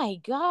 oh my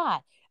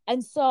God.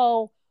 And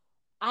so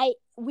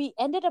we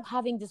ended up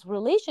having this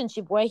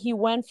relationship where he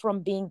went from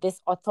being this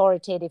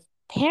authoritative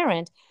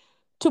parent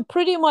to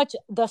pretty much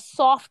the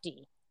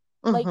softie.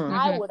 Like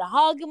I would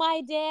hug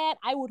my dad.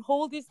 I would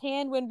hold his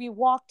hand when we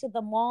walked to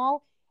the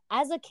mall.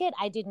 As a kid,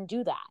 I didn't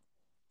do that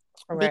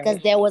because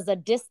there was a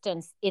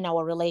distance in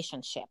our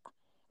relationship,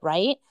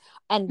 right?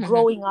 And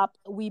growing up,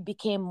 we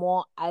became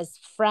more as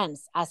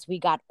friends as we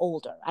got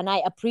older. And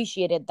I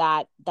appreciated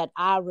that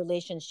our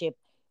relationship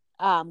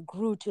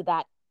grew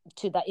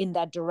in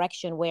that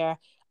direction where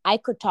I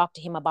could talk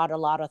to him about a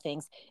lot of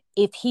things.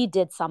 If he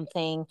did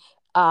something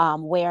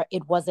where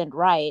it wasn't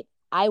right,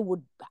 I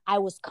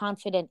was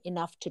confident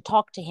enough to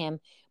talk to him,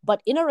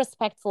 but in a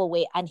respectful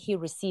way, and he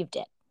received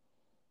it.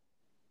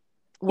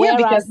 Yeah,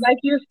 because like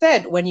you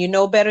said, when you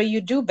know better,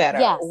 you do better.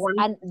 Yes,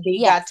 Once they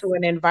got to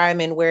an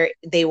environment where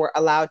they were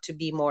allowed to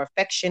be more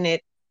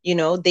affectionate,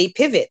 they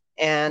pivot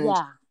and and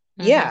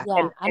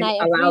I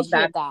allow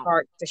appreciate that.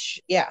 part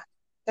to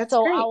that's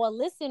so great. our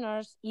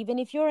listeners, even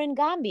if you're in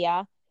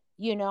Gambia,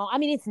 I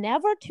mean, it's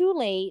never too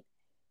late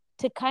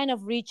to kind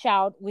of reach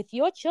out with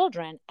your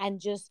children and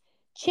just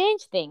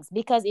change things,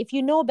 because if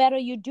you know better,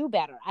 you do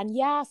better. And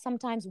yeah,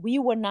 sometimes we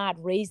were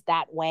not raised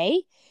that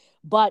way,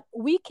 but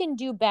we can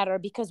do better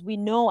because we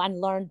know and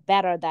learn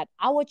better that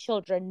our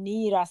children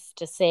need us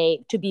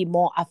to be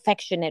more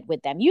affectionate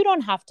with them. You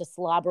don't have to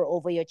slobber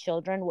over your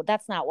children.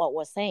 That's not what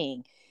we're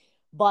saying.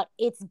 But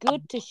it's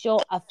good to show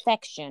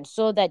affection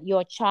so that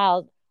your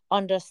child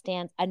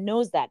understands and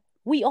knows that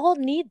we all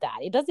need that.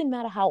 It doesn't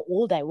matter how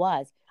old I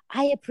was.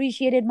 I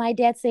appreciated my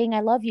dad saying I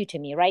love you to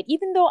me, right?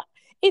 Even though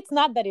it's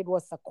not that it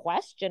was a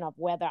question of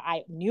whether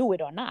I knew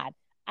it or not.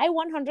 I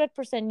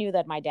 100% knew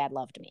that my dad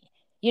loved me.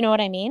 You know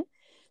what I mean?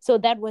 So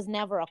that was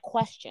never a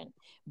question.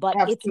 But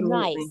it's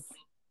Absolutely. nice.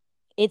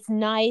 It's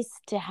nice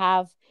to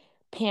have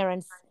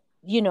parents,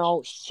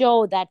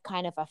 show that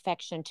kind of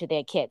affection to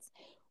their kids,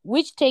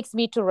 which takes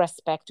me to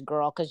respect,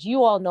 girl, because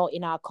you all know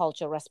in our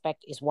culture,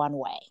 respect is one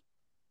way.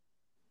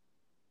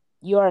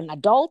 You're an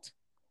adult.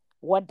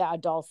 What the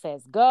adult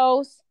says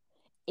goes.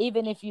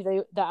 Even if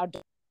the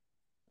adult,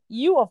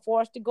 you are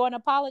forced to go and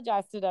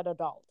apologize to that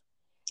adult.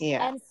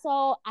 Yeah. And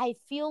so I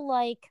feel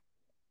like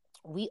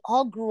we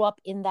all grew up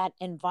in that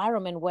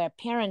environment where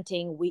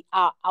parenting,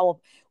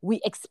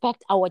 we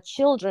expect our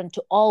children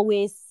to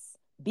always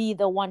be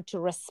the one to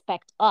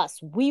respect us.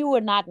 We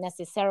were not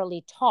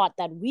necessarily taught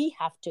that we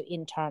have to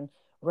in turn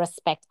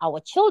respect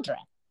our children.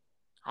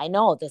 I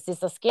know this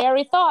is a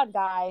scary thought,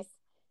 guys,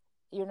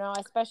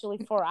 especially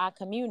for our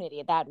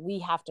community, that we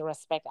have to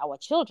respect our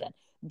children.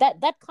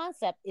 That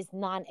concept is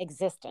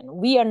non-existent.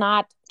 We are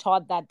not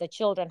taught that the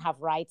children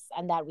have rights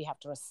and that we have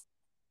to respect.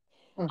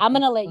 I'm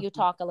going to let you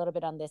talk a little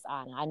bit on this,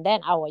 Anna. And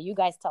then, Awa, you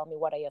guys tell me,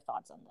 what are your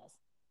thoughts on this?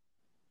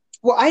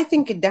 Well, I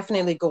think it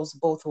definitely goes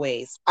both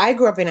ways. I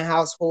grew up in a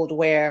household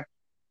where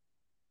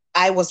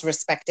I was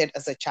respected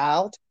as a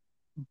child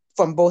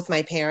from both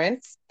my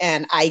parents,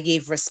 and I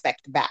gave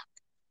respect back.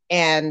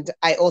 And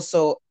I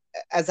also,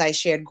 as I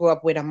shared, grew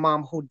up with a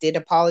mom who did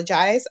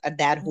apologize, a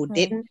dad who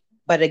didn't.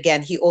 But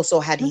again, he also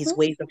had his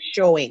ways of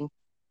showing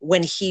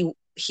when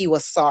he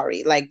was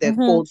sorry, like the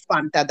cold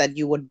Fanta that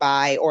you would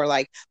buy, or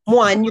like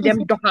one you them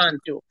dohan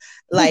to.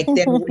 Like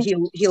then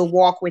he'll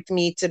walk with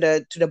me to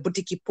the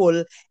boutique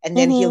pool, and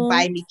then he'll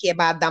buy me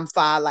kebab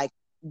damfa. Like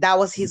that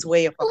was his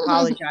way of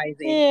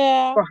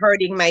apologizing for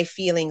hurting my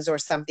feelings or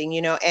something,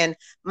 And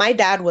my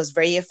dad was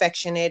very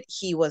affectionate.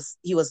 He was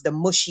the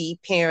mushy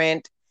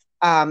parent.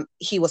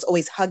 He was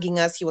always hugging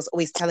us. He was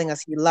always telling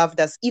us he loved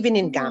us, even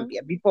in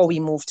Gambia before we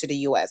moved to the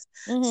US.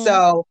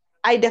 So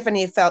I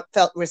definitely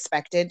felt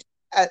respected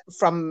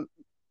from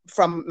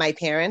my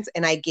parents,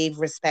 and I gave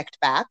respect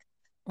back.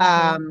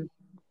 And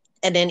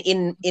then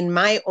in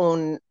my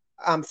own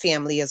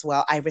family as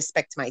well, I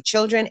respect my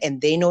children, and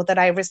they know that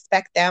I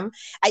respect them.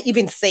 I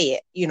even say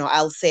it,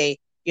 I'll say,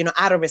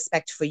 out of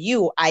respect for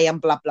you, I am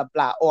blah, blah,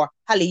 blah. Or,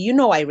 Hali,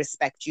 I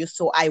respect you,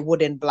 so I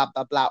wouldn't blah,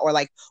 blah, blah. Or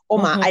like,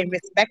 Oma, I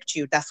respect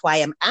you. That's why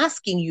I'm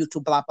asking you to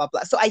blah, blah,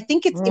 blah. So I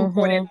think it's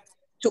important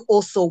to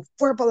also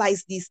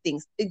verbalize these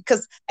things,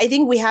 because I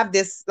think we have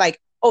this like,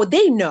 oh,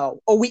 they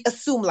know, or we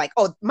assume like,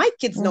 oh, my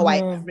kids know I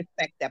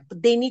respect them,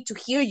 but they need to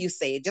hear you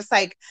say it. Just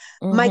like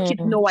my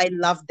kids know I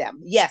love them.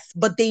 Yes,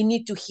 but they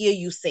need to hear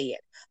you say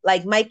it.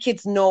 Like my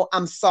kids know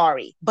I'm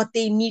sorry, but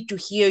they need to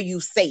hear you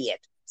say it.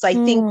 So I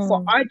think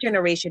for our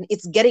generation,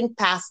 it's getting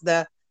past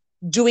the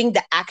doing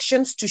the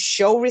actions to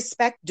show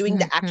respect, doing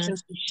the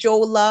actions to show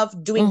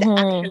love, doing the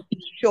actions to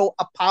show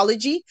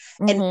apology,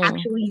 and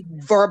actually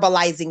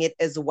verbalizing it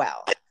as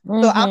well.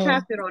 So I'll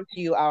pass it on to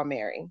you, our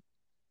Mary.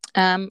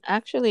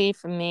 Actually,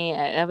 for me,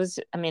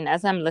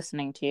 as I'm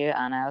listening to you,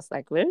 Anna, I was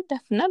like, we're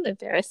definitely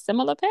very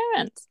similar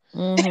parents.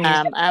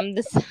 I'm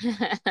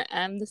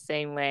the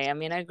same way. I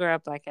mean, I grew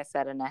up, like I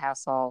said, in a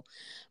household.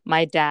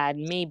 My dad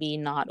maybe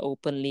not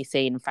openly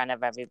say in front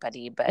of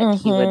everybody, but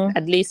he would,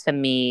 at least for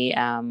me,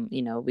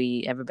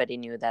 everybody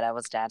knew that I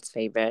was dad's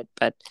favorite,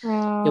 but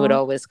he would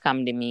always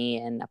come to me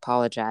and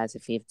apologize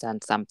if he'd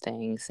done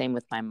something. Same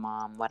with my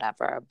mom,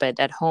 whatever. But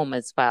at home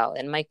as well.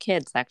 And my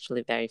kids,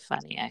 actually very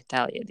funny. I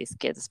tell you, these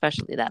kids,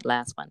 especially that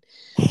last one,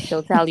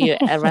 she'll tell you,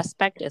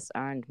 respect is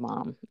earned,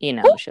 mom.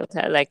 She'll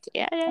tell like,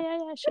 yeah.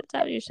 She'll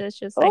tell you, she's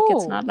just like,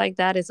 it's not like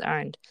that is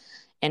earned.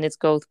 And it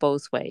goes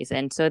both ways.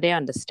 And so they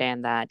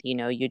understand that,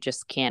 you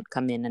just can't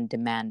come in and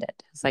demand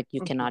it. It's like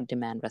you cannot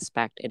demand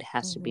respect. It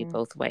has to be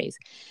both ways.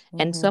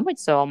 And so much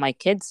so my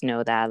kids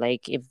know that,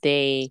 like, if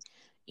they,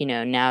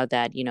 now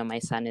that, my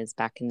son is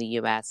back in the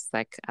US,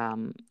 like,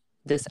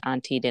 this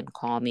auntie didn't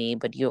call me,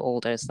 but you're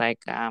older. It's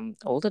like,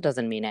 older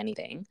doesn't mean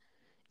anything.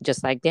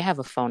 Just like they have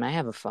a phone, I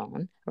have a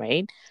phone,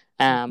 right?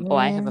 Or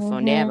I have a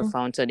phone, they have a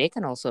phone, so they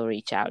can also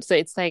reach out. So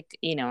it's like,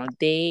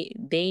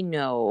 they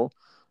know,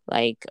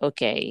 like,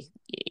 okay,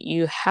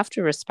 you have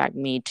to respect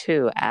me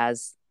too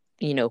as,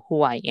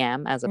 who I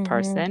am as a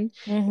person.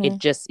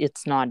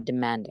 It's not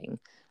demanding.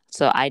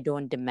 So I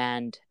don't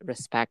demand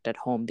respect at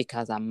home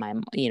because I'm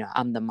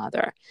the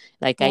mother.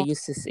 Like I Yeah.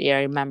 used to see,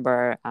 I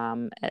remember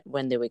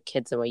when they were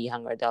kids, they were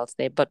younger adults,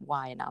 but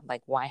why? And I'm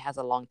like, why has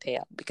a long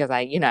tail? Because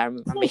I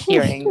remember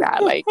hearing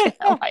that, like,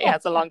 why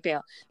has a long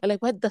tail? They're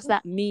like, what does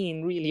that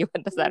mean, really?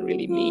 What does that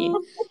really mean?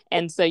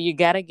 And so you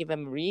got to give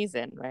them a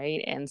reason,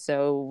 right? And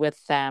so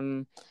with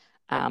them,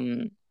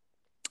 um,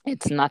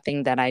 it's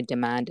nothing that I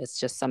demand. It's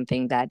just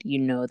something that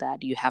that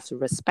you have to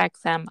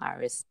respect them.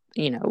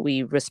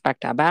 We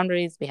respect our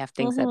boundaries. We have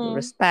things that we Mm-hmm.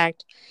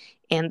 respect,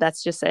 and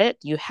that's just it.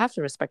 You have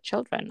to respect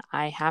children.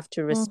 I have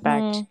to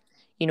respect,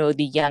 Mm-hmm.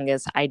 the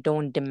youngest. I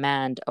don't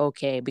demand,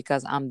 okay,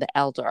 because I'm the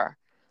elder.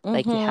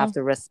 Like you have Mm-hmm.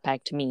 to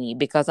respect me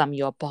because I'm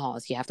your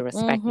boss. You have to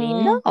respect me.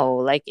 Mm-hmm. No,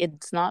 like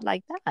it's not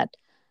like that.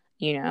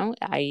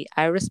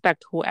 I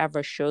respect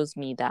whoever shows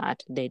me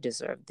that they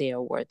deserve, they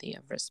are worthy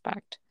of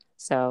respect.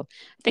 So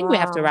I think we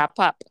have to Wow. wrap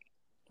up.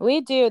 We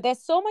do.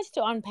 There's so much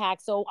to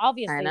unpack. So I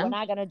obviously, know.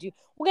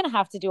 we're gonna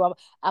have to do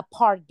a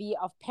part B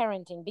of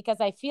parenting, because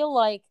I feel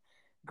like,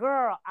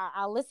 girl,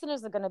 our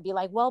listeners are gonna be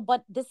like, well,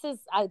 but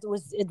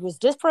it was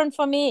different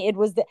for me. It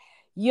was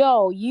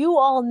yo, you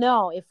all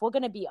know, if we're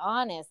gonna be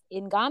honest,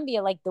 in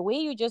Gambia, like the way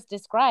you just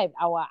described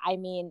I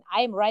mean,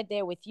 I'm right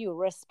there with you.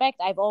 Respect.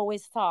 I've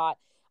always thought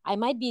I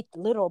might be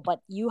little,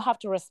 but you have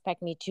to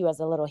respect me too as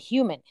a little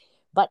human.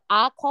 But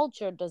our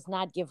culture does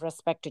not give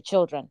respect to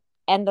children.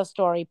 End of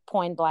story,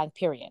 point blank,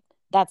 period.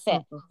 That's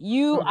it. Mhm.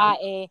 You Mhm. are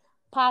a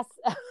pass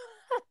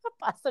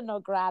passa no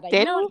grata. They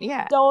You don't.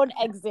 Yeah. don't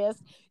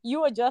exist.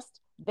 You are just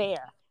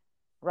there,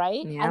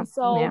 right? Yeah. And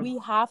so Yeah. we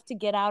have to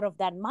get out of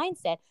that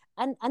mindset.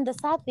 And the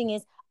sad thing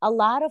is, a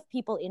lot of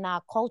people in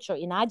our culture,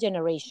 in our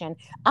generation,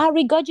 are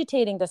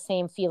regurgitating the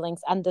same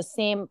feelings and the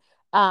same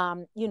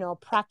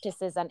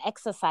practices and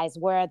exercise,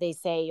 where they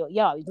say,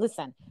 yo,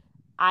 listen,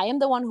 I am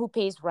the one who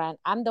pays rent.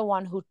 I'm the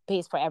one who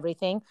pays for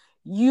everything.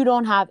 You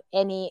don't have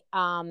any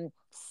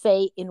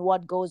say in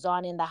what goes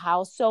on in the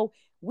house. So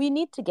we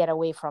need to get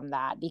away from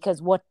that,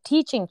 because we're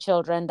teaching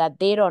children that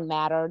they don't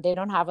matter, they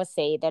don't have a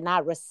say, they're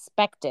not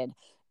respected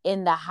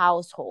in the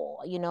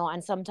household,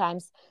 and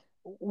sometimes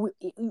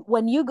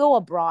when you go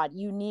abroad,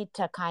 you need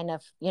to kind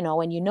of,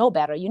 when you know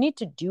better, you need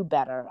to do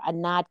better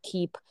and not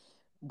keep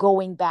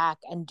going back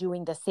and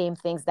doing the same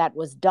things that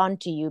was done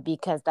to you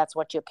because that's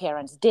what your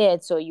parents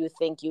did. So you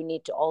think you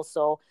need to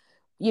also,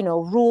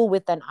 rule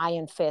with an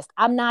iron fist.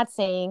 I'm not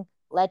saying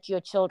let your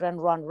children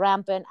run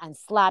rampant and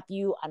slap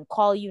you and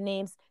call you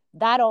names.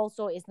 That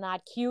also is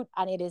not cute,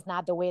 and it is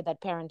not the way that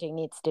parenting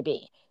needs to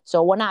be.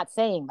 So we're not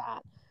saying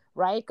that,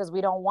 right? Because we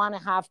don't want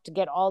to have to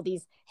get all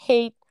these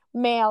hate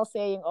mail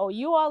saying, oh,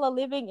 you all are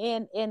living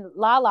in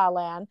la la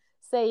land,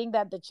 saying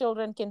that the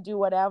children can do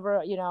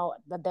whatever,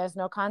 that there's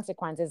no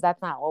consequences.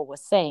 That's not what we're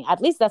saying.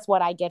 At least that's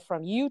what I get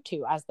from you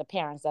two as the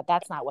parents,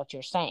 that's not what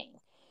you're saying.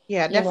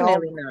 Yeah, You know,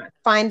 definitely not.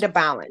 Find a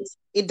balance.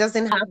 It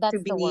doesn't have to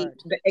that's the be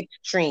word. the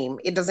extreme.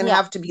 It doesn't Yeah.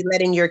 have to be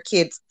letting your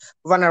kids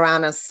run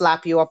around and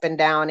slap you up and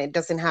down. It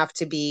doesn't have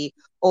to be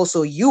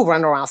also you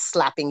run around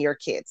slapping your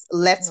kids.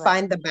 Let's Right.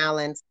 find the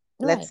balance.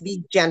 Right. Let's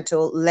be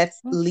gentle.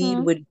 Let's lead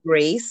Mm-hmm. with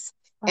grace.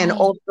 And Right.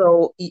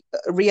 also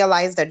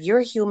realize that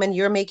you're human,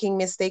 you're making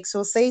mistakes,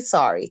 so say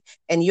sorry.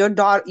 And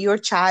your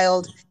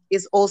child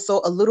is also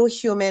a little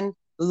human,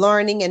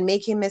 learning and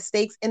making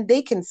mistakes, and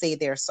they can say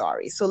they're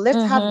sorry. So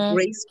let's have Mm-hmm.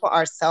 grace for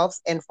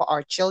ourselves and for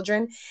our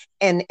children,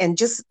 and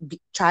just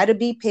try to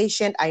be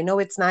patient. I know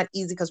it's not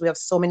easy because we have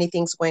so many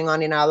things going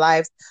on in our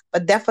lives,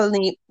 but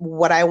definitely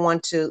what I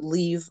want to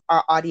leave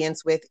our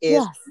audience with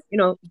is, Yes.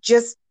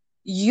 just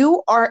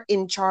you are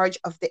in charge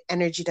of the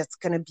energy that's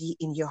going to be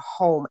in your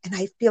home. And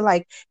I feel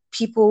like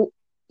people,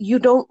 you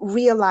don't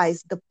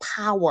realize the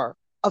power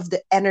of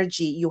the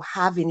energy you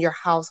have in your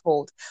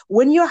household.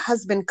 When your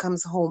husband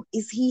comes home,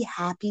 is he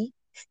happy?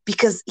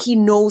 Because he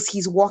knows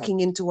he's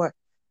walking into a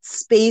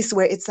space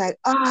where it's like,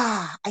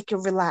 I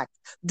can relax.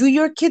 Do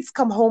your kids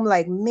come home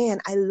like, man,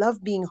 I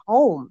love being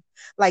home?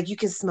 Like you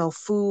can smell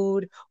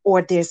food,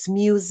 or there's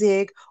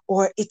music,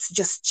 or it's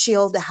just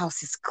chill, the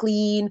house is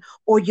clean,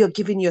 or you're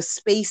given your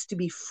space to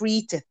be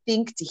free to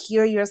think, to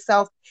hear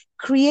yourself.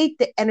 Create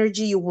the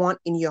energy you want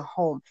in your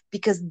home,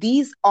 because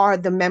these are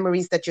the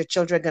memories that your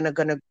children are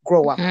gonna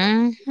grow up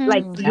with.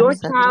 Like Mm-hmm. Mm-hmm.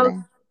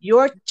 Absolutely.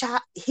 your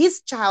child,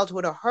 his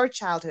childhood or her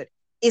childhood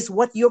is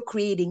what you're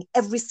creating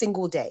every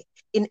single day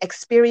in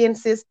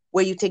experiences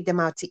where you take them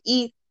out to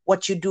eat,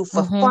 what you do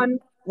for Mm-hmm. fun,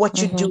 what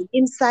you Mm-hmm. do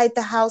inside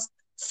the house.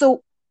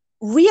 So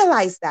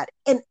realize that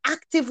and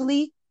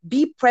actively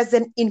be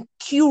present in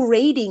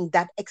curating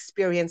that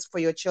experience for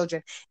your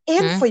children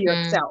and for Mm-hmm.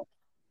 yourself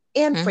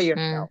and for Mm-hmm.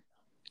 yourself.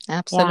 Yeah.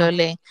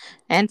 Absolutely.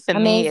 And for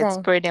me, it's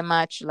Amazing. pretty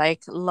much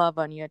like love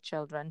on your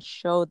children.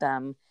 Show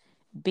them.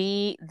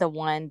 Be the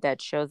one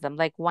that shows them.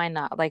 Like, why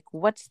not? Like,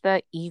 what's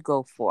the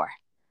ego for?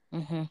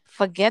 Mm-hmm.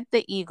 Forget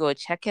the ego.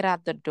 Check it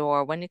out the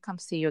door. When it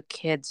comes to your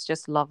kids,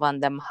 just love on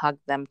them, hug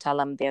them, tell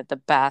them they're the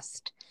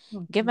best.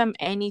 Give Mhm. them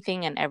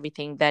anything and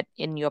everything that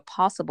in your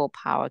possible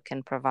power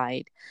can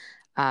provide.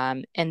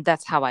 And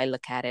that's how I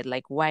look at it.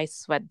 Like, why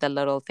sweat the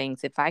little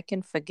things? If I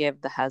can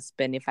forgive the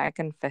husband, if I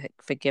can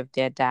forgive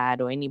their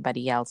dad or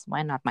anybody else,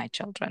 why not my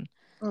children?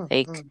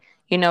 Like, Mm-hmm.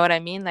 you know what I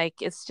mean?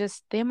 Like, it's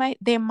just they're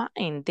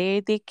mine.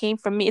 They came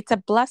from me. It's a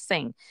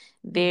blessing.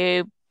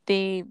 They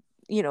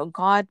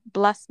God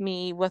blessed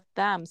me with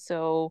them.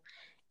 So,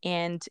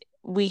 and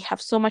we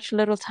have so much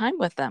little time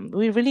with them.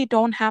 We really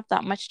don't have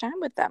that much time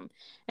with them.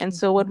 And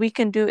so what we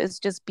can do is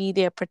just be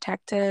their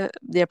protector,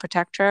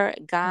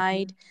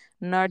 guide,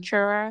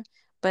 nurturer.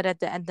 But at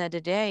the end of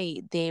the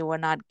day, they were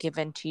not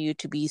given to you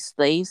to be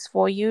slaves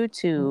for you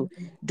to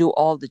do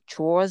all the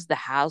chores, the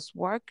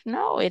housework.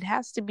 No, it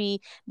has to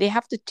be, they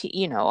have to,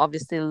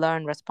 obviously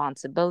learn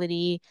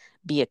responsibility,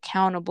 be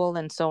accountable,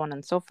 and so on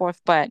and so forth.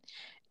 But,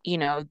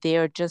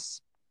 they're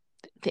just,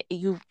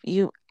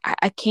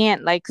 I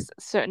can't, like,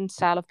 certain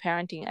style of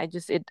parenting.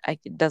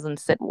 It doesn't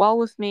sit well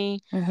with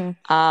me.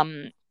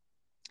 Mm-hmm.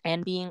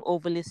 And being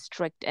overly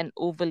strict and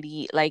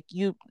overly, like,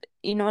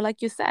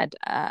 like you said,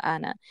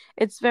 Anna,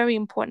 it's very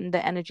important,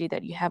 the energy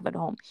that you have at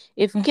home.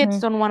 If kids Mm-hmm.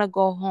 don't want to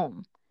go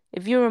home,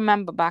 if you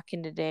remember back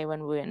in the day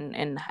when we were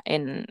in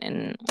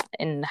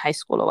high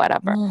school or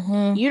whatever,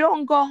 Mm-hmm. you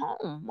don't go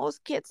home.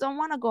 Most kids don't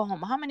want to go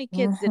home. How many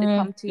kids did it Mm-hmm.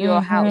 come to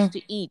your house Mm-hmm.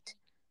 to eat?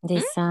 The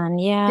Hmm? son,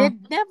 They yeah.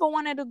 never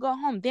wanted to go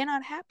home. They're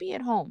not happy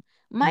at home.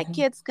 My Mm-hmm.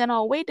 kids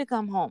cannot wait to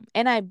come home,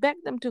 and I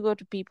beg them to go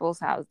to people's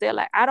house. They're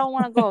like, I don't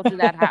want to go to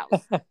that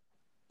house.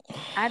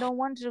 I don't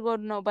want to go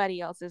to nobody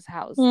else's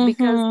house,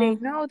 because they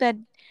Mm-hmm. know that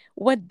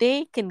what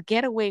they can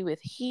get away with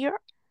here,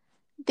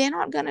 they're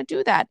not going to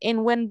do that.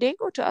 And when they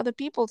go to other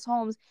people's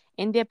homes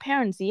and their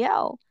parents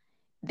yell,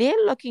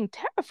 they're looking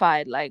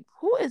terrified, like,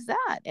 who is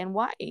that and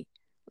why?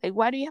 Like,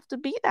 why do you have to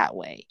be that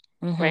way?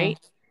 Mm-hmm. Right?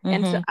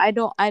 And so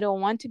Mm-hmm. I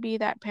don't want to be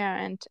that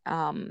parent.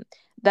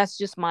 That's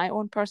just my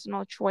own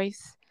personal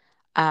choice.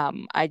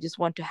 I just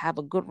want to have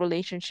a good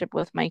relationship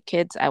with my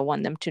kids. I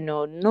want them to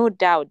know, no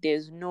doubt,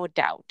 there's no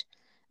doubt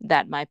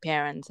that my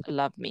parents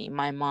love me.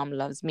 My mom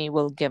loves me,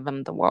 will give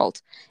them the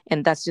world.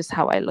 And that's just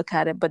how I look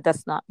at it. But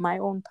that's not my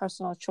own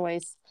personal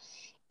choice.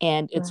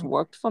 And it's Right.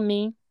 worked for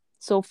me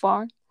so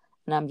far.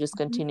 And I'm just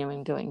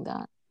continuing doing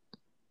that.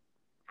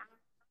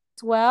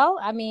 Well,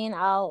 I mean,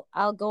 I'll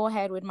go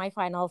ahead with my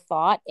final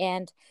thought.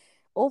 And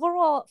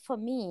overall, for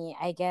me,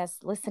 I guess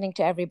listening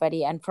to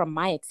everybody and from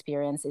my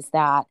experience is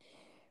that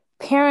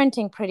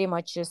parenting pretty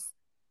much just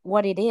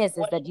what it is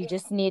that you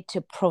just need to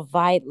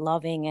provide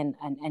loving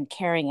and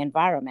caring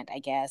environment, I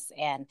guess,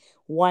 and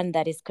one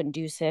that is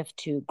conducive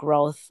to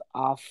growth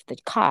of the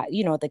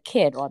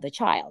kid or the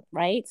child,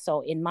 right?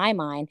 So in my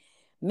mind,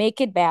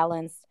 make it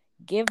balanced,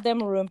 give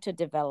them room to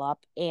develop,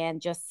 and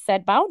just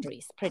set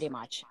boundaries pretty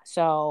much.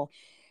 So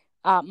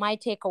my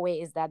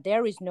takeaway is that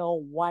there is no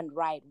one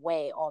right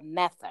way or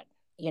method.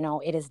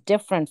 It is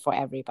different for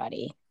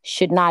everybody.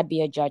 Should not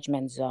be a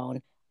judgment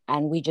zone.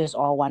 And we just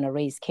all want to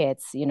raise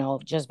kids,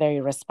 just very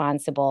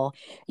responsible,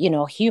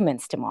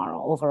 humans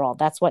tomorrow overall.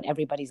 That's what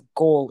everybody's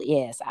goal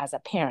is as a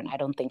parent. I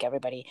don't think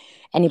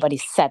anybody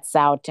sets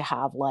out to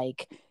have,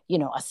 like,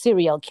 a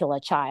serial killer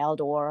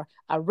child or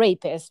a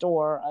rapist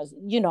or,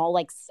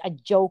 like a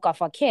joke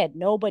of a kid.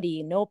 No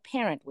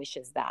parent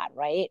wishes that,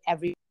 right?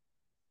 Every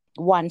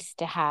wants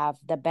to have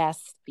the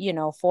best,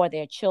 for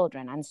their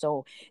children. And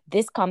so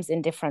this comes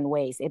in different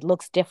ways. It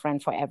looks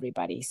different for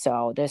everybody.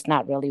 So there's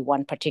not really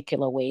one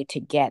particular way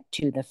to get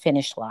to the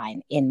finish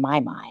line in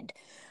my mind.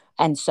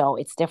 And so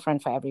it's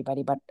different for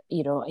everybody. But,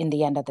 in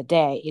the end of the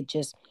day, it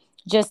just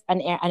an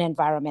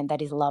environment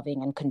that is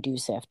loving and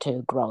conducive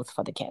to growth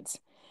for the kids.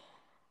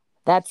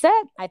 That's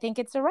it. I think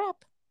it's a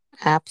wrap.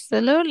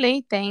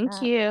 Absolutely.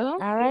 Thank you.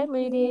 All right,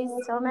 ladies.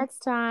 Till next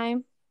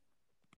time.